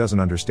him and doesn't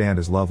understand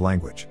his love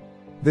language.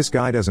 This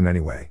guy doesn't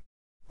anyway.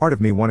 Part of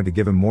me wanted to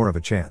give him more of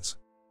a chance.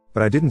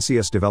 But I didn't see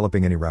us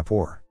developing any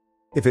rapport.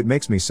 If it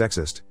makes me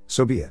sexist,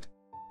 so be it.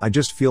 I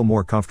just feel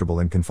more comfortable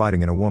in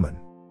confiding in a woman.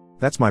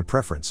 That's my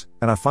preference,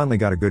 and I finally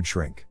got a good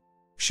shrink.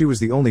 She was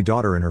the only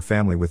daughter in her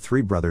family with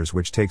 3 brothers,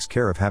 which takes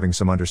care of having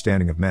some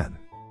understanding of men.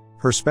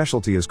 Her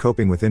specialty is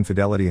coping with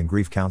infidelity and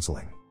grief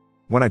counseling.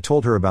 When I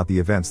told her about the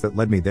events that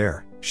led me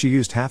there, she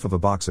used half of a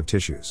box of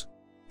tissues.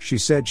 She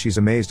said she's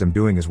amazed I'm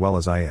doing as well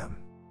as I am.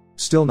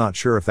 Still not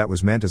sure if that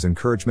was meant as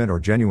encouragement or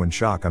genuine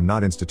shock. I'm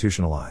not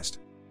institutionalized.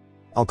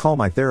 I'll call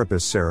my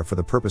therapist Sarah for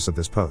the purpose of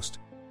this post.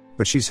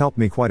 But she's helped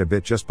me quite a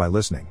bit just by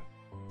listening.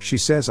 She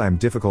says I am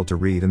difficult to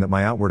read and that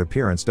my outward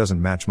appearance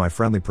doesn't match my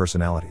friendly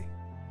personality.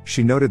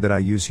 She noted that I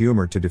use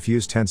humor to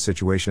diffuse tense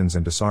situations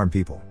and disarm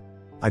people.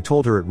 I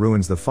told her it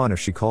ruins the fun if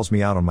she calls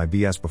me out on my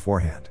BS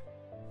beforehand.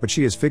 But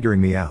she is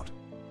figuring me out.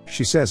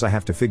 She says I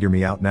have to figure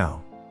me out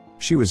now.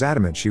 She was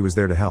adamant she was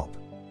there to help.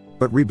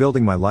 But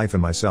rebuilding my life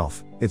and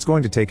myself, it's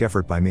going to take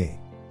effort by me.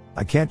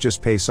 I can't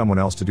just pay someone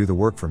else to do the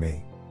work for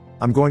me.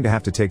 I'm going to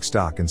have to take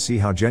stock and see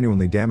how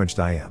genuinely damaged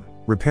I am,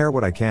 repair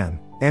what I can,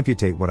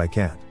 amputate what I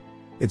can't.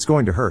 It's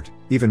going to hurt,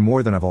 even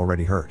more than I've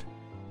already hurt.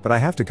 But I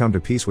have to come to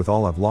peace with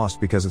all I've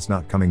lost because it's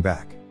not coming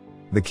back.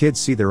 The kids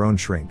see their own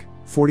shrink,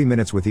 40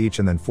 minutes with each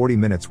and then 40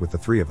 minutes with the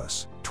 3 of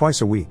us,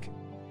 twice a week.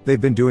 They've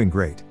been doing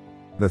great.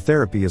 The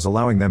therapy is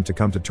allowing them to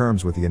come to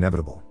terms with the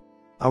inevitable.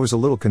 I was a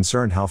little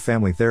concerned how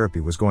family therapy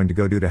was going to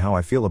go due to how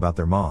I feel about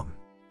their mom.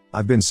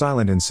 I've been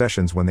silent in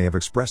sessions when they have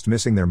expressed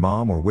missing their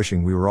mom or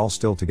wishing we were all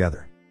still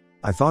together.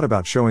 I thought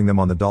about showing them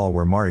on the doll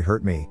where Mari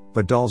hurt me,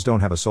 but dolls don't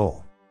have a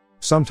soul.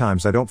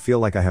 Sometimes I don't feel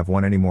like I have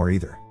one anymore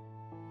either.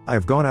 I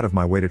have gone out of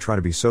my way to try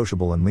to be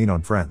sociable and lean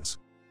on friends.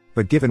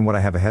 But given what I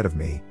have ahead of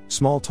me,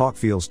 small talk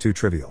feels too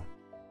trivial.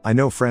 I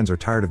know friends are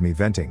tired of me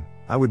venting,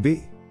 I would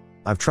be.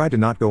 I've tried to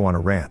not go on a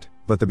rant,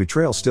 but the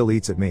betrayal still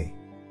eats at me.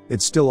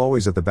 It's still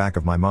always at the back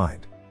of my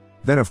mind.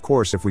 Then of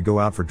course if we go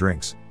out for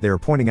drinks, they are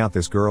pointing out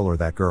this girl or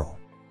that girl.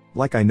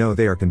 Like I know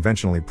they are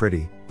conventionally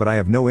pretty, but I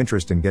have no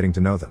interest in getting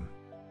to know them.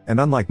 And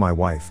unlike my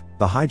wife,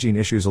 the hygiene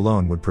issues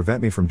alone would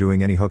prevent me from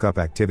doing any hookup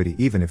activity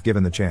even if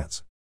given the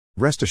chance.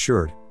 Rest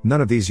assured,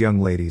 none of these young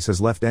ladies has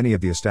left any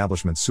of the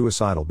establishments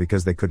suicidal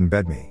because they couldn't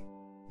bed me.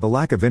 The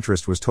lack of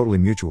interest was totally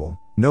mutual,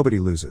 nobody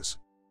loses.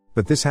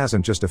 But this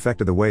hasn't just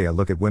affected the way I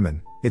look at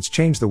women, it's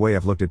changed the way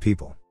I've looked at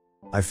people.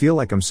 I feel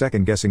like I'm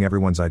second guessing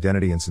everyone's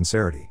identity and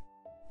sincerity.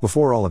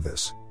 Before all of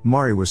this,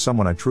 Mari was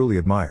someone I truly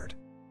admired.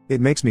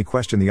 It makes me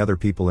question the other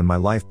people in my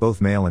life,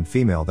 both male and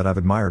female, that I've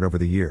admired over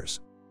the years.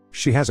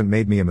 She hasn't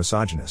made me a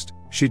misogynist,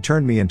 she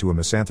turned me into a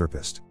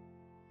misanthropist.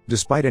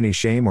 Despite any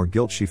shame or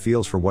guilt she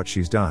feels for what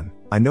she's done,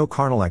 I know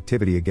carnal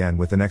activity again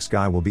with the next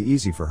guy will be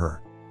easy for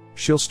her.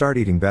 She'll start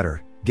eating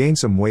better, gain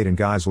some weight, and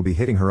guys will be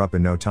hitting her up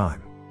in no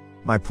time.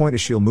 My point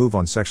is she'll move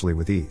on sexually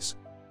with ease.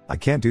 I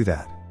can't do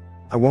that.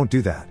 I won't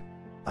do that.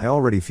 I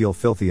already feel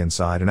filthy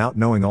inside and out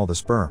knowing all the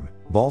sperm,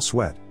 ball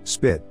sweat,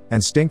 spit,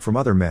 and stink from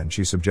other men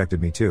she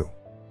subjected me to.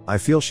 I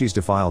feel she's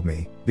defiled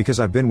me, because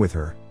I've been with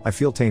her, I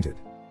feel tainted.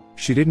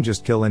 She didn't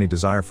just kill any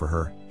desire for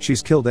her,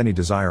 she's killed any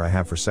desire I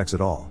have for sex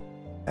at all.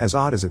 As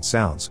odd as it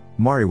sounds,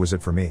 Mari was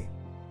it for me.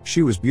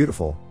 She was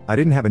beautiful, I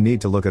didn't have a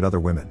need to look at other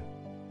women.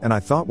 And I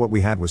thought what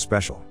we had was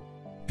special.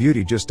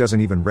 Beauty just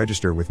doesn't even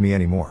register with me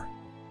anymore.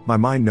 My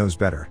mind knows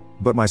better,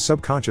 but my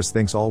subconscious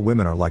thinks all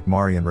women are like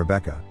Mari and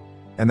Rebecca.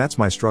 And that's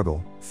my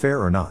struggle,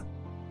 fair or not.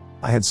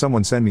 I had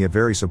someone send me a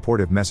very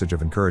supportive message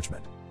of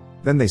encouragement.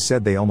 Then they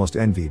said they almost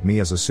envied me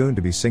as a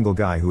soon-to-be single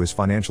guy who is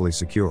financially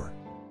secure.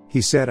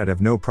 He said I'd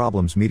have no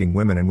problems meeting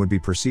women and would be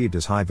perceived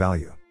as high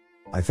value.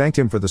 I thanked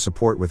him for the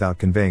support without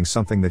conveying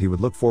something that he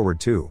would look forward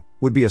to,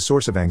 would be a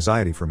source of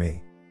anxiety for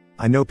me.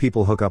 I know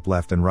people hook up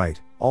left and right,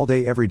 all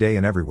day every day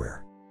and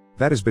everywhere.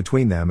 That is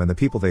between them and the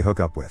people they hook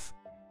up with.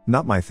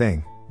 Not my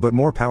thing, but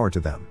more power to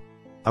them.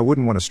 I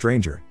wouldn't want a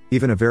stranger,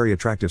 even a very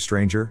attractive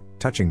stranger,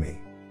 touching me.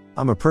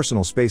 I'm a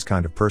personal space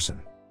kind of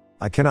person.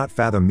 I cannot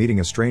fathom meeting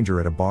a stranger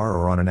at a bar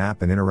or on an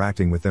app and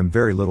interacting with them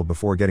very little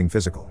before getting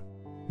physical.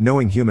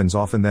 Knowing humans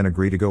often then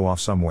agree to go off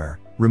somewhere,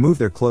 remove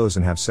their clothes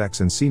and have sex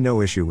and see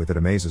no issue with it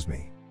amazes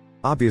me.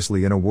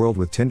 Obviously, in a world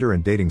with Tinder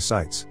and dating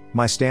sites,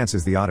 my stance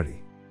is the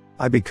oddity.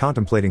 I'd be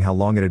contemplating how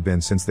long it had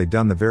been since they'd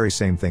done the very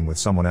same thing with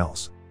someone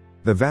else.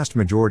 The vast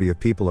majority of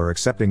people are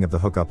accepting of the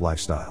hookup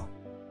lifestyle.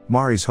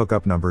 Mari's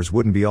hookup numbers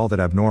wouldn't be all that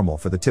abnormal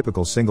for the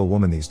typical single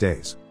woman these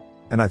days.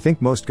 And I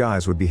think most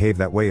guys would behave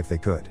that way if they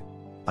could.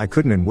 I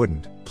couldn't and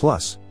wouldn't,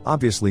 plus,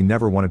 obviously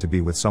never wanted to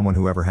be with someone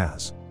who ever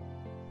has.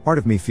 Part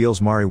of me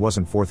feels Mari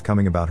wasn't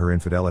forthcoming about her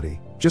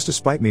infidelity, just to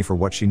spite me for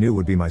what she knew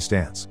would be my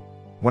stance.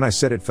 When I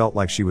said it felt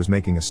like she was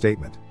making a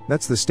statement,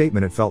 that's the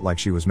statement it felt like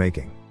she was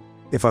making.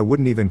 If I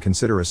wouldn't even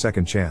consider a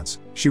second chance,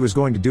 she was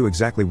going to do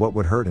exactly what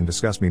would hurt and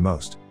disgust me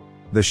most.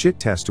 The shit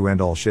test to end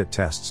all shit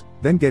tests,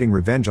 then getting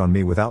revenge on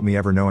me without me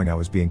ever knowing I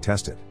was being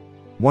tested.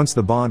 Once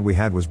the bond we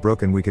had was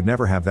broken, we could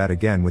never have that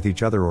again with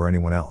each other or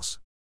anyone else.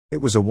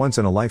 It was a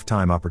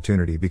once-in-a-lifetime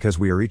opportunity because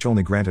we are each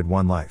only granted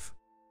one life.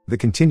 The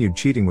continued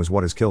cheating was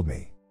what has killed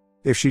me.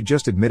 If she'd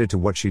just admitted to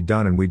what she'd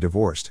done and we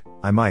divorced,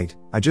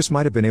 I just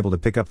might have been able to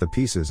pick up the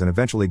pieces and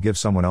eventually give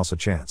someone else a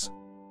chance.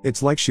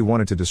 It's like she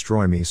wanted to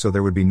destroy me so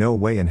there would be no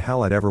way in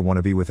hell I'd ever want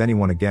to be with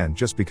anyone again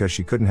just because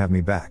she couldn't have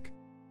me back.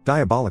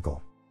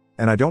 Diabolical.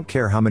 And I don't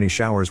care how many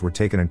showers were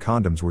taken and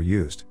condoms were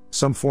used,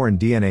 some foreign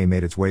DNA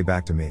made its way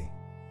back to me.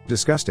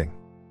 Disgusting.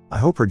 I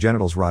hope her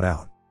genitals rot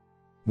out.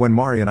 When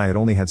Mari and I had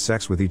only had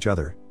sex with each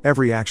other,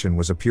 every action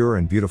was a pure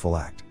and beautiful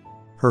act.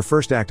 Her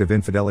first act of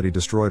infidelity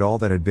destroyed all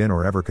that had been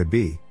or ever could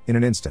be, in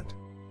an instant.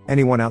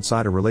 Anyone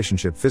outside a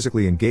relationship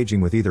physically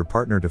engaging with either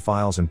partner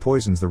defiles and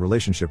poisons the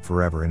relationship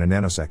forever in a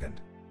nanosecond.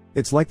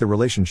 It's like the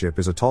relationship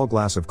is a tall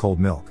glass of cold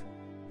milk.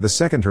 The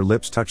second her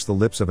lips touch the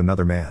lips of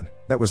another man,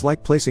 that was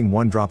like placing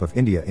one drop of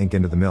India ink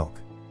into the milk.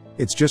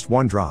 It's just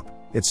one drop,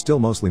 it's still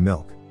mostly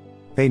milk.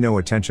 Pay no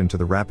attention to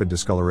the rapid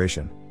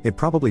discoloration, it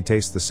probably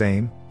tastes the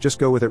same, just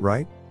go with it,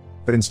 right?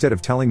 But instead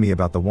of telling me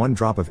about the one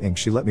drop of ink,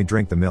 she let me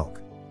drink the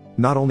milk.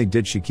 Not only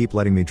did she keep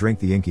letting me drink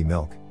the inky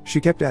milk, she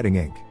kept adding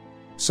ink.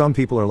 Some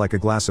people are like a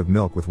glass of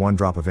milk with one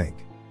drop of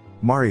ink.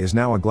 Mari is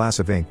now a glass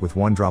of ink with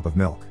one drop of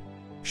milk.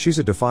 She's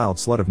a defiled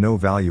slut of no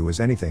value as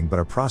anything but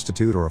a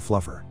prostitute or a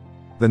fluffer.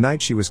 The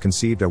night she was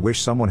conceived, I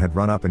wish someone had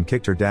run up and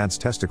kicked her dad's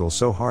testicles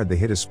so hard they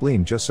hit his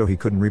spleen just so he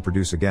couldn't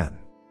reproduce again.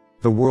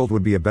 The world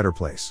would be a better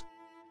place.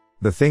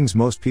 The things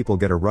most people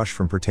get a rush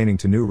from pertaining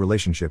to new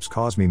relationships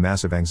cause me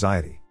massive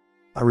anxiety.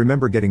 I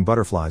remember getting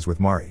butterflies with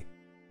Mari.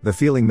 The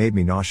feeling made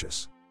me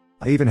nauseous.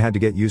 I even had to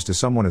get used to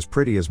someone as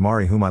pretty as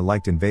Mari whom I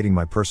liked invading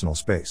my personal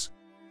space.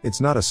 It's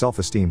not a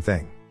self-esteem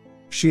thing.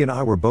 She and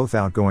I were both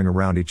outgoing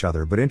around each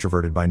other but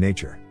introverted by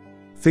nature.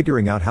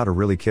 Figuring out how to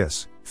really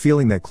kiss,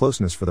 feeling that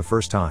closeness for the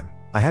first time,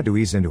 I had to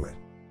ease into it.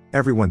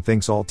 Everyone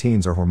thinks all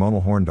teens are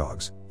hormonal horn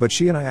dogs, but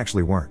she and I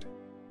actually weren't.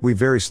 We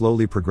very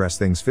slowly progressed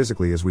things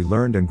physically as we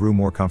learned and grew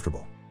more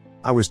comfortable.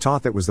 I was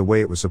taught that was the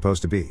way it was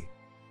supposed to be.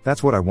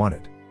 That's what I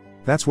wanted.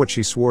 That's what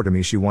she swore to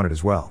me she wanted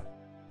as well.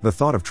 The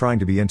thought of trying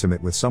to be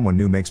intimate with someone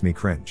new makes me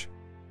cringe.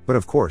 But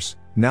of course,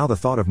 now the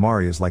thought of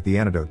Mari is like the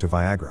antidote to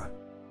Viagra.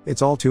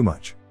 It's all too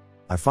much.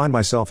 I find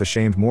myself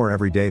ashamed more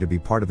every day to be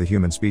part of the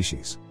human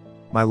species.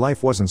 My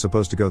life wasn't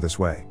supposed to go this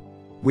way.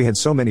 We had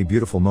so many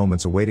beautiful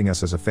moments awaiting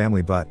us as a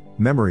family, but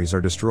memories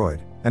are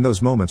destroyed, and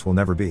those moments will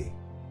never be.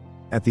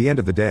 At the end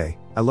of the day,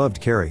 I loved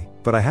Carrie,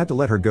 but I had to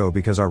let her go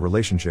because our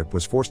relationship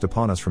was forced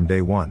upon us from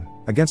day one,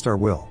 against our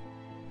will.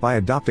 By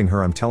adopting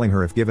her, I'm telling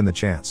her if given the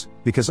chance,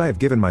 because I have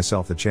given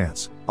myself the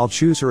chance, I'll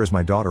choose her as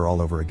my daughter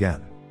all over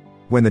again.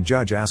 When the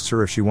judge asks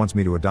her if she wants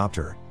me to adopt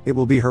her, it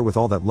will be her with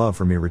all that love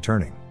for me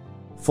returning.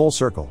 Full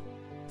circle.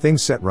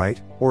 Things set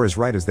right, or as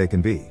right as they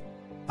can be.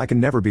 I can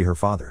never be her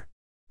father.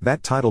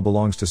 That title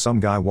belongs to some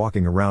guy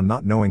walking around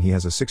not knowing he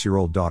has a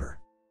 6-year-old daughter.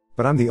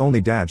 But I'm the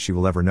only dad she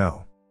will ever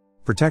know.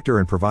 Protector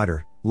and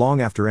provider, long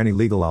after any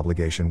legal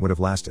obligation would have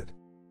lasted.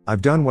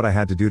 I've done what I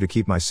had to do to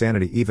keep my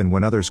sanity even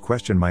when others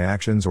questioned my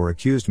actions or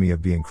accused me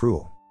of being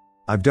cruel.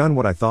 I've done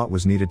what I thought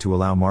was needed to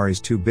allow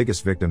Mari's 2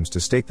 biggest victims to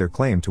stake their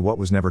claim to what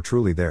was never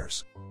truly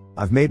theirs.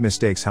 I've made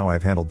mistakes how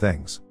I've handled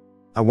things.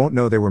 I won't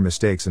know they were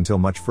mistakes until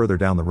much further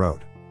down the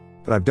road.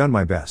 But I've done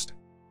my best.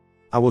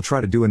 I will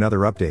try to do another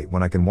update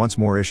when I can once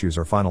more issues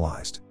are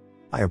finalized.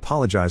 I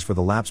apologize for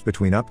the lapse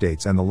between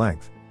updates and the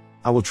length.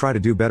 I will try to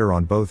do better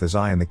on both as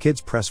I and the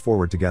kids press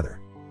forward together.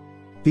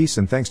 Peace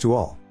and thanks to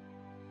all.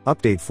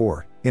 Update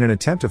 4. In an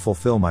attempt to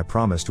fulfill my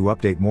promise to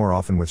update more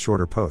often with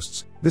shorter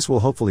posts, this will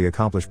hopefully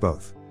accomplish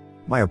both.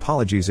 My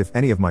apologies if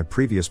any of my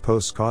previous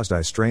posts caused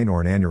eye strain or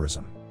an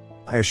aneurysm.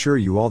 I assure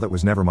you all that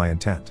was never my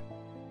intent.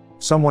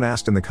 Someone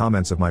asked in the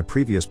comments of my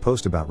previous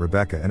post about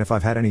Rebecca and if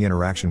I've had any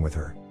interaction with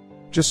her.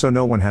 Just so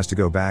no one has to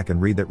go back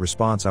and read that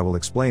response, I will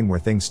explain where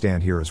things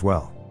stand here as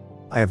well.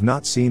 I have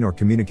not seen or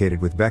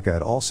communicated with Becca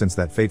at all since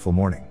that fateful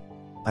morning.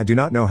 I do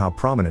not know how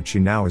prominent she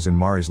now is in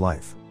Mari's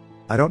life.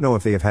 I don't know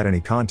if they have had any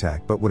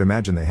contact, but would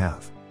imagine they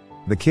have.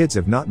 The kids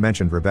have not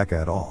mentioned Rebecca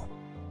at all.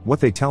 What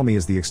they tell me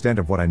is the extent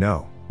of what I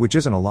know, which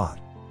isn't a lot.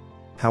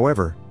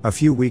 However, a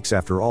few weeks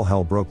after all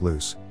hell broke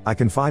loose, I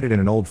confided in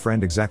an old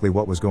friend exactly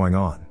what was going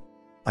on.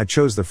 I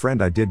chose the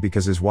friend I did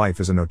because his wife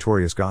is a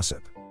notorious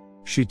gossip.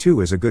 She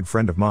too is a good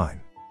friend of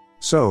mine.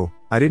 So,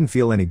 I didn't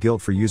feel any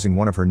guilt for using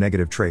one of her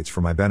negative traits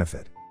for my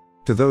benefit.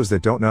 To those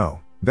that don't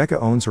know, Becca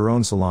owns her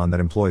own salon that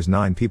employs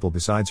 9 people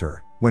besides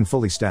her, when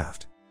fully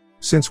staffed.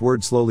 Since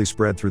word slowly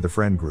spread through the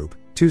friend group,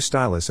 2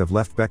 stylists have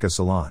left Becca's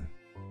salon.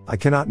 I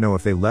cannot know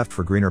if they left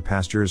for greener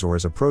pastures or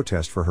as a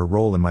protest for her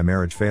role in my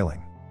marriage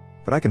failing.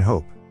 But I can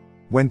hope.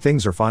 When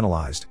things are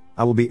finalized,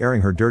 I will be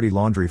airing her dirty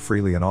laundry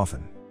freely and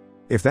often.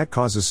 If that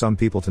causes some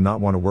people to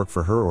not want to work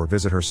for her or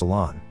visit her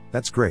salon,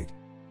 that's great.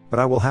 But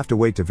I will have to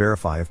wait to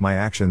verify if my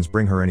actions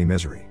bring her any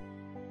misery.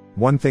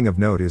 One thing of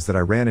note is that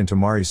I ran into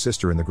Mari's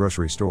sister in the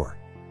grocery store.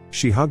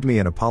 She hugged me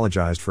and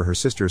apologized for her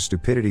sister's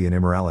stupidity and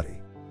immorality.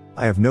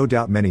 I have no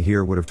doubt many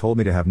here would have told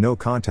me to have no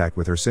contact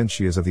with her since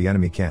she is of the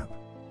enemy camp.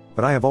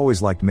 But I have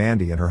always liked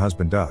Mandy and her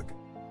husband Doug.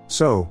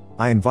 So,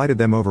 I invited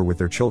them over with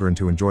their children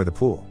to enjoy the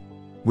pool.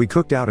 We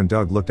cooked out and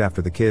Doug looked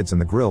after the kids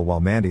and the grill while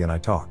Mandy and I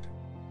talked.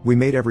 We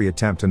made every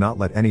attempt to not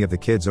let any of the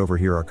kids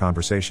overhear our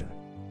conversation.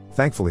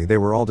 Thankfully they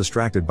were all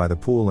distracted by the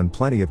pool and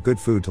plenty of good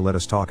food to let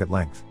us talk at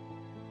length.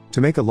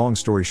 To make a long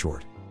story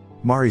short,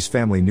 Mari's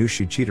family knew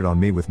she cheated on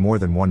me with more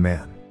than one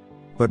man.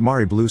 But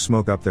Mari blew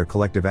smoke up their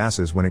collective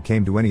asses when it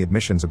came to any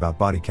admissions about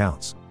body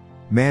counts.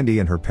 Mandy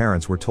and her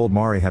parents were told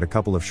Mari had a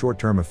couple of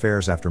short-term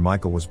affairs after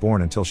Michael was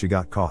born until she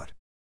got caught.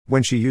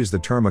 When she used the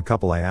term a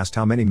couple, I asked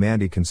how many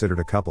Mandy considered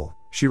a couple.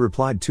 She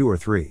replied 2 or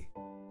 3.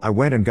 I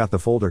went and got the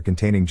folder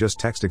containing just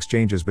text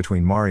exchanges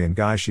between Mari and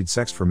guys she'd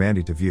sexted for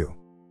Mandy to view.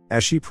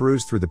 As she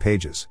perused through the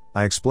pages,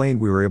 I explained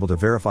we were able to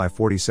verify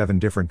 47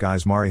 different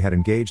guys Mari had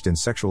engaged in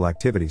sexual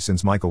activity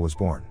since Michael was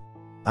born.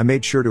 I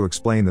made sure to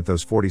explain that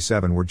those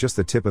 47 were just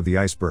the tip of the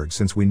iceberg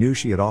since we knew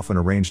she had often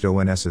arranged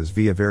ONSs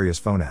via various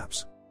phone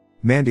apps.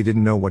 Mandy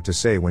didn't know what to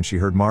say when she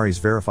heard Mari's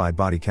verified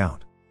body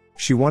count.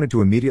 She wanted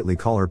to immediately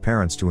call her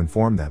parents to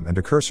inform them and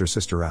to curse her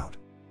sister out.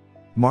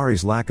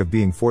 Mari's lack of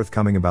being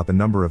forthcoming about the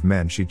number of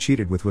men she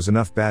cheated with was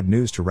enough bad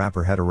news to wrap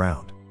her head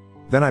around.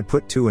 Then I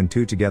put 2 and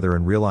 2 together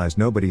and realized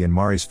nobody in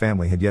Mari's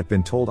family had yet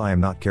been told I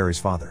am not Carrie's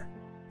father.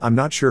 I'm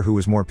not sure who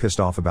was more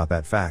pissed off about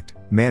that fact,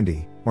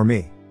 Mandy, or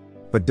me.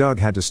 But Doug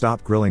had to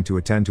stop grilling to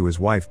attend to his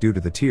wife due to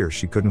the tears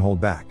she couldn't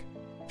hold back.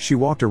 She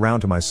walked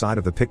around to my side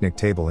of the picnic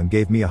table and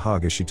gave me a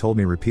hug as she told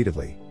me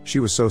repeatedly, she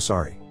was so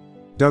sorry.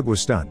 Doug was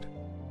stunned.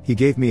 He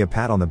gave me a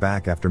pat on the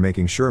back after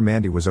making sure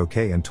Mandy was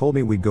okay and told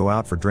me we'd go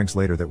out for drinks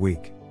later that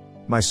week.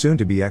 My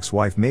soon-to-be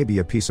ex-wife may be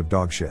a piece of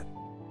dog shit.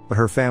 But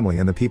her family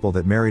and the people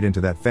that married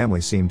into that family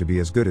seem to be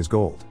as good as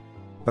gold.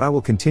 But I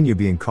will continue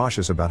being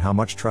cautious about how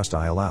much trust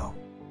I allow.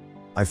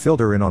 I filled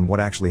her in on what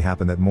actually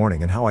happened that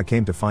morning and how I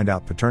came to find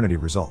out paternity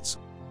results.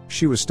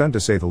 She was stunned to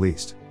say the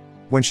least.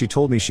 When she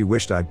told me she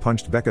wished I'd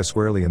punched Becca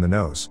squarely in the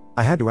nose,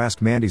 I had to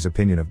ask Mandy's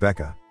opinion of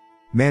Becca.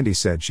 Mandy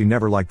said she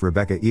never liked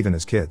Rebecca even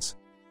as kids.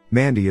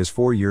 Mandy is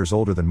 4 years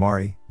older than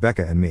Mari,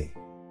 Becca and me.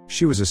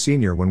 She was a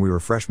senior when we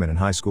were freshmen in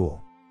high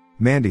school.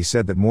 Mandy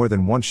said that more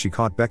than once she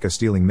caught Becca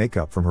stealing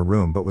makeup from her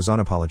room but was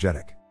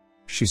unapologetic.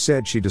 She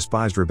said she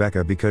despised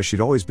Rebecca because she'd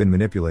always been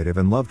manipulative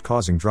and loved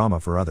causing drama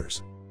for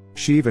others.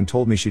 She even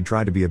told me she'd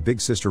tried to be a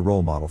big sister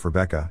role model for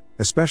Becca,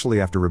 especially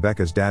after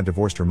Rebecca's dad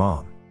divorced her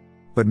mom.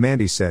 But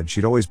Mandy said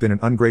she'd always been an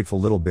ungrateful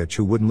little bitch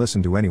who wouldn't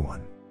listen to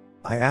anyone.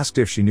 I asked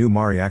if she knew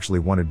Mari actually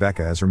wanted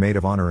Becca as her maid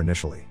of honor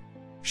initially.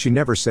 She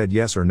never said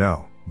yes or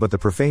no, but the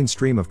profane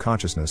stream of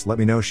consciousness let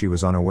me know she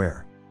was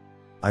unaware.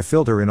 I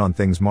filled her in on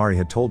things Mari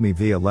had told me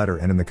via letter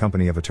and in the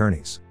company of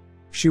attorneys.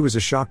 She was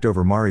as shocked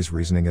over Mari's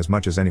reasoning as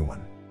much as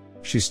anyone.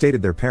 She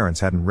stated their parents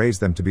hadn't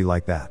raised them to be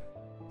like that.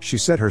 She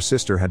said her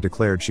sister had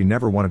declared she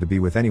never wanted to be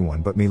with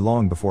anyone but me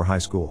long before high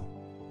school.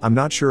 I'm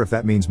not sure if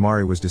that means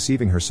Mari was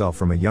deceiving herself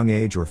from a young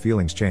age or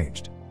feelings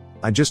changed.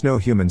 I just know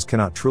humans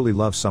cannot truly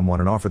love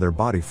someone and offer their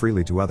body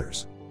freely to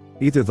others.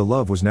 Either the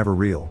love was never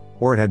real,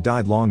 or it had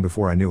died long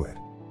before I knew it.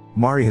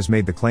 Mari has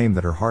made the claim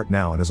that her heart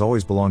now and has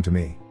always belonged to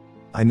me.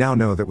 I now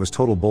know that was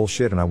total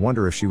bullshit, and I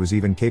wonder if she was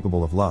even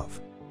capable of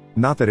love.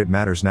 Not that it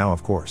matters now,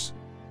 of course.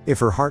 If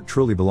her heart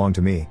truly belonged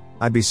to me,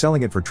 I'd be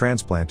selling it for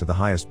transplant to the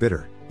highest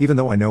bidder, even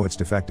though I know it's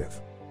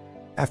defective.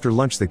 After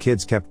lunch the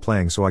kids kept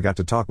playing, so I got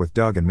to talk with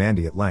Doug and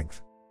Mandy at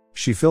length.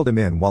 She filled him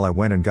in while I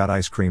went and got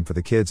ice cream for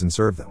the kids and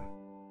served them.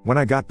 When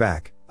I got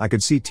back, I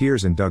could see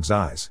tears in Doug's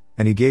eyes,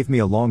 and he gave me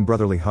a long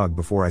brotherly hug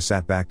before I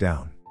sat back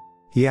down.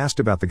 He asked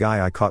about the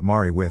guy I caught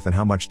Mari with and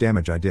how much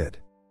damage I did.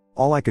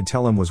 All I could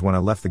tell him was when I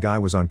left the guy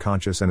was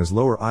unconscious and his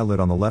lower eyelid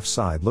on the left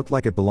side looked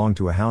like it belonged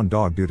to a hound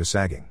dog due to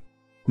sagging.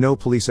 No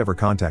police ever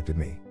contacted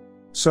me.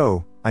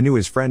 So, I knew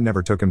his friend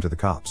never took him to the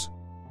cops.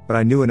 But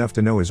I knew enough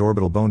to know his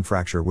orbital bone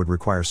fracture would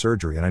require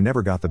surgery, and I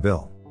never got the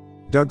bill.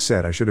 Doug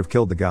said I should have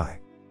killed the guy.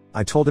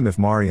 I told him if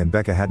Mari and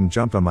Becca hadn't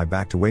jumped on my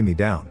back to weigh me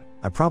down,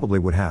 I probably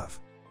would have.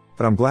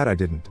 But I'm glad I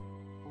didn't.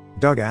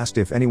 Doug asked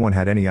if anyone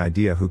had any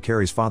idea who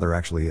Carrie's father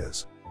actually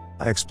is.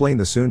 I explained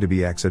the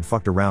soon-to-be ex had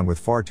fucked around with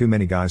far too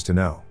many guys to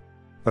know.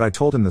 But I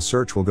told him the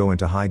search will go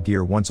into high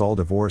gear once all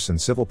divorce and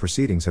civil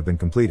proceedings have been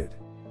completed.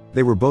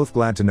 They were both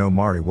glad to know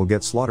Mari will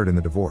get slaughtered in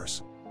the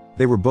divorce.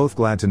 They were both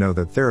glad to know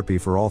that therapy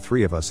for all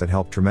three of us had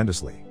helped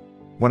tremendously.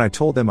 When I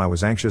told them I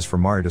was anxious for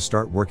Mari to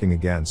start working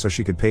again so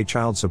she could pay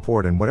child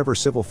support and whatever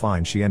civil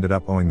fine she ended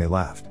up owing, they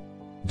laughed.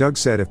 Doug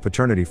said if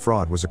paternity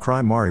fraud was a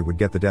crime, Mari would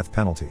get the death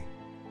penalty.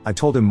 I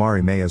told him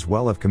Mari may as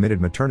well have committed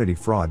maternity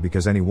fraud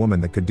because any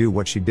woman that could do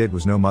what she did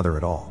was no mother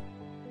at all.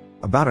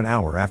 About an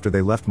hour after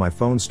they left, my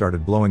phone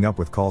started blowing up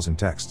with calls and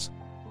texts.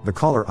 The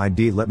caller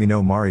ID let me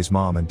know Mari's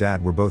mom and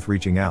dad were both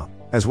reaching out,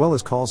 as well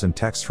as calls and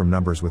texts from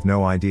numbers with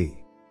no ID.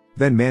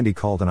 Then Mandy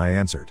called and I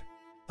answered.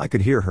 I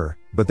could hear her,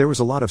 but there was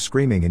a lot of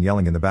screaming and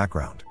yelling in the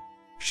background.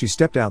 She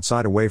stepped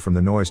outside away from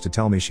the noise to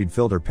tell me she'd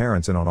filled her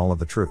parents in on all of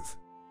the truth.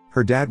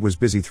 Her dad was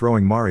busy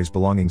throwing Mari's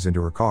belongings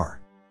into her car.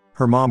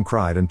 Her mom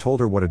cried and told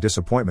her what a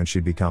disappointment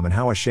she'd become and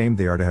how ashamed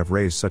they are to have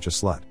raised such a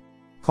slut.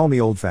 Call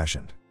me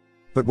old-fashioned.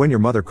 But when your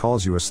mother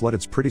calls you a slut,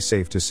 it's pretty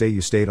safe to say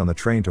you stayed on the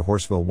train to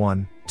Horseville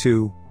 1,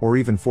 2, or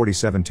even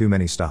 47 too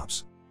many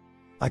stops.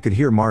 I could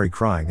hear Mari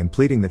crying and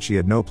pleading that she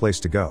had no place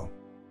to go.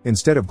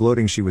 Instead of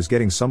gloating she was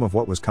getting some of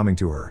what was coming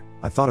to her,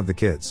 I thought of the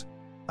kids.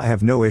 I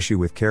have no issue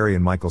with Carrie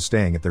and Michael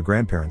staying at their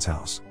grandparents'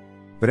 house.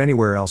 But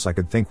anywhere else I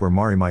could think where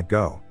Mari might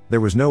go,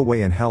 there was no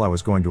way in hell I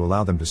was going to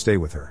allow them to stay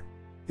with her.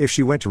 If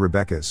she went to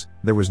Rebecca's,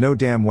 there was no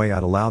damn way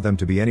I'd allow them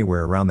to be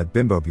anywhere around that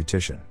bimbo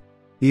beautician.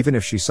 Even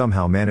if she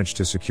somehow managed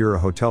to secure a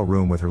hotel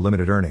room with her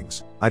limited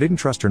earnings, I didn't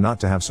trust her not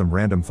to have some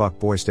random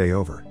fuckboy stay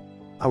over.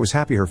 I was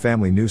happy her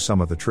family knew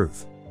some of the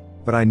truth.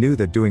 But I knew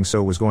that doing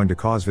so was going to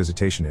cause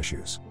visitation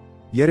issues.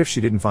 Yet if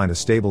she didn't find a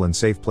stable and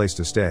safe place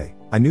to stay,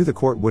 I knew the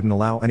court wouldn't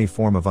allow any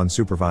form of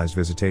unsupervised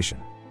visitation.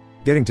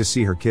 Getting to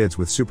see her kids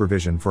with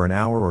supervision for an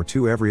hour or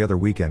two every other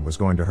weekend was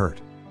going to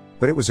hurt.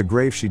 But it was a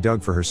grave she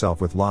dug for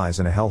herself with lies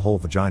and a hellhole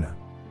vagina.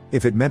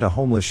 If it meant a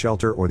homeless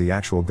shelter or the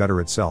actual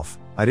gutter itself,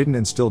 I didn't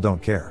and still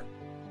don't care.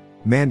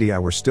 Mandy and I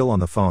were still on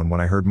the phone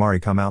when I heard Mari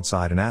come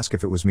outside and ask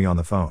if it was me on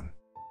the phone.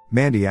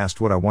 Mandy asked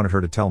what I wanted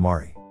her to tell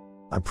Mari.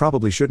 I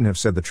probably shouldn't have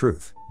said the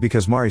truth,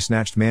 because Mari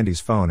snatched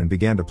Mandy's phone and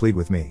began to plead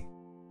with me.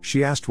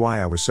 She asked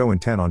why I was so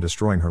intent on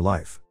destroying her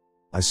life.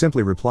 I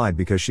simply replied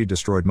because she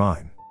destroyed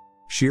mine.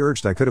 She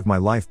urged I could have my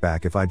life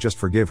back if I'd just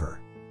forgive her.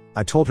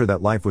 I told her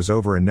that life was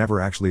over and never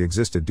actually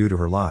existed due to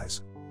her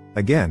lies.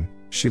 Again,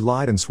 she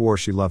lied and swore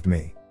she loved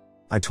me.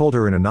 I told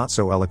her in a not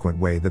so eloquent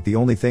way that the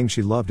only thing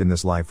she loved in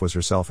this life was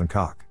herself and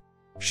cock.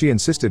 She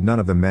insisted none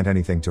of them meant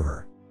anything to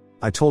her.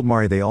 I told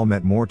Mari they all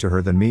meant more to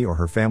her than me or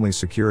her family's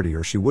security,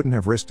 or she wouldn't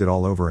have risked it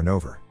all over and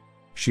over.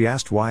 She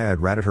asked why I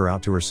had ratted her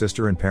out to her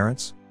sister and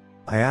parents.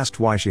 I asked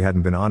why she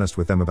hadn't been honest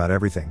with them about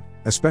everything,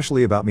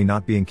 especially about me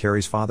not being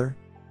Carrie's father.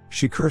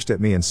 She cursed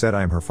at me and said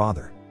I am her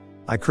father.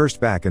 I cursed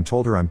back and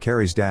told her I'm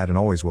Carrie's dad and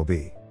always will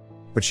be.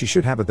 But she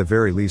should have at the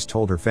very least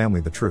told her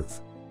family the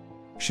truth.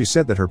 She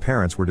said that her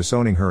parents were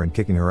disowning her and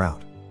kicking her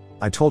out.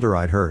 I told her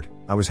I'd heard,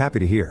 I was happy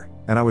to hear,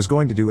 and I was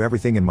going to do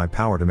everything in my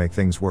power to make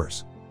things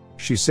worse.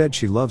 She said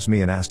she loves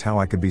me and asked how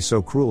I could be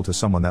so cruel to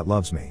someone that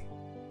loves me.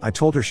 I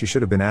told her she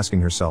should have been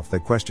asking herself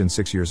that question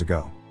 6 years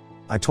ago.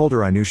 I told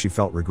her I knew she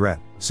felt regret,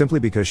 simply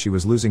because she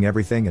was losing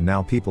everything and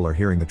now people are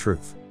hearing the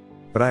truth.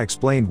 But I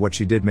explained what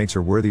she did makes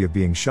her worthy of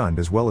being shunned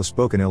as well as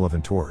spoken ill of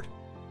and toward.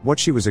 What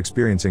she was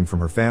experiencing from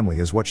her family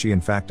is what she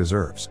in fact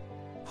deserves.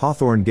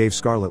 Hawthorne gave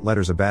Scarlet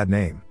Letters a bad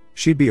name.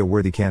 She'd be a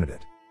worthy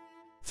candidate.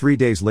 3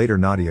 days later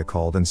Nadia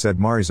called and said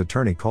Mari's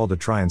attorney called to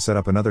try and set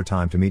up another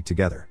time to meet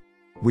together.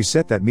 We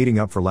set that meeting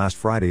up for last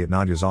Friday at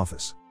Nadia's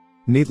office.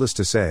 Needless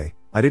to say,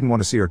 I didn't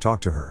want to see or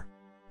talk to her.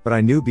 But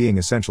I knew being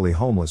essentially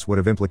homeless would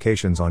have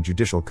implications on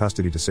judicial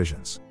custody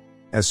decisions.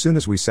 As soon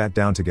as we sat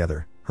down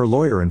together, her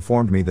lawyer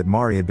informed me that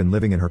Mari had been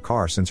living in her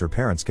car since her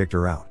parents kicked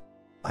her out.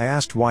 I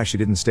asked why she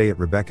didn't stay at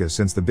Rebecca's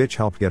since the bitch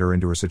helped get her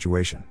into her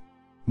situation.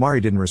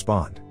 Mari didn't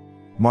respond.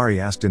 Mari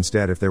asked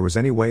instead if there was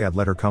any way I'd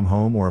let her come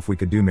home or if we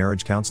could do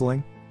marriage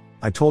counseling.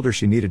 I told her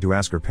she needed to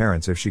ask her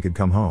parents if she could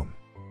come home.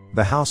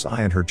 The house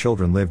I and her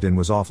children lived in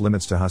was off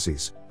limits to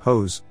hussies,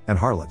 hoes, and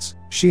harlots.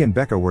 She and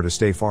Becca were to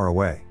stay far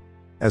away.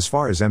 As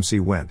far as MC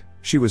went,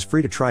 she was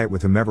free to try it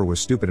with whomever was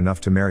stupid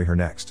enough to marry her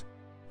next.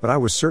 But I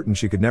was certain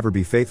she could never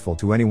be faithful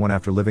to anyone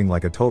after living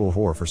like a total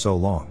whore for so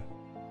long.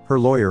 Her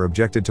lawyer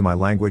objected to my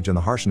language and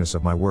the harshness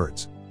of my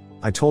words.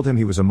 I told him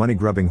he was a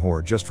money-grubbing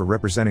whore just for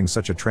representing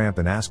such a tramp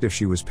and asked if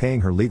she was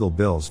paying her legal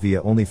bills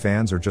via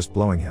OnlyFans or just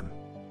blowing him.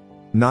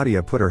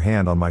 Nadia put her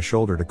hand on my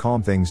shoulder to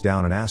calm things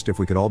down and asked if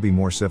we could all be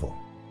more civil.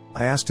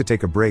 I asked to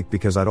take a break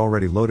because I'd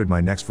already loaded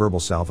my next verbal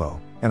salvo,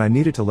 and I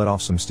needed to let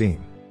off some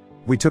steam.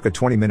 We took a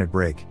 20-minute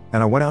break,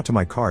 and I went out to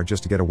my car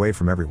just to get away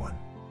from everyone.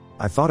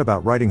 I thought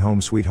about writing "Home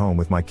Sweet Home"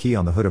 with my key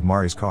on the hood of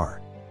Mari's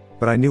car.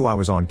 But I knew I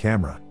was on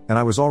camera, and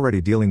I was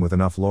already dealing with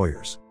enough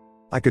lawyers.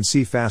 I could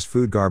see fast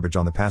food garbage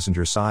on the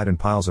passenger side and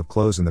piles of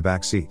clothes in the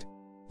back seat.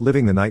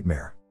 Living the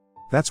nightmare.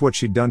 That's what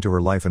she'd done to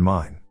her life and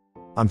mine.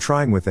 I'm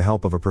trying with the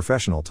help of a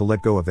professional to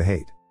let go of the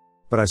hate.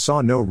 But I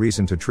saw no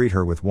reason to treat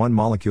her with one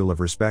molecule of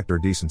respect or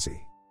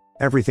decency.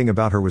 Everything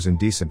about her was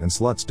indecent, and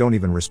sluts don't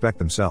even respect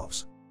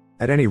themselves.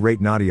 At any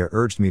rate, Nadia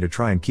urged me to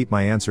try and keep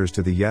my answers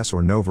to the yes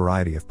or no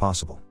variety if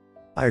possible.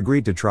 I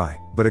agreed to try,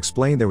 but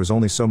explained there was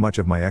only so much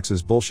of my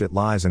ex's bullshit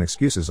lies and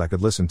excuses I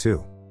could listen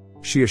to.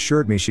 She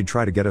assured me she'd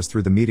try to get us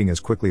through the meeting as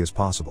quickly as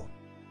possible.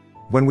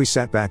 When we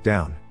sat back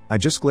down, I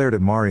just glared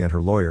at Mari and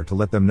her lawyer to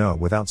let them know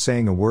without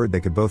saying a word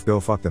they could both go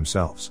fuck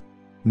themselves.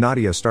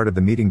 Nadia started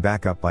the meeting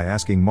back up by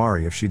asking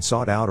Mari if she'd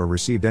sought out or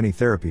received any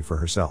therapy for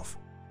herself.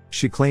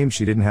 She claimed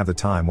she didn't have the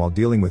time while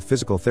dealing with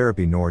physical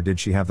therapy, nor did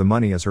she have the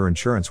money as her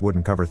insurance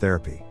wouldn't cover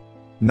therapy.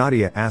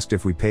 Nadia asked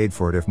if we paid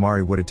for it if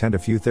Mari would attend a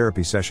few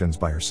therapy sessions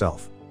by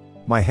herself.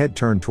 My head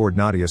turned toward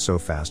Nadia so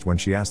fast when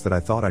she asked that I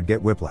thought I'd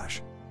get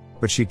whiplash.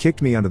 But she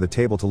kicked me under the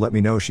table to let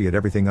me know she had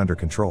everything under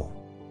control.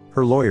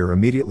 Her lawyer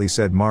immediately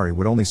said Mari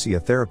would only see a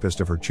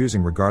therapist of her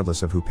choosing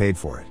regardless of who paid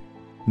for it.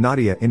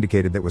 Nadia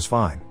indicated that was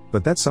fine,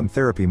 but that some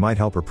therapy might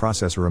help her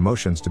process her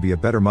emotions to be a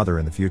better mother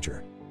in the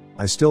future.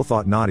 I still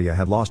thought Nadia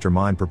had lost her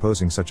mind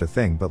proposing such a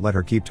thing, but let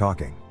her keep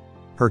talking.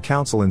 Her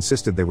counsel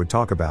insisted they would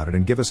talk about it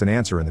and give us an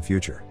answer in the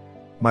future.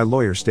 My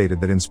lawyer stated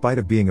that in spite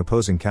of being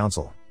opposing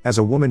counsel, as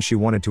a woman she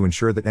wanted to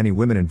ensure that any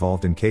women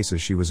involved in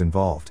cases she was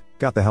involved,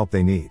 got the help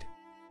they need.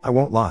 I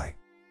won't lie.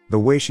 The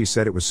way she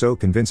said it was so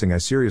convincing I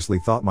seriously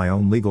thought my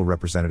own legal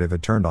representative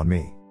had turned on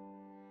me.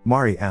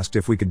 Mari asked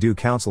if we could do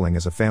counseling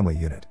as a family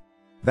unit.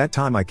 That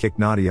time I kicked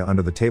Nadia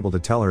under the table to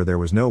tell her there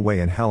was no way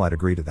in hell I'd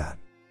agree to that.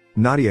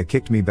 Nadia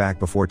kicked me back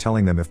before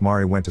telling them if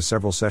Mari went to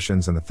several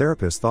sessions and the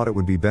therapist thought it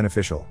would be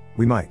beneficial,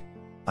 we might.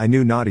 I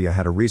knew Nadia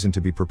had a reason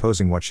to be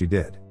proposing what she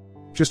did.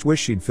 Just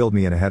wish she'd filled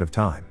me in ahead of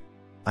time.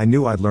 I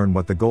knew I'd learn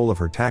what the goal of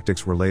her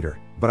tactics were later,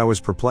 but I was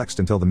perplexed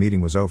until the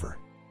meeting was over.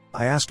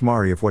 I asked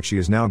Mari if what she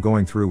is now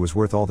going through was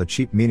worth all the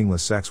cheap,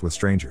 meaningless sex with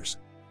strangers.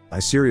 I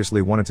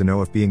seriously wanted to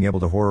know if being able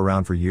to whore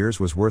around for years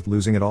was worth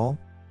losing it all.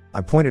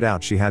 I pointed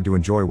out she had to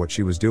enjoy what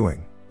she was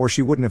doing, or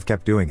she wouldn't have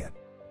kept doing it.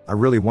 I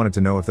really wanted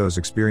to know if those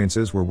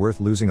experiences were worth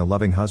losing a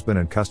loving husband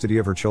and custody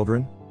of her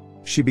children.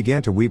 She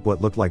began to weep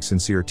what looked like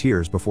sincere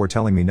tears before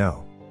telling me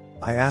no.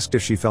 I asked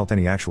if she felt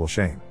any actual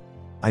shame.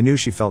 I knew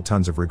she felt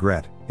tons of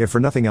regret, if for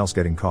nothing else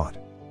getting caught.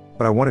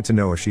 But I wanted to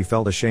know if she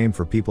felt ashamed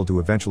for people to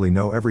eventually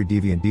know every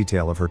deviant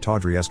detail of her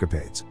tawdry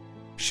escapades.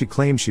 She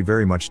claimed she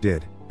very much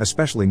did,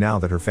 especially now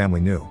that her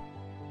family knew.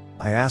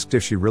 I asked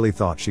if she really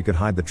thought she could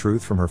hide the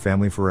truth from her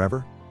family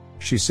forever.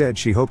 She said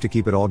she hoped to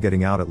keep it all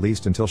getting out at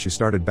least until she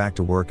started back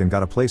to work and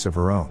got a place of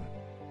her own.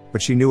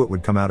 But she knew it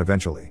would come out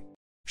eventually.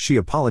 She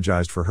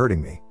apologized for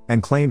hurting me,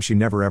 and claimed she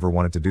never ever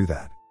wanted to do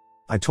that.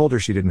 I told her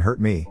she didn't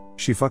hurt me,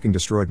 she fucking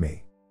destroyed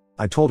me.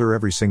 I told her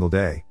every single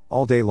day,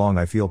 all day long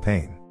I feel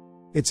pain.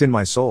 It's in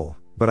my soul,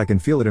 but I can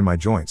feel it in my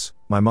joints,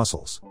 my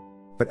muscles.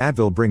 But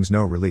Advil brings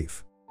no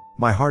relief.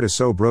 My heart is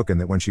so broken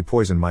that when she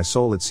poisoned my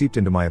soul it seeped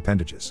into my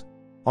appendages.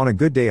 On a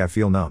good day I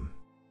feel numb.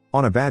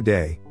 On a bad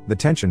day, the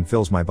tension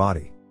fills my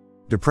body.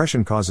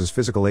 Depression causes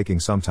physical aching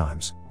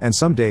sometimes, and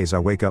some days I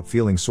wake up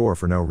feeling sore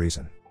for no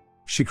reason.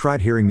 She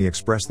cried hearing me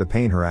express the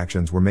pain her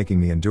actions were making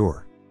me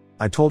endure.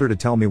 I told her to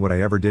tell me what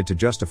I ever did to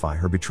justify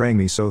her betraying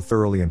me so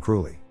thoroughly and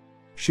cruelly.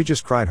 She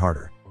just cried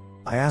harder.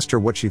 I asked her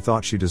what she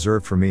thought she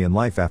deserved from me in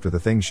life after the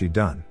things she'd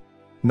done.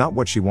 Not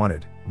what she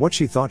wanted, what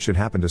she thought should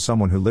happen to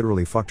someone who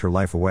literally fucked her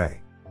life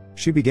away.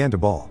 She began to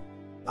bawl.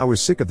 I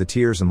was sick of the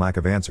tears and lack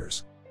of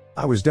answers.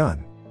 I was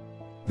done.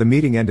 The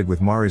meeting ended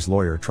with Mari's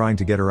lawyer trying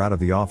to get her out of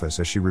the office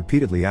as she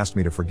repeatedly asked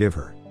me to forgive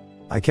her.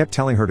 I kept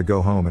telling her to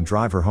go home and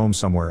drive her home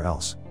somewhere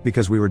else,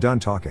 because we were done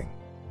talking.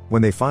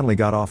 When they finally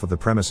got off of the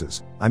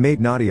premises, I made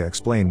Nadia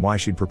explain why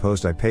she'd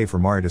proposed I pay for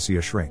Mari to see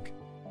a shrink.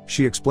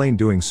 She explained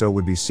doing so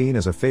would be seen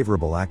as a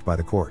favorable act by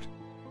the court.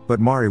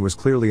 But Mari was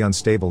clearly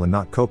unstable and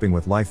not coping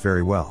with life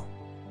very well.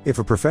 If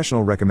a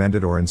professional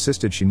recommended or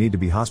insisted she need to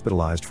be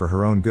hospitalized for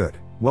her own good,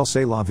 well,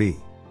 c'est la vie.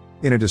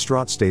 In a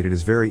distraught state, it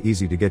is very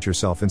easy to get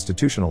yourself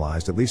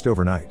institutionalized, at least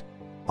overnight.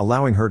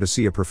 Allowing her to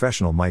see a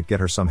professional might get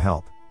her some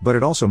help, but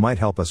it also might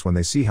help us when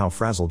they see how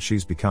frazzled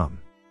she's become.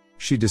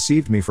 She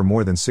deceived me for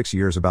more than 6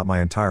 years about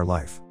my entire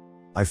life.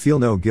 I feel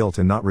no guilt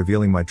in not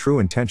revealing my true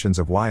intentions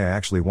of why I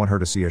actually want her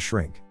to see a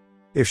shrink.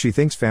 If she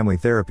thinks family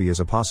therapy is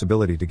a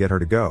possibility to get her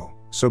to go,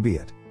 so be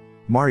it.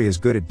 Mari is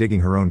good at digging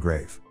her own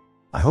grave.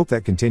 I hope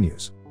that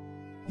continues.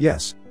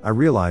 Yes, I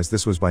realize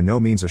this was by no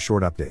means a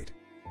short update.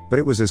 But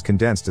it was as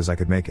condensed as I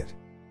could make it.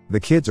 The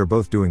kids are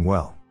both doing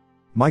well.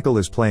 Michael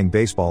is playing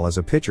baseball as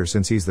a pitcher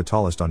since he's the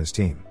tallest on his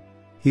team.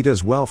 He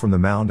does well from the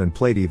mound and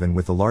played even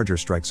with the larger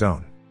strike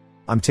zone.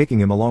 I'm taking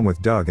him along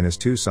with Doug and his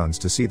 2 sons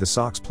to see the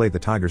Sox play the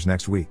Tigers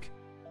next week.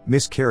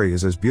 Miss Carrie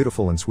is as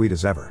beautiful and sweet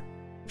as ever.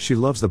 She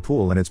loves the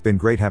pool and it's been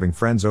great having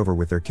friends over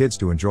with their kids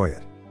to enjoy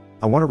it.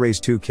 I want to raise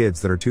 2 kids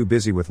that are too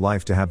busy with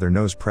life to have their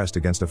nose pressed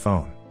against a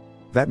phone.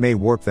 That may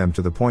warp them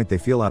to the point they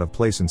feel out of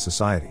place in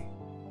society.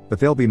 But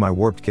they'll be my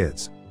warped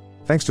kids.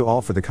 Thanks to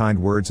all for the kind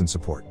words and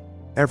support.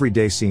 Every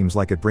day seems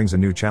like it brings a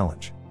new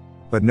challenge.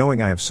 But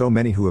knowing I have so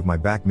many who have my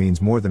back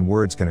means more than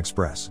words can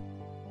express.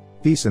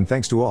 Peace and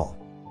thanks to all.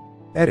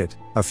 Edit.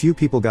 A few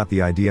people got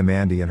the idea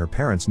Mandy and her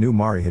parents knew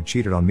Mari had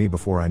cheated on me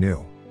before I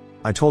knew.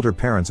 I told her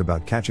parents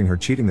about catching her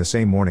cheating the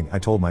same morning I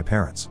told my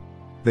parents.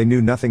 They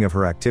knew nothing of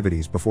her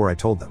activities before I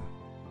told them.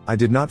 I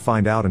did not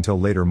find out until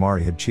later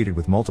Mari had cheated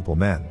with multiple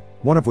men,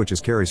 one of which is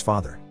Carrie's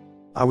father.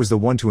 I was the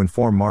one to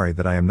inform Mari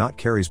that I am not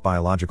Carrie's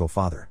biological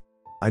father.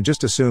 I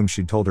just assumed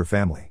she'd told her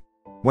family.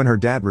 When her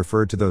dad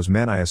referred to those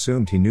men, I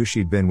assumed he knew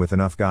she'd been with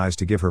enough guys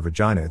to give her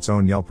vagina its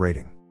own Yelp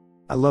rating.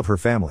 I love her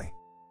family.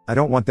 I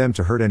don't want them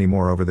to hurt any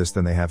more over this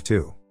than they have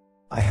too.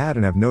 I had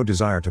and have no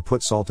desire to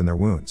put salt in their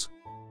wounds.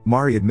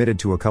 Mari admitted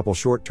to a couple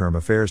short-term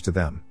affairs to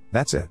them,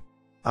 that's it.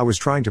 I was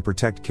trying to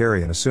protect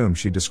Carrie and assumed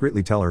she'd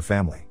discreetly tell her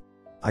family.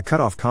 I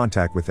cut off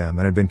contact with them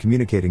and had been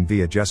communicating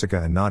via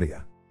Jessica and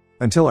Nadia.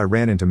 Until I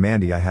ran into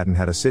Mandy, I hadn't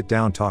had a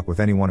sit-down talk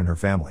with anyone in her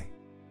family.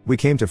 We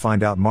came to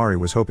find out Mari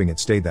was hoping it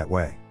stayed that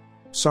way.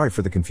 Sorry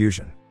for the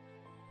confusion.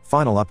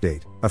 Final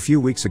update. A few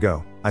weeks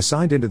ago, I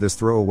signed into this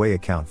throwaway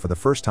account for the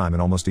first time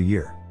in almost a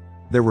year.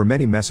 There were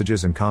many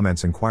messages and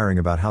comments inquiring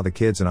about how the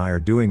kids and I are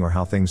doing or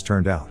how things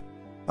turned out.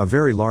 A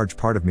very large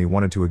part of me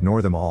wanted to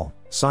ignore them all,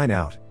 sign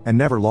out, and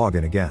never log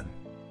in again.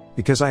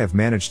 Because I have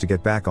managed to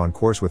get back on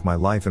course with my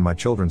life and my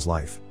children's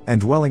life, and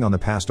dwelling on the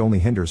past only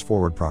hinders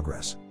forward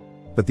progress.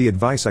 But the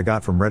advice I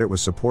got from Reddit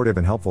was supportive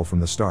and helpful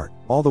from the start,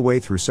 all the way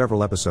through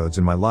several episodes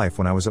in my life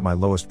when I was at my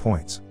lowest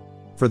points.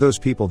 For those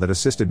people that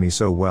assisted me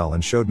so well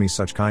and showed me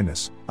such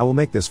kindness, I will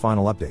make this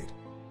final update.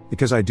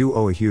 Because I do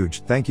owe a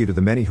huge thank you to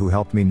the many who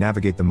helped me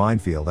navigate the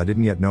minefield I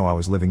didn't yet know I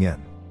was living in.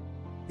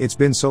 It's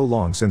been so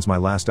long since my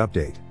last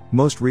update,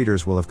 most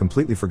readers will have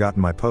completely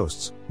forgotten my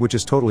posts, which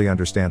is totally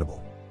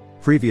understandable.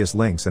 Previous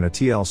links and a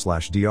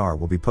TL/DR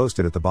will be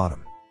posted at the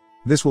bottom.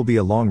 This will be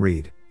a long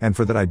read, and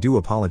for that I do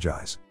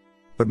apologize.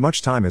 But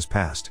much time has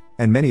passed,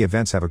 and many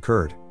events have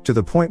occurred, to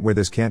the point where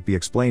this can't be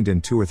explained in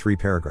 2 or 3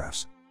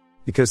 paragraphs.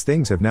 Because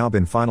things have now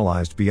been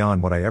finalized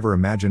beyond what I ever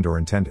imagined or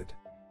intended.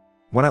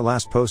 When I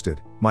last posted,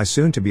 my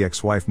soon-to-be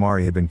ex-wife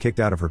Mari had been kicked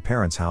out of her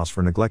parents' house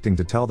for neglecting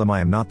to tell them I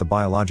am not the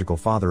biological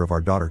father of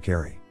our daughter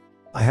Carrie.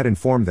 I had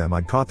informed them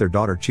I'd caught their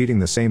daughter cheating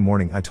the same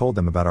morning I told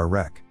them about our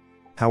wreck.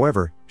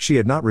 However, she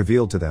had not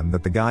revealed to them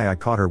that the guy I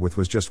caught her with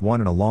was just one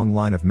in a long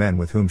line of men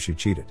with whom she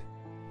cheated.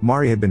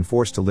 Mari had been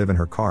forced to live in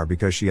her car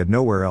because she had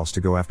nowhere else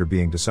to go after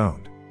being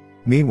disowned.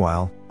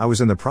 Meanwhile, I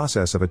was in the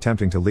process of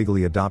attempting to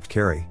legally adopt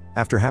Carrie,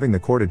 after having the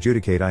court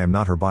adjudicate I am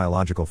not her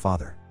biological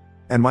father.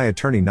 And my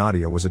attorney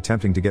Nadia was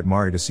attempting to get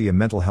Mari to see a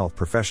mental health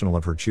professional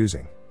of her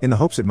choosing, in the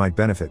hopes it might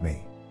benefit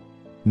me.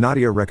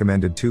 Nadia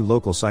recommended 2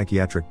 local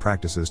psychiatric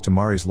practices to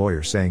Mari's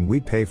lawyer, saying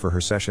we'd pay for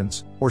her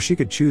sessions, or she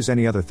could choose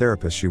any other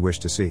therapist she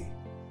wished to see.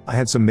 I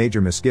had some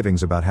major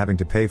misgivings about having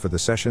to pay for the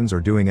sessions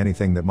or doing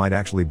anything that might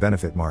actually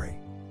benefit Mari.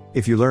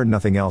 If you learn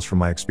nothing else from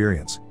my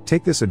experience,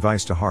 take this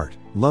advice to heart: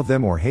 love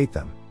them or hate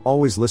them,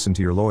 always listen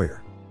to your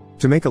lawyer.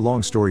 To make a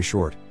long story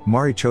short,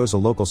 Mari chose a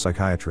local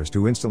psychiatrist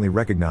who instantly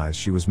recognized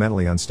she was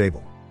mentally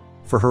unstable.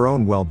 For her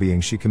own well-being,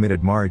 she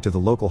committed Mari to the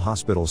local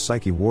hospital's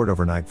psyche ward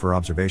overnight for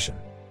observation.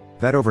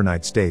 That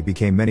overnight stay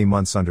became many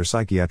months under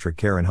psychiatric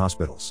care in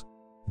hospitals.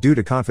 Due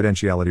to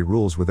confidentiality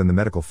rules within the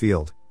medical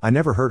field, I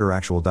never heard her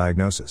actual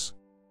diagnosis.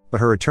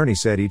 But her attorney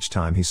said each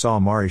time he saw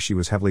Mari she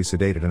was heavily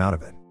sedated and out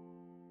of it.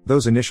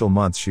 Those initial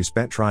months she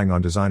spent trying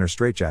on designer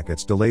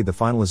straitjackets delayed the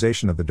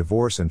finalization of the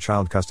divorce and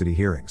child custody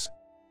hearings.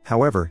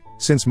 However,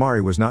 since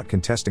Mari was not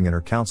contesting and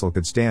her counsel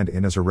could stand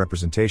in as her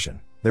representation,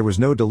 there was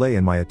no delay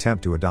in my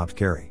attempt to adopt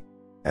Carrie.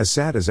 As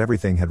sad as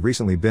everything had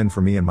recently been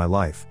for me in my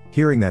life,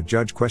 hearing that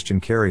judge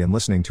question Carrie and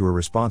listening to her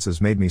responses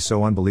made me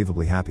so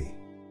unbelievably happy.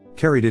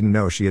 Carrie didn't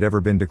know she had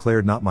ever been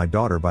declared not my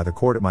daughter by the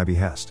court at my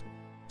behest.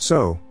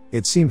 So,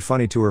 It seemed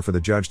funny to her for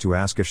the judge to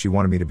ask if she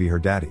wanted me to be her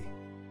daddy.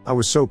 I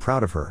was so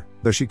proud of her,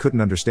 though she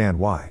couldn't understand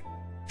why.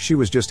 She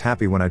was just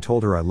happy when I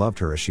told her I loved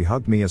her as she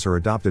hugged me as her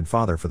adopted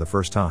father for the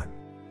first time.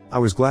 I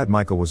was glad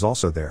Michael was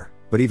also there,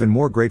 but even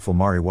more grateful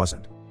Mari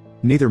wasn't.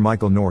 Neither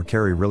Michael nor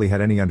Carrie really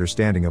had any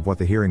understanding of what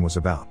the hearing was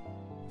about.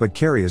 But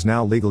Carrie is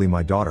now legally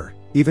my daughter,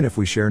 even if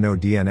we share no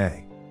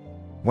DNA.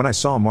 When I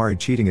saw Mari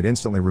cheating, it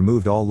instantly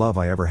removed all love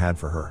I ever had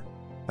for her.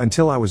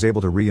 Until I was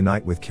able to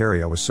reunite with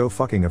Carrie, I was so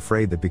fucking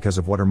afraid that because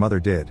of what her mother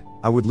did,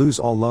 I would lose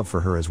all love for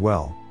her as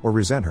well, or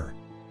resent her.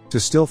 To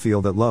still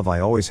feel that love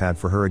I always had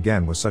for her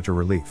again was such a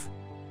relief.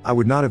 I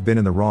would not have been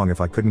in the wrong if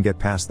I couldn't get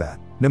past that,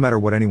 no matter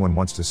what anyone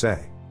wants to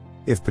say.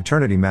 If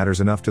paternity matters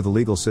enough to the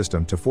legal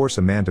system to force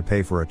a man to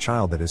pay for a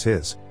child that is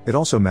his, it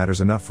also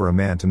matters enough for a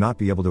man to not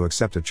be able to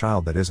accept a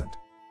child that isn't.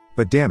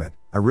 But damn it,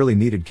 I really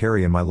needed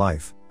Carrie in my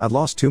life. I'd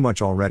lost too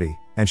much already,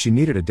 and she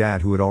needed a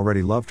dad who had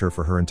already loved her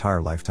for her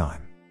entire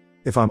lifetime.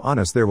 If I'm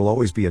honest, there will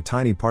always be a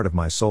tiny part of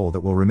my soul that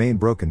will remain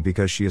broken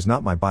because she is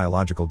not my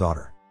biological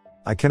daughter.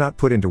 I cannot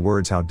put into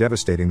words how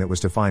devastating that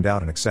was to find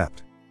out and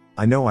accept.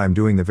 I know I am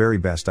doing the very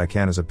best I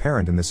can as a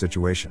parent in this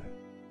situation.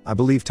 I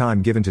believe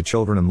time given to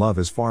children and love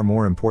is far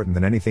more important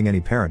than anything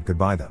any parent could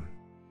buy them.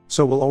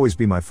 So will always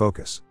be my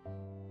focus.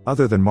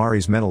 Other than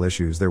Mari's mental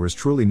issues, there was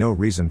truly no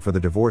reason for the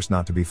divorce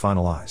not to be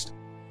finalized.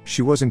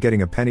 She wasn't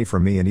getting a penny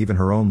from me, and even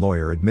her own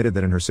lawyer admitted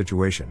that in her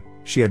situation,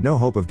 she had no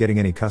hope of getting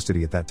any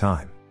custody at that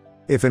time.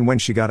 If and when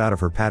she got out of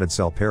her padded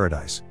cell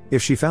paradise,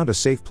 if she found a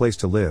safe place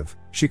to live,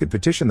 she could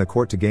petition the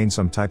court to gain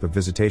some type of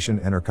visitation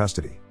and her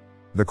custody.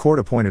 The court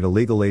appointed a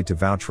legal aid to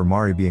vouch for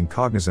Mari being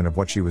cognizant of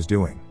what she was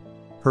doing.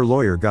 Her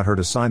lawyer got her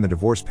to sign the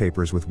divorce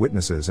papers with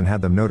witnesses and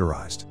had them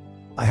notarized.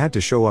 I had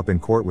to show up in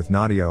court with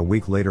Nadia a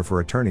week later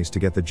for attorneys to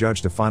get the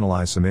judge to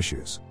finalize some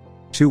issues.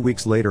 2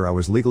 weeks later, I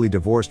was legally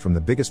divorced from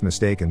the biggest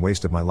mistake and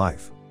waste of my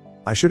life.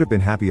 I should have been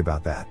happy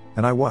about that,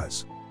 and I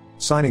was.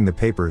 Signing the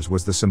papers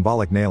was the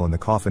symbolic nail in the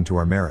coffin to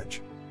our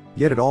marriage.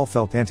 Yet it all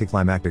felt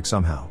anticlimactic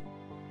somehow.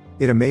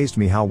 It amazed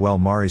me how well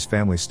Mari's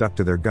family stuck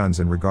to their guns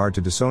in regard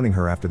to disowning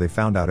her after they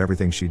found out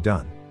everything she'd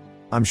done.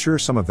 I'm sure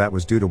some of that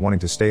was due to wanting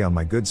to stay on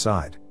my good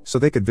side, so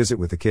they could visit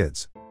with the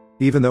kids.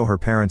 Even though her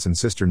parents and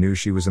sister knew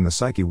she was in the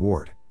psyche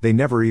ward, they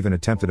never even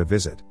attempted a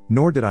visit,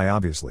 nor did I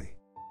obviously.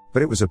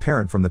 But it was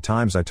apparent from the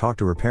times I talked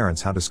to her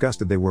parents how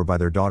disgusted they were by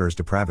their daughter's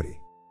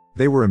depravity.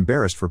 They were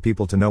embarrassed for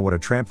people to know what a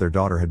tramp their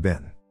daughter had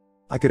been.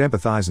 I could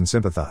empathize and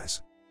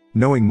sympathize.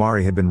 Knowing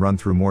Mari had been run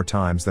through more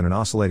times than an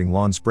oscillating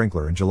lawn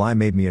sprinkler in July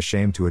made me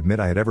ashamed to admit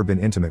I had ever been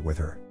intimate with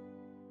her.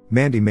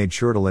 Mandy made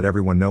sure to let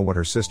everyone know what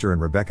her sister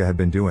and Rebecca had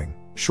been doing,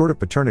 short of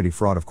paternity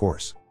fraud of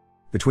course.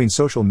 Between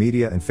social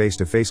media and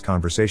face-to-face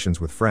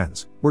conversations with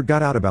friends, word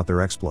got out about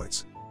their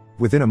exploits.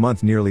 Within a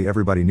month, nearly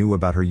everybody knew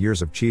about her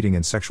years of cheating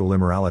and sexual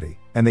immorality,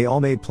 and they all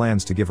made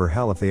plans to give her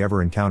hell if they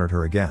ever encountered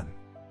her again.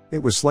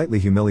 It was slightly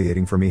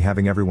humiliating for me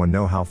having everyone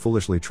know how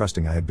foolishly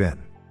trusting I had been.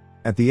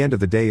 At the end of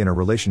the day, in a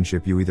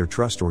relationship you either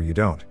trust or you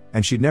don't,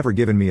 and she'd never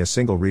given me a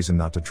single reason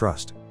not to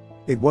trust.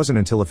 It wasn't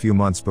until a few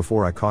months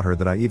before I caught her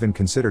that I even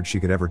considered she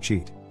could ever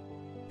cheat.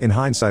 In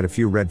hindsight, a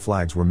few red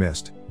flags were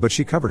missed, but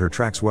she covered her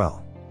tracks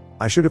well.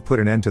 I should have put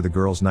an end to the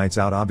girls' nights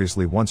out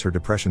obviously once her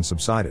depression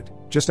subsided,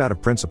 just out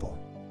of principle.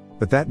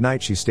 But that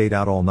night she stayed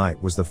out all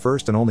night was the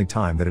first and only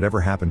time that had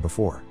ever happened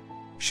before.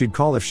 She'd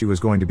call if she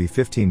was going to be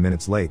 15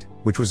 minutes late,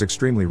 which was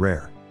extremely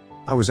rare.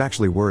 I was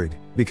actually worried,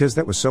 because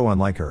that was so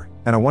unlike her,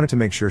 and I wanted to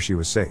make sure she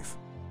was safe.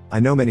 I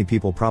know many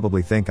people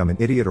probably think I'm an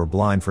idiot or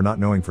blind for not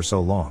knowing for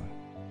so long.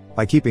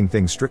 By keeping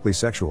things strictly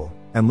sexual,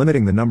 and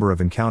limiting the number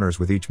of encounters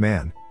with each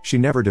man, she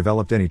never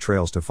developed any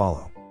trails to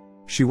follow.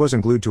 She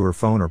wasn't glued to her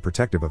phone or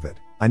protective of it.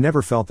 I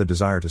never felt the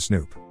desire to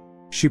snoop.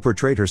 She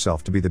portrayed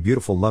herself to be the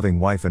beautiful, loving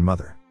wife and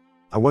mother.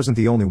 I wasn't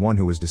the only one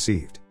who was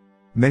deceived.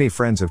 Many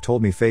friends have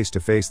told me face to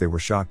face they were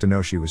shocked to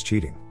know she was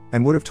cheating,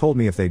 and would have told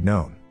me if they'd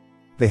known.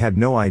 They had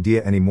no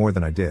idea any more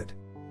than I did.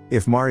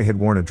 If Mari had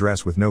worn a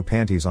dress with no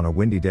panties on a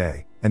windy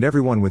day, and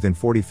everyone within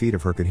 40 feet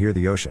of her could hear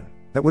the ocean,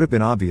 that would have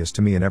been obvious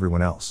to me and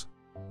everyone else.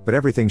 But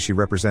everything she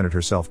represented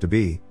herself to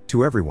be,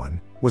 to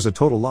everyone, was a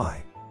total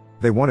lie.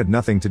 They wanted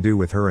nothing to do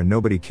with her, and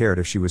nobody cared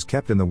if she was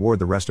kept in the ward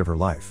the rest of her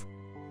life.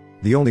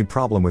 The only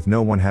problem with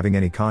no one having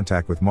any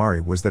contact with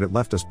Mari was that it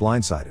left us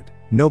blindsided.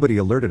 Nobody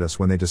alerted us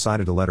when they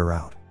decided to let her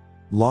out.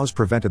 Laws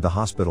prevented the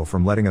hospital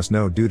from letting us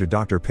know due to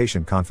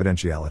doctor-patient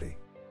confidentiality.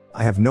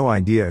 I have no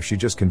idea if she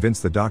just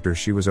convinced the doctors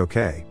she was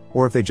okay,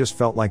 or if they just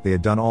felt like they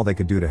had done all they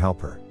could do to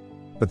help her.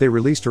 But they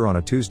released her on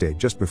a Tuesday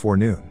just before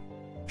noon.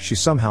 She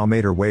somehow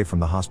made her way from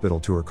the hospital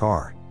to her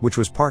car, which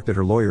was parked at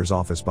her lawyer's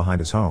office behind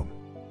his home.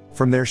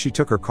 From there she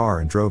took her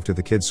car and drove to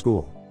the kids'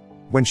 school.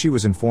 When she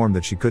was informed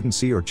that she couldn't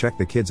see or check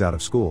the kids out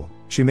of school,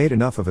 she made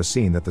enough of a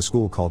scene that the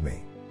school called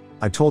me.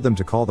 I told them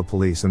to call the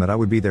police and that I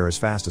would be there as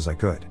fast as I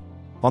could.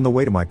 On the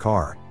way to my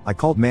car, I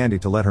called Mandy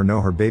to let her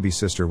know her baby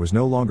sister was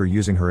no longer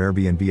using her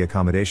Airbnb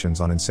accommodations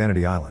on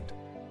Insanity Island.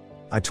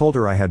 I told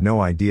her I had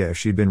no idea if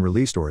she'd been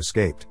released or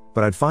escaped,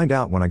 but I'd find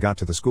out when I got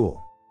to the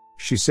school.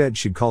 She said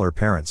she'd call her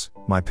parents,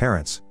 my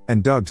parents,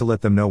 and Doug to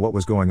let them know what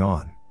was going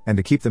on, and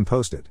to keep them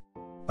posted.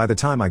 By the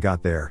time I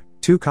got there,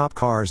 2 cop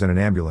cars and an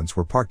ambulance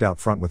were parked out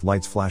front with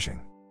lights flashing.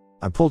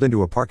 I pulled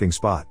into a parking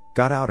spot,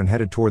 got out and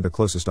headed toward the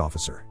closest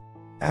officer.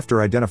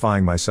 After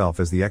identifying myself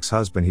as the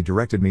ex-husband, he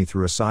directed me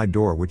through a side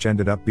door which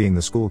ended up being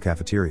the school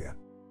cafeteria.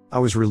 I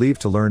was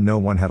relieved to learn no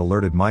one had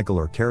alerted Michael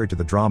or Carrie to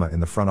the drama in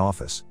the front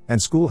office, and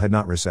school had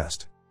not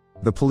recessed.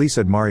 The police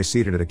had Mari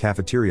seated at a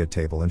cafeteria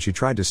table and she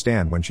tried to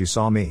stand when she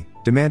saw me,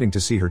 demanding to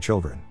see her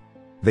children.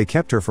 They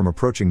kept her from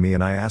approaching me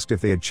and I asked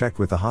if they had checked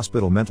with the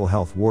hospital mental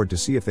health ward to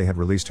see if they had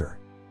released her.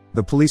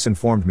 The police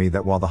informed me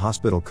that while the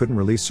hospital couldn't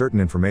release certain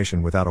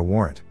information without a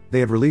warrant, they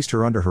had released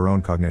her under her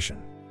own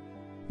cognition.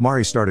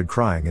 Mari started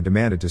crying and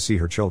demanded to see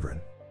her children.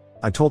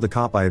 I told the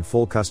cop I had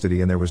full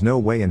custody and there was no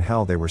way in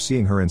hell they were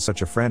seeing her in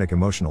such a frantic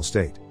emotional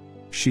state.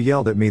 She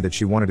yelled at me that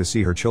she wanted to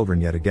see her children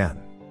yet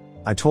again.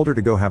 I told her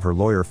to go have her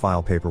lawyer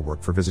file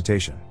paperwork for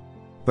visitation.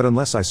 But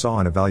unless I saw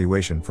an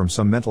evaluation from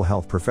some mental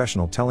health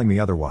professional telling me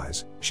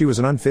otherwise, she was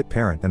an unfit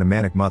parent and a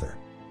manic mother.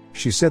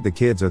 She said the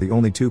kids are the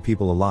only 2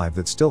 people alive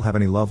that still have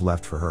any love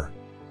left for her.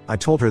 I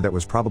told her that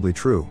was probably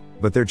true,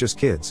 but they're just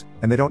kids,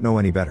 and they don't know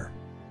any better.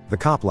 The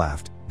cop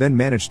laughed, then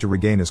managed to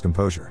regain his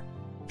composure.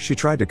 She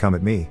tried to come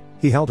at me,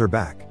 he held her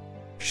back.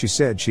 She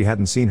said she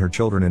hadn't seen her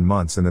children in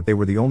months and that they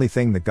were the only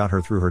thing that got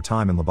her through her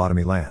time in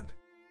lobotomy land.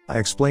 I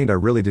explained I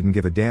really didn't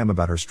give a damn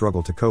about her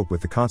struggle to cope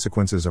with the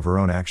consequences of her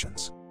own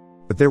actions.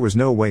 But there was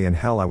no way in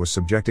hell I was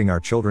subjecting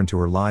our children to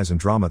her lies and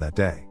drama that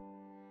day.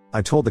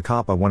 I told the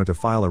cop I wanted to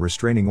file a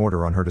restraining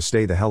order on her to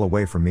stay the hell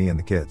away from me and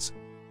the kids.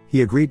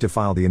 He agreed to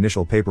file the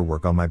initial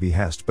paperwork on my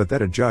behest, but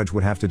that a judge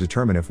would have to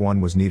determine if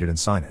one was needed and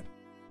sign it.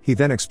 He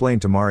then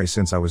explained to Mari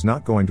since I was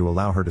not going to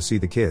allow her to see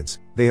the kids,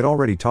 they had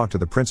already talked to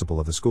the principal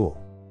of the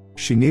school.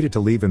 She needed to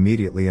leave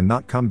immediately and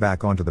not come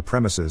back onto the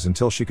premises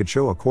until she could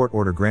show a court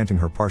order granting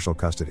her partial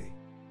custody.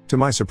 To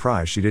my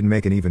surprise, she didn't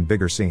make an even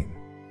bigger scene.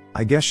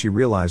 I guess she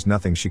realized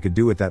nothing she could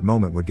do at that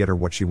moment would get her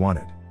what she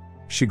wanted.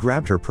 She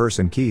grabbed her purse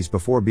and keys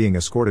before being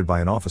escorted by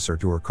an officer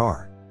to her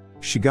car.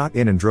 She got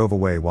in and drove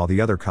away while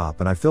the other cop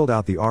and I filled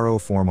out the RO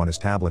form on his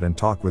tablet and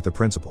talked with the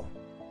principal.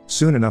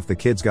 Soon enough the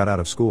kids got out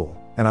of school,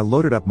 and I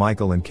loaded up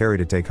Michael and Carrie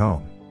to take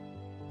home.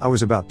 I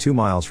was about 2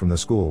 miles from the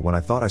school when I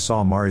thought I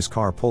saw Mari's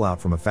car pull out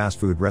from a fast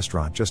food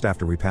restaurant just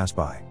after we passed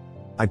by.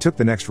 I took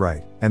the next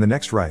right, and the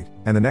next right,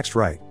 and the next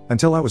right,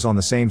 until I was on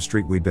the same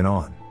street we'd been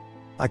on.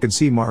 I could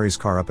see Mari's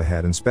car up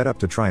ahead and sped up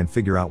to try and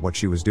figure out what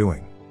she was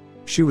doing.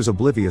 She was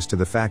oblivious to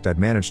the fact I'd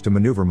managed to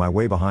maneuver my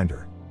way behind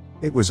her.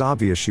 It was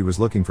obvious she was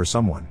looking for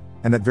someone,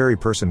 and that very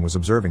person was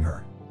observing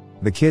her.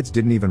 The kids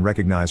didn't even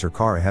recognize her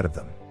car ahead of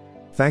them.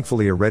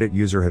 Thankfully, a Reddit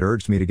user had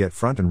urged me to get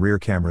front and rear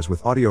cameras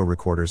with audio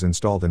recorders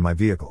installed in my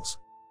vehicles.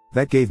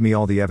 That gave me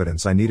all the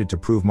evidence I needed to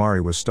prove Mari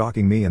was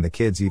stalking me and the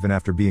kids even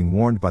after being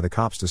warned by the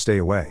cops to stay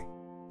away.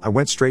 I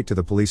went straight to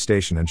the police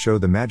station and showed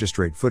the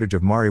magistrate footage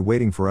of Mari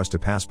waiting for us to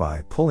pass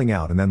by, pulling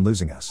out and then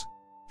losing us.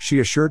 She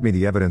assured me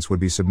the evidence would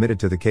be submitted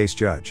to the case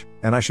judge,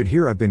 and I should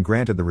hear I've been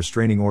granted the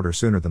restraining order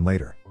sooner than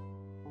later.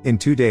 In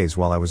 2 days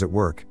while I was at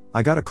work,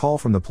 I got a call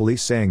from the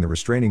police saying the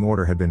restraining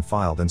order had been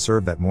filed and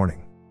served that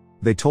morning.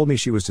 They told me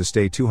she was to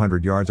stay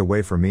 200 yards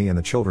away from me and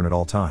the children at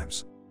all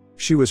times.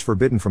 She was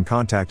forbidden from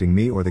contacting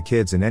me or the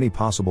kids in any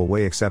possible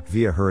way except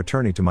via her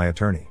attorney to my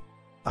attorney.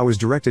 I was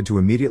directed to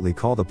immediately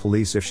call the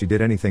police if she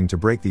did anything to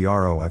break the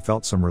RO. I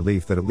felt some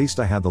relief that at least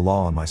I had the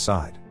law on my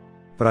side.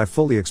 But I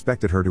fully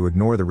expected her to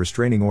ignore the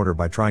restraining order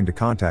by trying to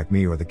contact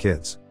me or the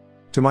kids.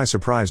 To my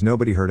surprise,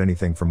 nobody heard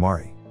anything from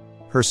Mari.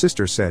 Her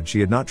sister said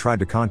she had not tried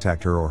to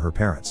contact her or her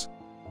parents.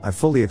 I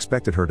fully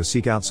expected her to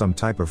seek out some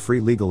type of free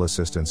legal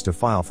assistance to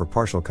file for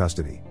partial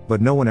custody,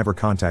 but no one ever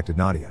contacted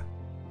Nadia.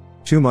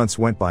 2 months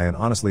went by and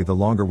honestly the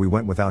longer we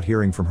went without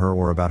hearing from her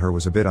or about her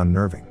was a bit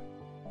unnerving.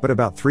 But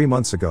about 3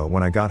 months ago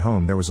when I got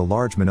home there was a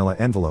large manila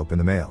envelope in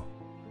the mail.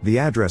 The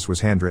address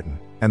was handwritten,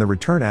 and the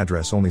return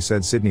address only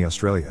said Sydney,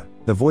 Australia.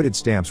 The voided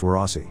stamps were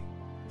Aussie.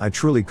 I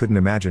truly couldn't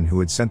imagine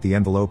who had sent the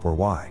envelope or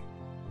why.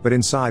 But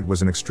inside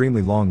was an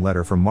extremely long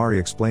letter from Mari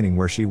explaining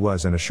where she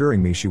was and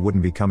assuring me she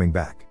wouldn't be coming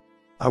back.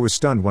 I was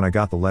stunned when I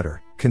got the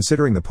letter,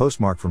 considering the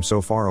postmark from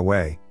so far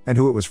away, and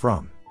who it was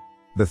from.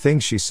 The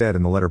things she said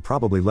in the letter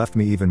probably left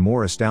me even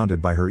more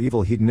astounded by her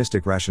evil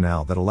hedonistic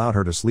rationale that allowed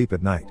her to sleep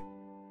at night.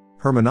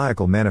 Her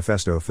maniacal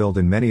manifesto filled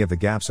in many of the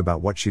gaps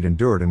about what she'd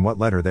endured and what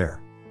led her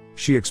there.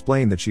 She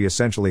explained that she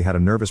essentially had a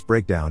nervous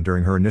breakdown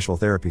during her initial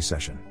therapy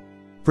session.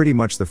 Pretty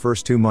much the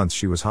first 2 months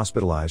she was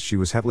hospitalized, she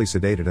was heavily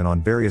sedated and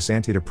on various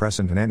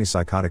antidepressant and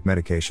antipsychotic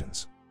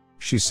medications.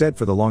 She said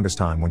for the longest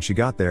time when she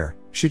got there,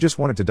 she just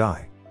wanted to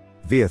die.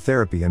 Via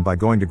therapy and by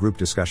going to group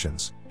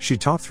discussions, she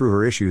talked through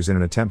her issues in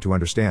an attempt to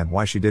understand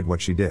why she did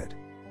what she did.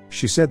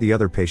 She said the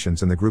other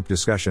patients in the group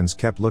discussions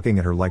kept looking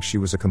at her like she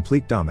was a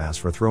complete dumbass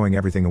for throwing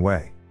everything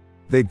away.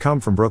 They'd come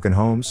from broken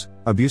homes,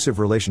 abusive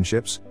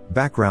relationships,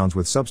 backgrounds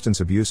with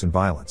substance abuse and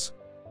violence.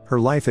 Her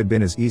life had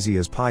been as easy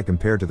as pie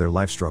compared to their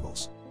life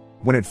struggles.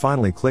 When it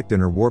finally clicked in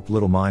her warped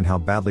little mind how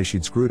badly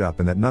she'd screwed up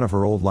and that none of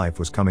her old life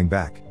was coming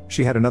back,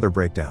 she had another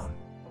breakdown.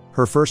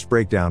 Her first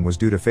breakdown was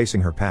due to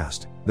facing her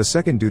past, the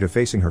second due to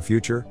facing her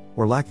future,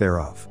 or lack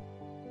thereof.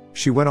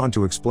 She went on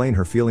to explain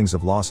her feelings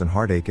of loss and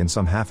heartache in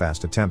some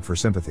half-assed attempt for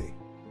sympathy.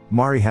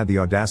 Mari had the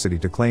audacity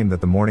to claim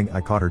that the morning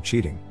I caught her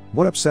cheating,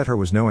 what upset her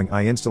was knowing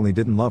I instantly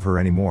didn't love her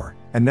anymore,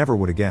 and never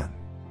would again.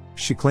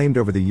 She claimed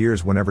over the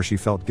years whenever she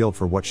felt guilt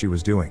for what she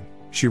was doing,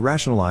 she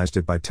rationalized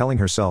it by telling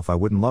herself I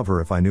wouldn't love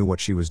her if I knew what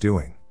she was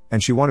doing,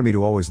 and she wanted me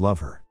to always love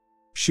her.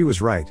 She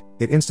was right,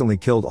 it instantly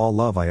killed all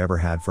love I ever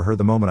had for her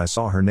the moment I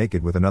saw her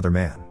naked with another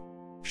man.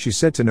 She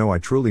said to know I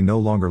truly no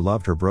longer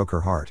loved her broke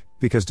her heart,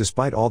 because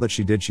despite all that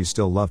she did she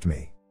still loved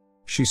me.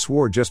 She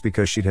swore just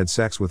because she'd had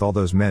sex with all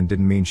those men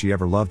didn't mean she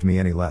ever loved me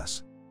any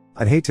less.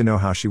 I'd hate to know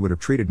how she would have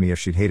treated me if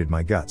she'd hated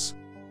my guts.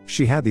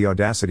 She had the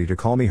audacity to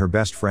call me her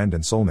best friend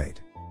and soulmate.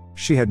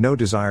 She had no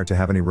desire to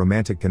have any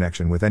romantic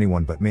connection with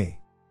anyone but me.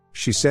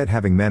 She said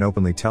having men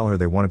openly tell her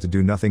they wanted to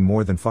do nothing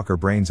more than fuck her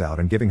brains out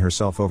and giving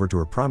herself over to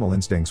her primal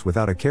instincts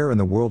without a care in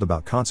the world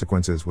about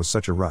consequences was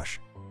such a rush.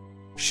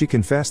 She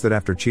confessed that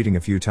after cheating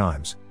a few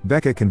times,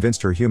 Becca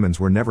convinced her humans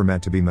were never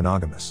meant to be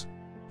monogamous.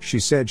 She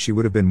said she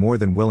would have been more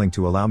than willing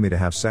to allow me to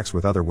have sex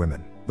with other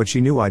women, but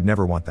she knew I'd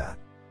never want that.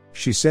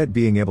 She said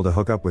being able to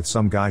hook up with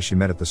some guy she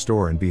met at the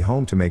store and be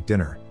home to make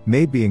dinner,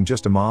 made being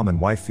just a mom and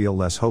wife feel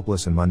less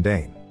hopeless and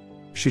mundane.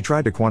 She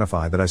tried to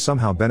quantify that I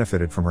somehow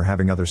benefited from her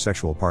having other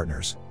sexual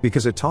partners,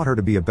 because it taught her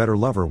to be a better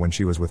lover when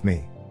she was with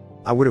me.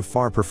 I would have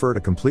far preferred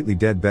a completely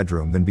dead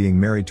bedroom than being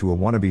married to a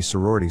wannabe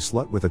sorority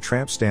slut with a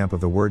tramp stamp of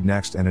the word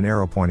next and an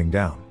arrow pointing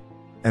down.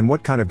 And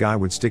what kind of guy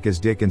would stick his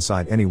dick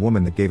inside any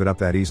woman that gave it up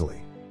that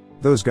easily?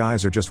 Those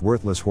guys are just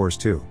worthless whores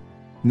too.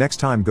 Next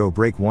time go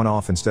break one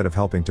off instead of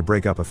helping to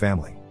break up a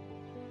family.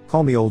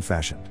 Call me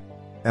old-fashioned.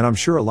 And I'm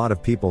sure a lot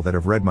of people that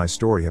have read my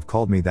story have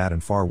called me that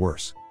and far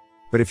worse.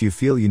 But if you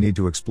feel you need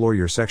to explore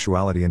your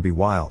sexuality and be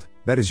wild,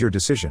 that is your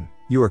decision,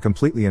 you are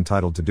completely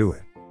entitled to do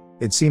it.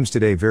 It seems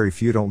today very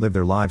few don't live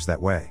their lives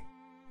that way.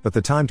 But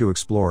the time to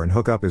explore and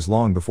hook up is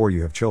long before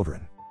you have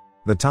children.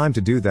 The time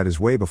to do that is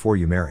way before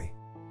you marry.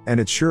 And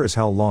it's sure as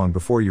hell long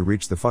before you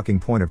reach the fucking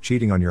point of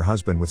cheating on your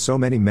husband with so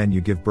many men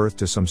you give birth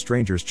to some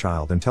stranger's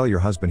child and tell your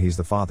husband he's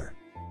the father.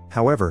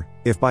 However,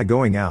 if by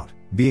going out,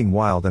 being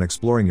wild and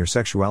exploring your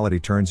sexuality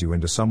turns you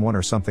into someone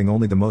or something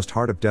only the most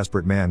hard-up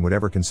desperate man would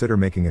ever consider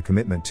making a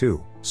commitment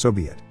to, so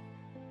be it.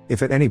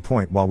 If at any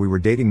point while we were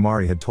dating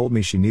Mari had told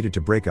me she needed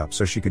to break up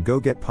so she could go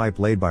get pipe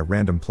laid by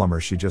random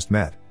plumbers she just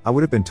met, I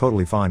would have been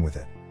totally fine with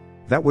it.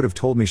 That would have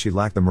told me she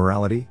lacked the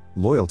morality,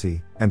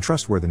 loyalty, and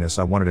trustworthiness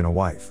I wanted in a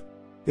wife.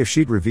 If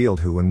she'd revealed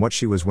who and what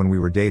she was when we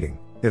were dating,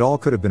 it all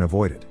could have been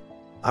avoided.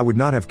 I would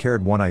not have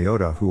cared one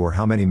iota who or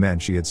how many men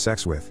she had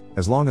sex with,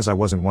 as long as I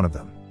wasn't one of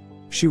them.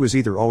 She was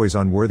either always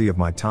unworthy of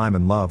my time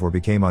and love or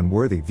became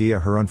unworthy via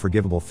her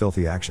unforgivable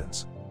filthy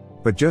actions.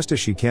 But just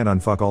as she can't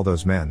unfuck all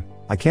those men,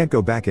 I can't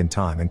go back in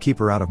time and keep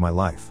her out of my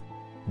life.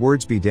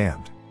 Words be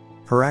damned.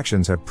 Her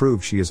actions have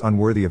proved she is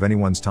unworthy of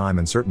anyone's time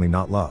and certainly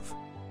not love.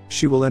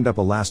 She will end up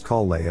a last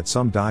call lay at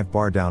some dive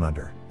bar down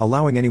under,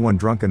 allowing anyone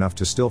drunk enough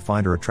to still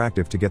find her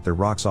attractive to get their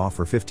rocks off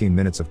for 15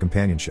 minutes of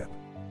companionship.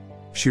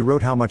 She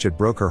wrote how much it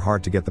broke her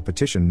heart to get the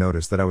petition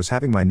notice that I was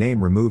having my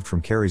name removed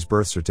from Carrie's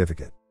birth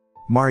certificate.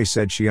 Mari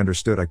said she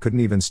understood I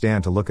couldn't even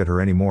stand to look at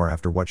her anymore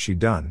after what she'd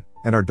done,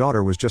 and our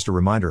daughter was just a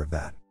reminder of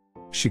that.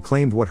 She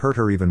claimed what hurt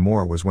her even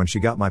more was when she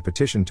got my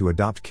petition to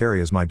adopt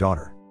Carrie as my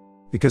daughter.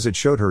 Because it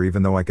showed her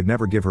even though I could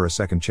never give her a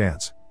second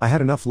chance, I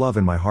had enough love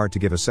in my heart to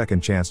give a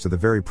second chance to the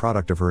very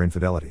product of her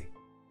infidelity.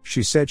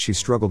 She said she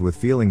struggled with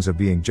feelings of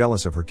being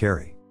jealous of her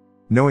Carrie.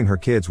 Knowing her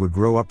kids would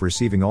grow up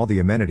receiving all the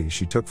amenities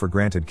she took for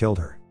granted killed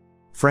her.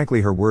 Frankly,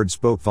 her words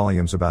spoke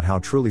volumes about how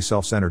truly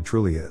self-centered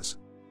truly is.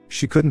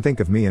 She couldn't think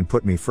of me and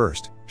put me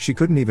first, she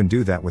couldn't even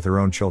do that with her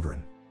own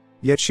children.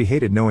 Yet she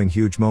hated knowing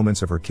huge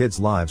moments of her kids'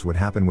 lives would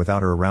happen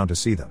without her around to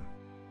see them.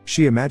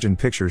 She imagined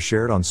pictures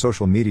shared on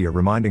social media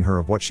reminding her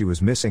of what she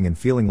was missing and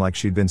feeling like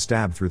she'd been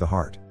stabbed through the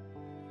heart.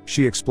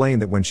 She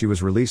explained that when she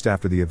was released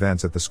after the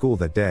events at the school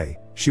that day,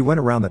 she went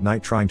around that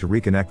night trying to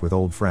reconnect with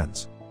old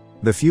friends.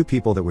 The few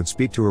people that would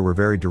speak to her were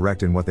very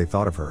direct in what they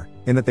thought of her,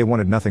 in that they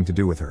wanted nothing to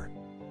do with her.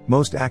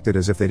 Most acted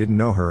as if they didn't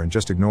know her and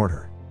just ignored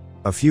her.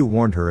 A few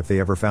warned her if they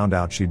ever found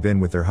out she'd been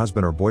with their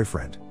husband or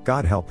boyfriend,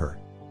 God help her.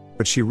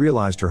 But she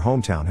realized her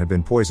hometown had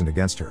been poisoned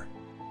against her.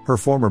 Her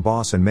former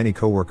boss and many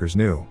co-workers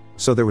knew,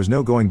 so there was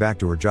no going back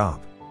to her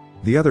job.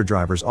 The other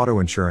driver's auto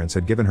insurance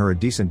had given her a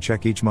decent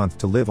check each month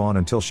to live on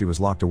until she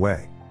was locked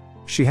away.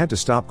 She had to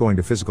stop going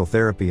to physical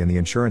therapy and the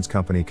insurance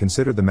company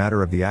considered the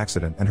matter of the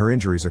accident and her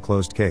injuries a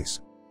closed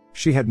case.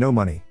 She had no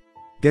money.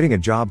 Getting a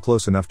job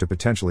close enough to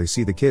potentially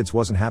see the kids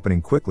wasn't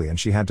happening quickly and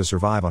she had to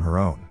survive on her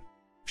own.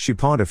 She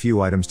pawned a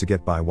few items to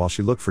get by while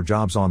she looked for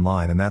jobs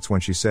online, and that's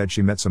when she said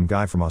she met some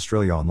guy from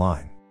Australia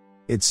online.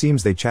 It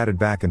seems they chatted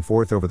back and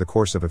forth over the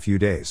course of a few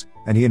days,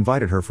 and he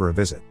invited her for a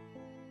visit.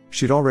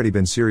 She'd already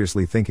been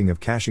seriously thinking of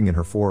cashing in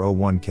her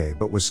 401k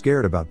but was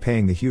scared about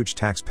paying the huge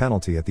tax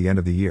penalty at the end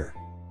of the year.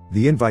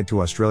 The invite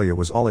to Australia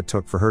was all it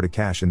took for her to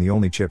cash in the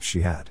only chips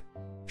she had.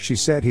 She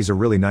said he's a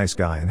really nice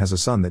guy and has a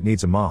son that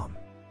needs a mom.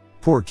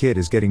 Poor kid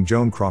is getting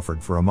Joan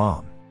Crawford for a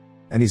mom.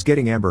 And he's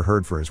getting Amber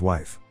Heard for his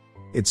wife.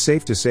 It's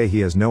safe to say he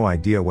has no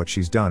idea what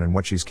she's done and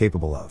what she's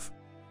capable of.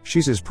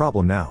 She's his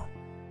problem now.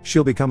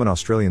 She'll become an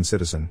Australian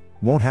citizen,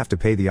 won't have to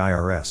pay the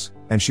IRS,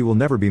 and she will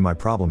never be my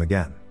problem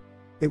again.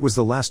 It was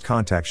the last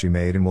contact she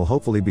made and will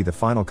hopefully be the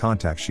final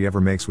contact she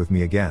ever makes with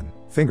me again,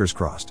 fingers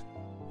crossed.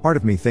 Part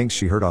of me thinks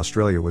she heard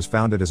Australia was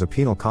founded as a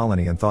penal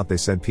colony and thought they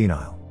said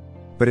penile.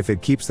 But if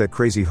it keeps that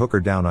crazy hooker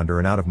down under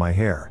and out of my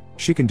hair,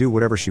 she can do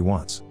whatever she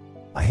wants.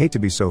 I hate to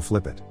be so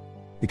flippant.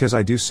 Because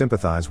I do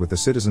sympathize with the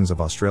citizens of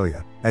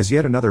Australia, as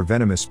yet another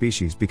venomous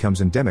species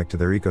becomes endemic to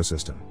their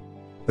ecosystem.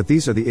 But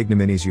these are the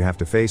ignominies you have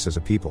to face as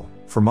a people,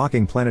 for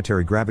mocking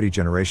planetary gravity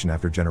generation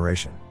after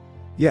generation.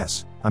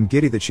 Yes, I'm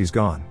giddy that she's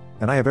gone,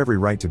 and I have every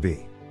right to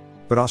be.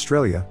 But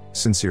Australia,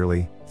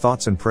 sincerely,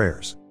 thoughts and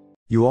prayers.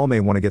 You all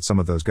may want to get some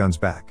of those guns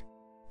back.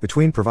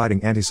 Between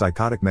providing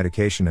antipsychotic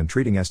medication and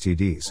treating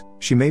STDs,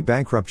 she may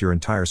bankrupt your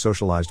entire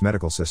socialized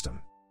medical system.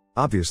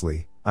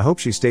 Obviously, I hope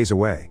she stays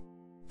away.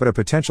 But a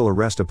potential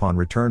arrest upon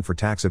return for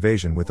tax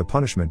evasion with the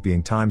punishment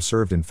being time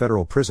served in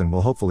federal prison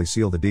will hopefully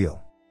seal the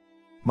deal.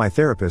 My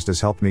therapist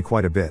has helped me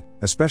quite a bit,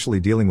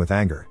 especially dealing with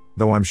anger,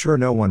 though I'm sure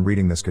no one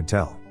reading this could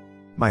tell.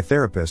 My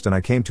therapist and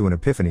I came to an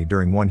epiphany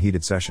during one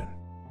heated session.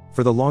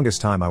 For the longest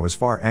time I was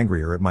far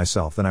angrier at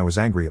myself than I was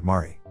angry at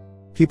Mari.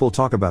 People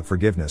talk about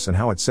forgiveness and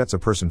how it sets a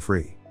person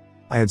free.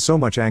 I had so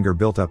much anger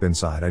built up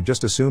inside I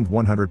just assumed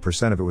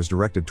 100% of it was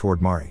directed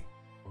toward Mari.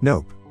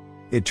 Nope.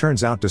 It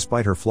turns out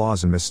despite her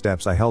flaws and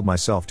missteps I held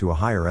myself to a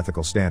higher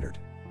ethical standard.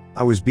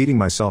 I was beating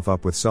myself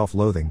up with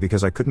self-loathing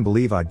because I couldn't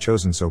believe I'd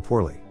chosen so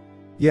poorly.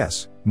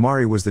 Yes,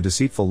 Mari was the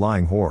deceitful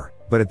lying whore,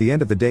 but at the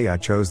end of the day I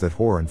chose that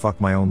whore and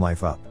fucked my own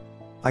life up.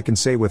 I can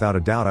say without a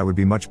doubt I would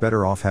be much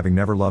better off having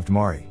never loved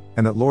Mari,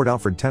 and that Lord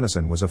Alfred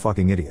Tennyson was a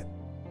fucking idiot.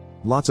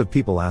 Lots of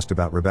people asked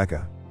about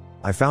Rebecca.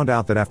 I found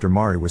out that after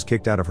Mari was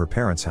kicked out of her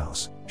parents'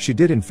 house, she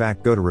did in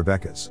fact go to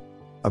Rebecca's.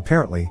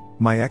 Apparently,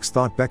 my ex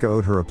thought Becca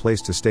owed her a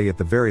place to stay at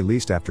the very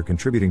least after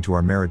contributing to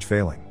our marriage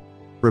failing.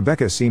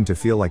 Rebecca seemed to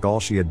feel like all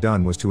she had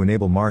done was to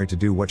enable Mari to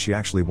do what she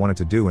actually wanted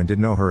to do and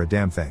didn't owe her a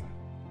damn thing.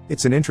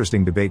 It's an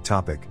interesting debate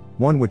topic,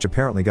 one which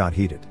apparently got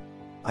heated.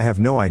 I have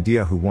no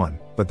idea who won,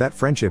 but that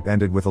friendship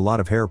ended with a lot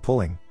of hair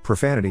pulling,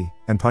 profanity,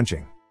 and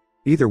punching.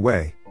 Either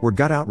way, word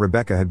got out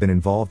Rebecca had been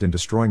involved in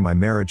destroying my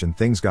marriage and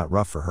things got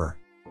rough for her.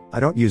 I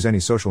don't use any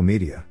social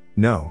media.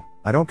 No,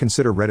 I don't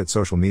consider Reddit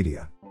social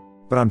media.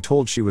 But I'm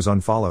told she was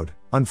unfollowed,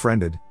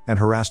 unfriended, and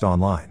harassed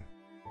online.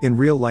 In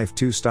real life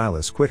 2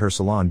 stylists quit her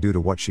salon due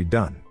to what she'd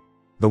done.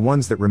 The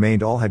ones that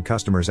remained all had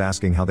customers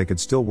asking how they could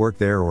still work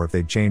there or if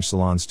they'd change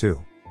salons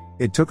too.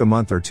 It took a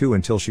month or 2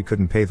 until she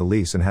couldn't pay the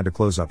lease and had to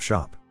close up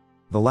shop.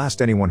 The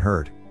last anyone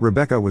heard,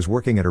 Rebecca was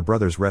working at her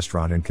brother's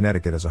restaurant in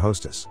Connecticut as a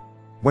hostess.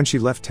 When she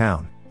left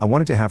town, I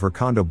wanted to have her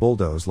condo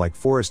bulldozed like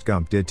Forrest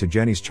Gump did to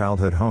Jenny's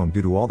childhood home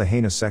due to all the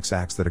heinous sex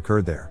acts that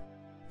occurred there.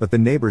 But the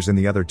neighbors in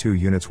the other 2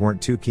 units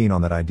weren't too keen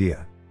on that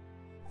idea.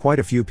 Quite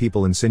a few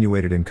people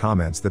insinuated in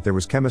comments that there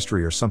was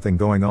chemistry or something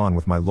going on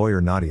with my lawyer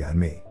Nadia and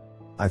me.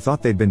 I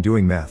thought they'd been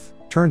doing meth.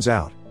 Turns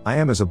out, I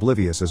am as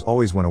oblivious as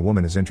always when a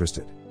woman is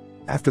interested.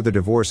 After the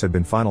divorce had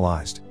been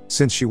finalized,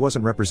 since she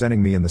wasn't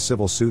representing me in the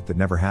civil suit that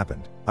never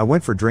happened, I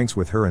went for drinks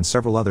with her and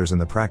several others in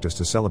the practice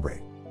to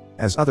celebrate.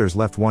 As others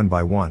left one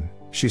by one,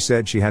 she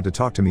said she had to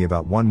talk to me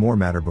about one more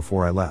matter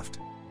before I left.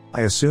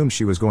 I assumed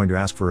she was going to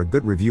ask for a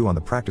good review on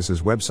the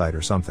practice's website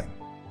or something.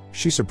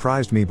 She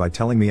surprised me by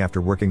telling me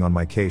after working on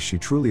my case she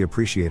truly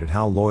appreciated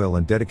how loyal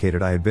and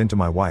dedicated I had been to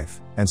my wife,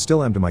 and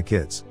still am to my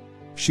kids.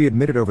 She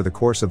admitted over the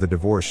course of the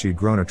divorce she'd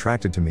grown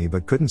attracted to me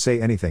but couldn't say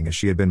anything as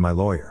she had been my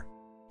lawyer.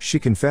 She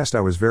confessed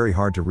I was very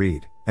hard to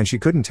read, and she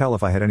couldn't tell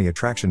if I had any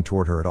attraction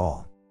toward her at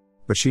all.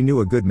 But she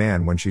knew a good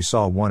man when she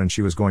saw one and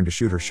she was going to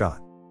shoot her shot.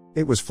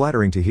 It was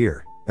flattering to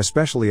hear,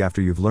 especially after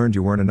you've learned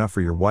you weren't enough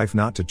for your wife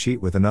not to cheat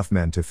with enough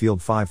men to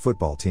field 5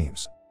 football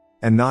teams.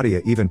 And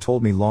Nadia even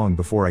told me long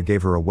before I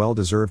gave her a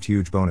well-deserved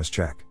huge bonus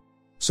check.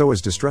 So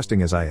as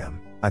distrusting as I am,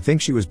 I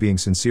think she was being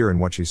sincere in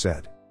what she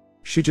said.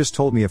 She just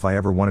told me if I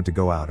ever wanted to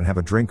go out and have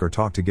a drink or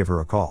talk to give her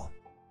a call.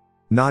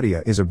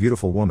 Nadia is a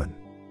beautiful woman.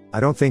 I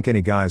don't think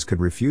any guys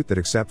could refute that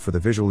except for the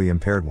visually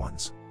impaired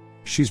ones.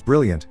 She's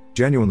brilliant,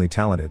 genuinely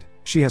talented,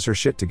 she has her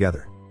shit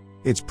together.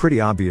 It's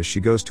pretty obvious she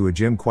goes to a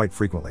gym quite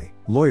frequently.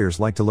 Lawyers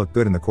like to look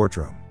good in the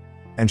courtroom.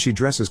 And she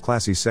dresses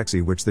classy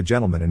sexy, which the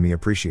gentleman in me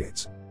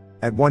appreciates.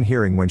 At one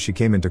hearing when she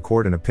came into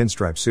court in a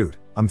pinstripe suit,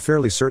 I'm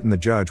fairly certain the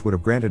judge would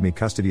have granted me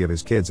custody of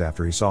his kids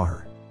after he saw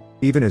her.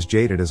 Even as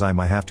jaded as I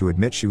might have to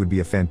admit, she would be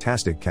a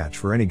fantastic catch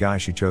for any guy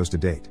she chose to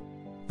date.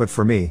 But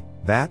for me,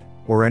 that,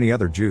 or any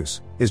other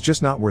juice, is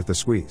just not worth the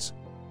squeeze.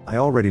 I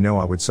already know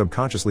I would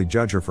subconsciously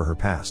judge her for her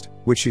past,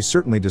 which she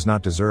certainly does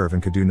not deserve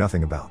and could do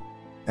nothing about.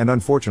 And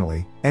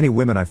unfortunately, any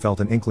women I felt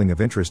an inkling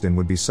of interest in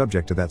would be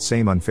subject to that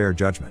same unfair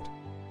judgment.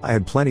 I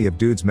had plenty of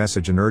dudes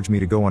message and urge me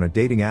to go on a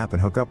dating app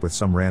and hook up with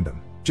some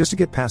random, just to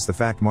get past the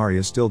fact Mari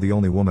is still the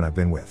only woman I've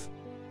been with.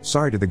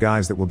 Sorry to the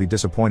guys that will be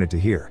disappointed to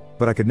hear,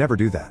 but I could never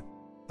do that.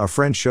 A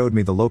friend showed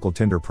me the local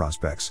Tinder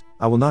prospects.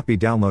 I will not be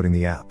downloading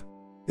the app.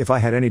 If I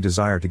had any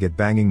desire to get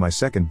banging my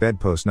second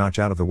bedpost notch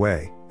out of the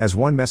way, as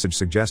one message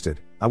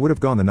suggested, I would have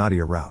gone the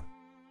Nadia route.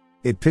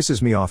 It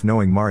pisses me off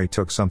knowing Mari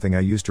took something I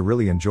used to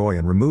really enjoy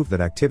and removed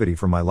that activity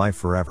from my life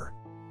forever.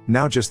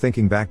 Now just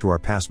thinking back to our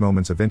past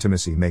moments of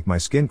intimacy make my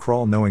skin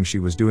crawl knowing she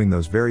was doing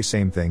those very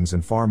same things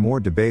and far more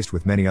debased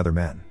with many other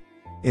men.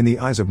 In the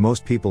eyes of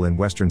most people in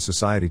Western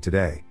society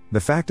today, the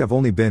fact I've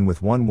only been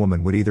with one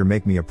woman would either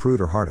make me a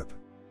prude or hard-up.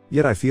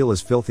 Yet I feel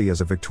as filthy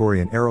as a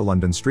Victorian-era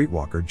London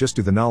streetwalker just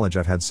to the knowledge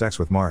I've had sex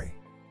with Mari.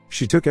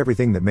 She took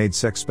everything that made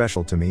sex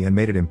special to me and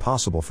made it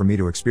impossible for me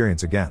to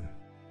experience again.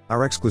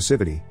 Our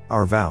exclusivity,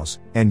 our vows,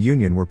 and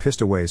union were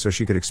pissed away so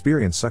she could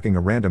experience sucking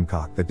a random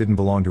cock that didn't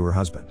belong to her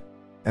husband.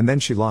 And then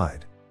she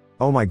lied.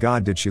 Oh my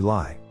God, did she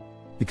lie?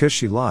 Because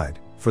she lied,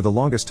 for the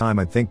longest time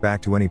I'd think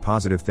back to any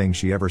positive thing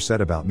she ever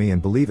said about me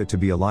and believe it to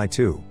be a lie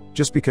too,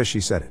 just because she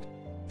said it.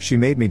 She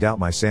made me doubt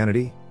my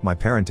sanity, my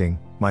parenting,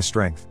 my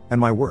strength, and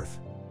my worth.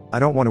 I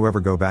don't want to ever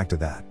go back to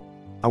that.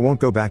 I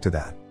won't go back to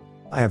that.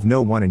 I have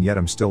no one and yet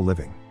I'm still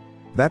living.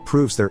 That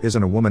proves there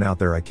isn't a woman out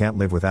there I can't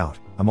live without.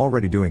 I'm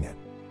already doing it.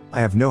 I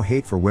have no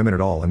hate for women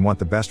at all and want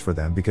the best for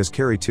them because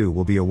Carrie too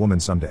will be a woman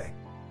someday.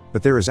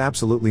 But there is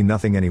absolutely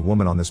nothing any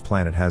woman on this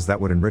planet has that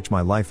would enrich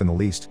my life in the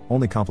least,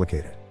 only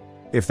complicate it.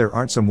 If there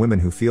aren't some women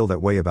who feel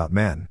that way about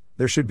men,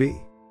 there should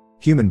be.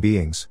 Human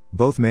beings,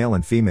 both male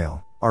and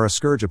female, are a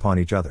scourge upon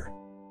each other.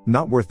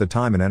 Not worth the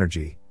time and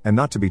energy, and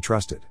not to be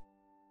trusted.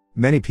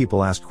 Many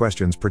people ask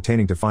questions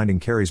pertaining to finding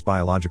Carrie's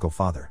biological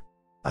father.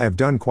 I have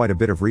done quite a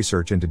bit of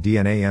research into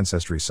DNA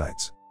ancestry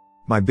sites.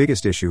 My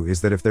biggest issue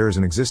is that if there is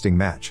an existing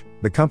match,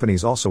 the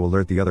companies also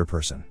alert the other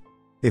person.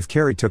 If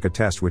Carrie took a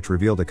test which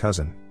revealed a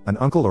cousin, an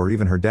uncle or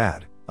even her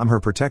dad, I'm her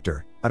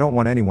protector, I don't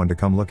want anyone to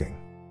come looking.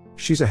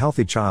 She's a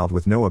healthy child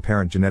with no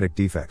apparent genetic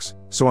defects,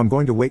 so I'm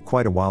going to wait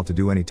quite a while to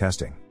do any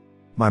testing.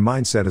 My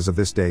mindset as of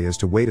this day is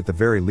to wait at the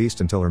very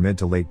least until her mid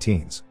to late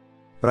teens.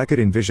 But I could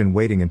envision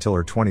waiting until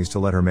her 20s to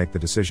let her make the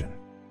decision.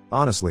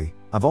 Honestly,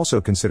 I've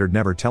also considered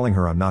never telling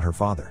her I'm not her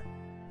father.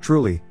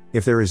 Truly,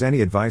 if there is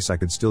any advice I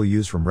could still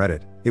use from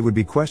Reddit, it would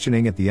be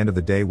questioning at the end of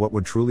the day what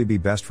would truly be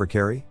best for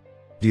Carrie?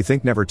 Do you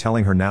think never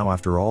telling her now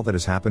after all that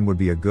has happened would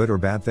be a good or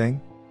bad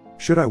thing?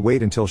 Should I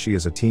wait until she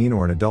is a teen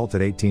or an adult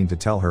at 18 to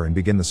tell her and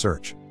begin the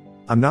search?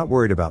 I'm not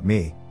worried about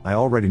me, I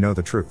already know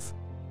the truth.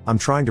 I'm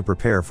trying to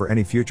prepare for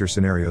any future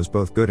scenarios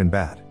both good and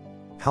bad.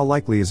 How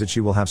likely is it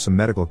she will have some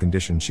medical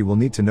condition she will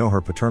need to know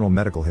her paternal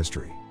medical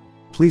history?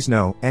 Please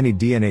know, any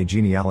DNA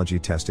genealogy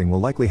testing will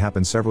likely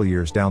happen several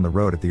years down the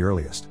road at the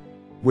earliest.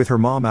 With her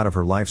mom out of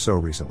her life so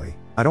recently,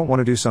 I don't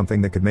want to do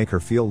something that could make her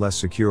feel less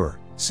secure,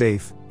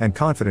 safe, and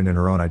confident in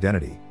her own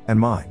identity, and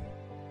mine.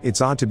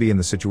 It's odd to be in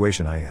the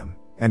situation I am,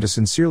 and to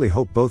sincerely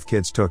hope both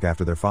kids took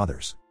after their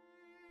fathers.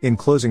 In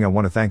closing, I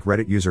want to thank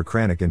Reddit user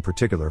Kranik in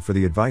particular for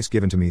the advice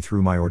given to me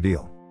through my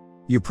ordeal.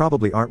 You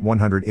probably aren't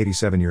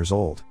 187 years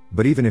old,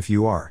 but even if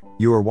you are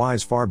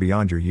wise far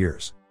beyond your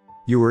years.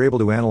 You were able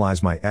to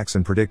analyze my ex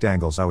and predict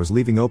angles I was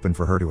leaving open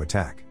for her to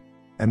attack.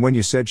 And when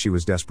you said she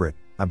was desperate,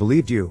 I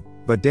believed you,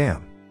 but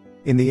damn.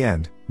 In the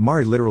end,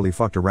 Mari literally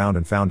fucked around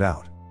and found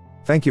out.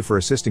 Thank you for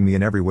assisting me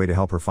in every way to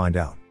help her find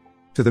out.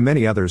 To the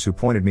many others who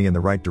pointed me in the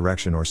right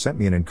direction or sent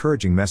me an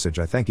encouraging message,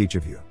 I thank each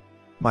of you.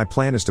 My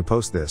plan is to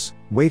post this,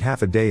 wait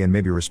half a day and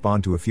maybe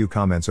respond to a few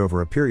comments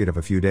over a period of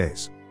a few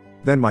days.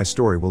 Then my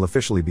story will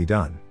officially be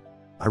done.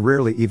 I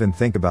rarely even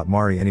think about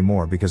Mari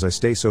anymore because I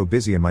stay so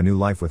busy in my new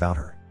life without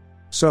her.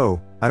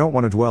 So, I don't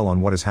want to dwell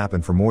on what has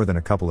happened for more than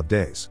a couple of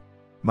days.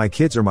 My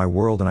kids are my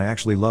world and I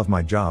actually love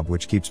my job,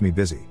 which keeps me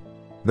busy.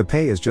 The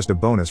pay is just a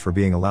bonus for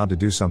being allowed to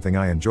do something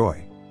I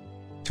enjoy.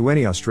 To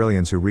any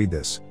Australians who read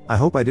this, I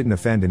hope I didn't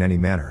offend in any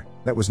manner.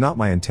 That was not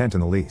my intent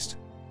in the least.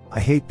 I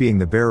hate being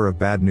the bearer of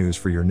bad news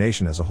for your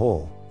nation as a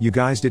whole. You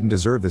guys didn't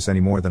deserve this any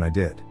more than I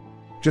did.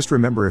 Just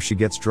remember, if she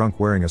gets drunk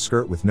wearing a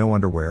skirt with no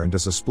underwear and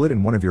does a split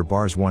in one of your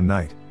bars one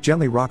night,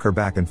 gently rock her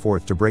back and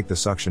forth to break the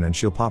suction and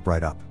she'll pop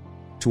right up.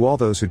 To all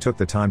those who took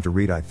the time to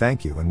read, I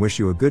thank you and wish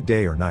you a good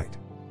day or night.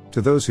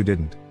 To those who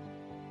didn't,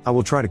 I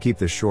will try to keep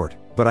this short,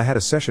 but I had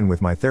a session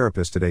with my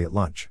therapist today at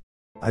lunch.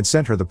 I'd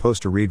sent her the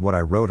post to read what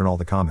I wrote and all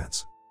the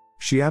comments.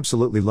 She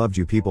absolutely loved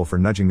you people for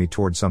nudging me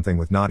towards something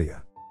with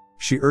Nadia.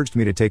 She urged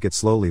me to take it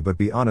slowly but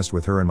be honest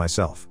with her and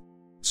myself.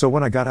 So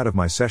when I got out of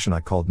my session, I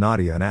called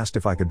Nadia and asked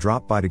if I could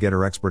drop by to get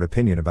her expert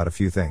opinion about a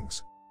few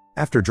things.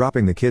 After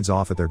dropping the kids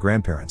off at their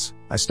grandparents',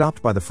 I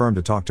stopped by the firm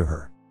to talk to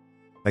her.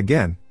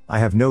 Again, I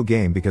have no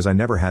game because I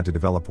never had to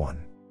develop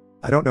one.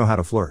 I don't know how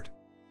to flirt.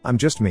 I'm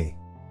just me.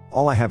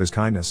 All I have is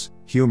kindness,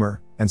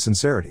 humor, and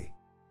sincerity.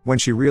 When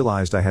she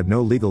realized I had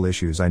no legal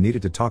issues I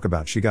needed to talk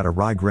about, she got a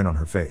wry grin on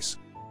her face.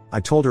 I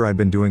told her I'd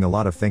been doing a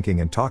lot of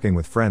thinking and talking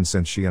with friends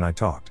since she and I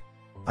talked.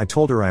 I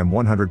told her I am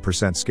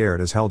 100%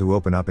 scared as hell to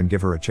open up and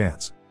give her a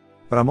chance.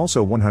 But I'm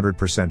also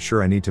 100%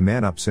 sure I need to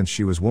man up since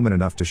she was woman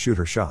enough to shoot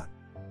her shot.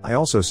 I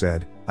also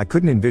said, I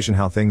couldn't envision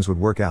how things would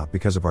work out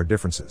because of our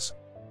differences.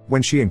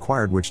 When she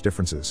inquired which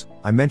differences,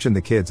 I mentioned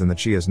the kids and that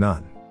she has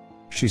none.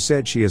 She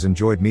said she has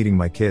enjoyed meeting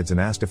my kids and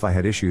asked if I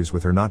had issues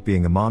with her not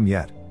being a mom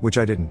yet, which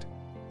I didn't.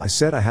 I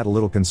said I had a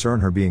little concern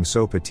her being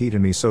so petite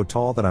and me so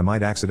tall that I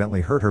might accidentally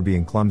hurt her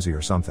being clumsy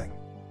or something.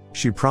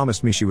 She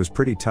promised me she was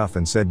pretty tough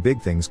and said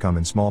big things come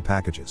in small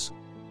packages.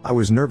 I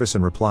was nervous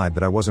and replied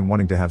that I wasn't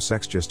wanting to have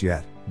sex just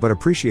yet, but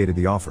appreciated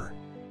the offer.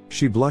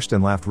 She blushed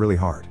and laughed really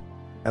hard.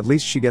 At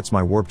least she gets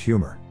my warped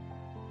humor.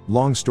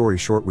 Long story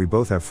short, we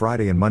both have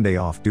Friday and Monday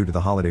off due to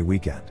the holiday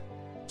weekend.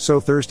 So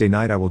Thursday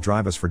night I will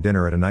drive us for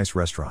dinner at a nice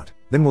restaurant,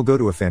 then we'll go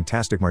to a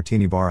fantastic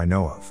martini bar I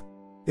know of.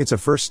 It's a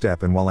first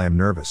step, and while I am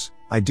nervous,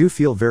 I do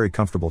feel very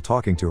comfortable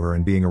talking to her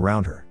and being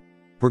around her.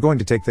 We're going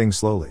to take things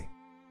slowly.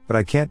 But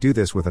I can't do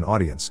this with an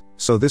audience,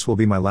 so this will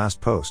be my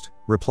last post,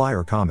 reply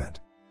or comment.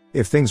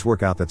 If things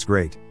work out, that's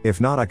great, if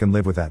not I can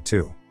live with that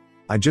too.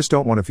 I just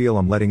don't want to feel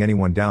I'm letting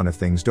anyone down if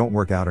things don't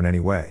work out in any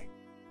way.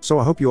 So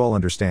I hope you all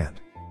understand.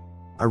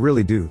 I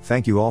really do.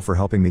 Thank you all for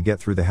helping me get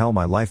through the hell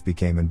my life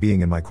became and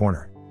being in my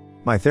corner.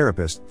 My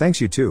therapist, thanks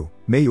you too.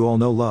 May you all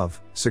know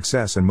love,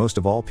 success, and most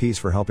of all peace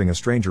for helping a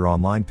stranger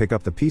online pick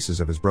up the pieces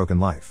of his broken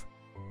life.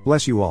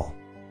 Bless you all.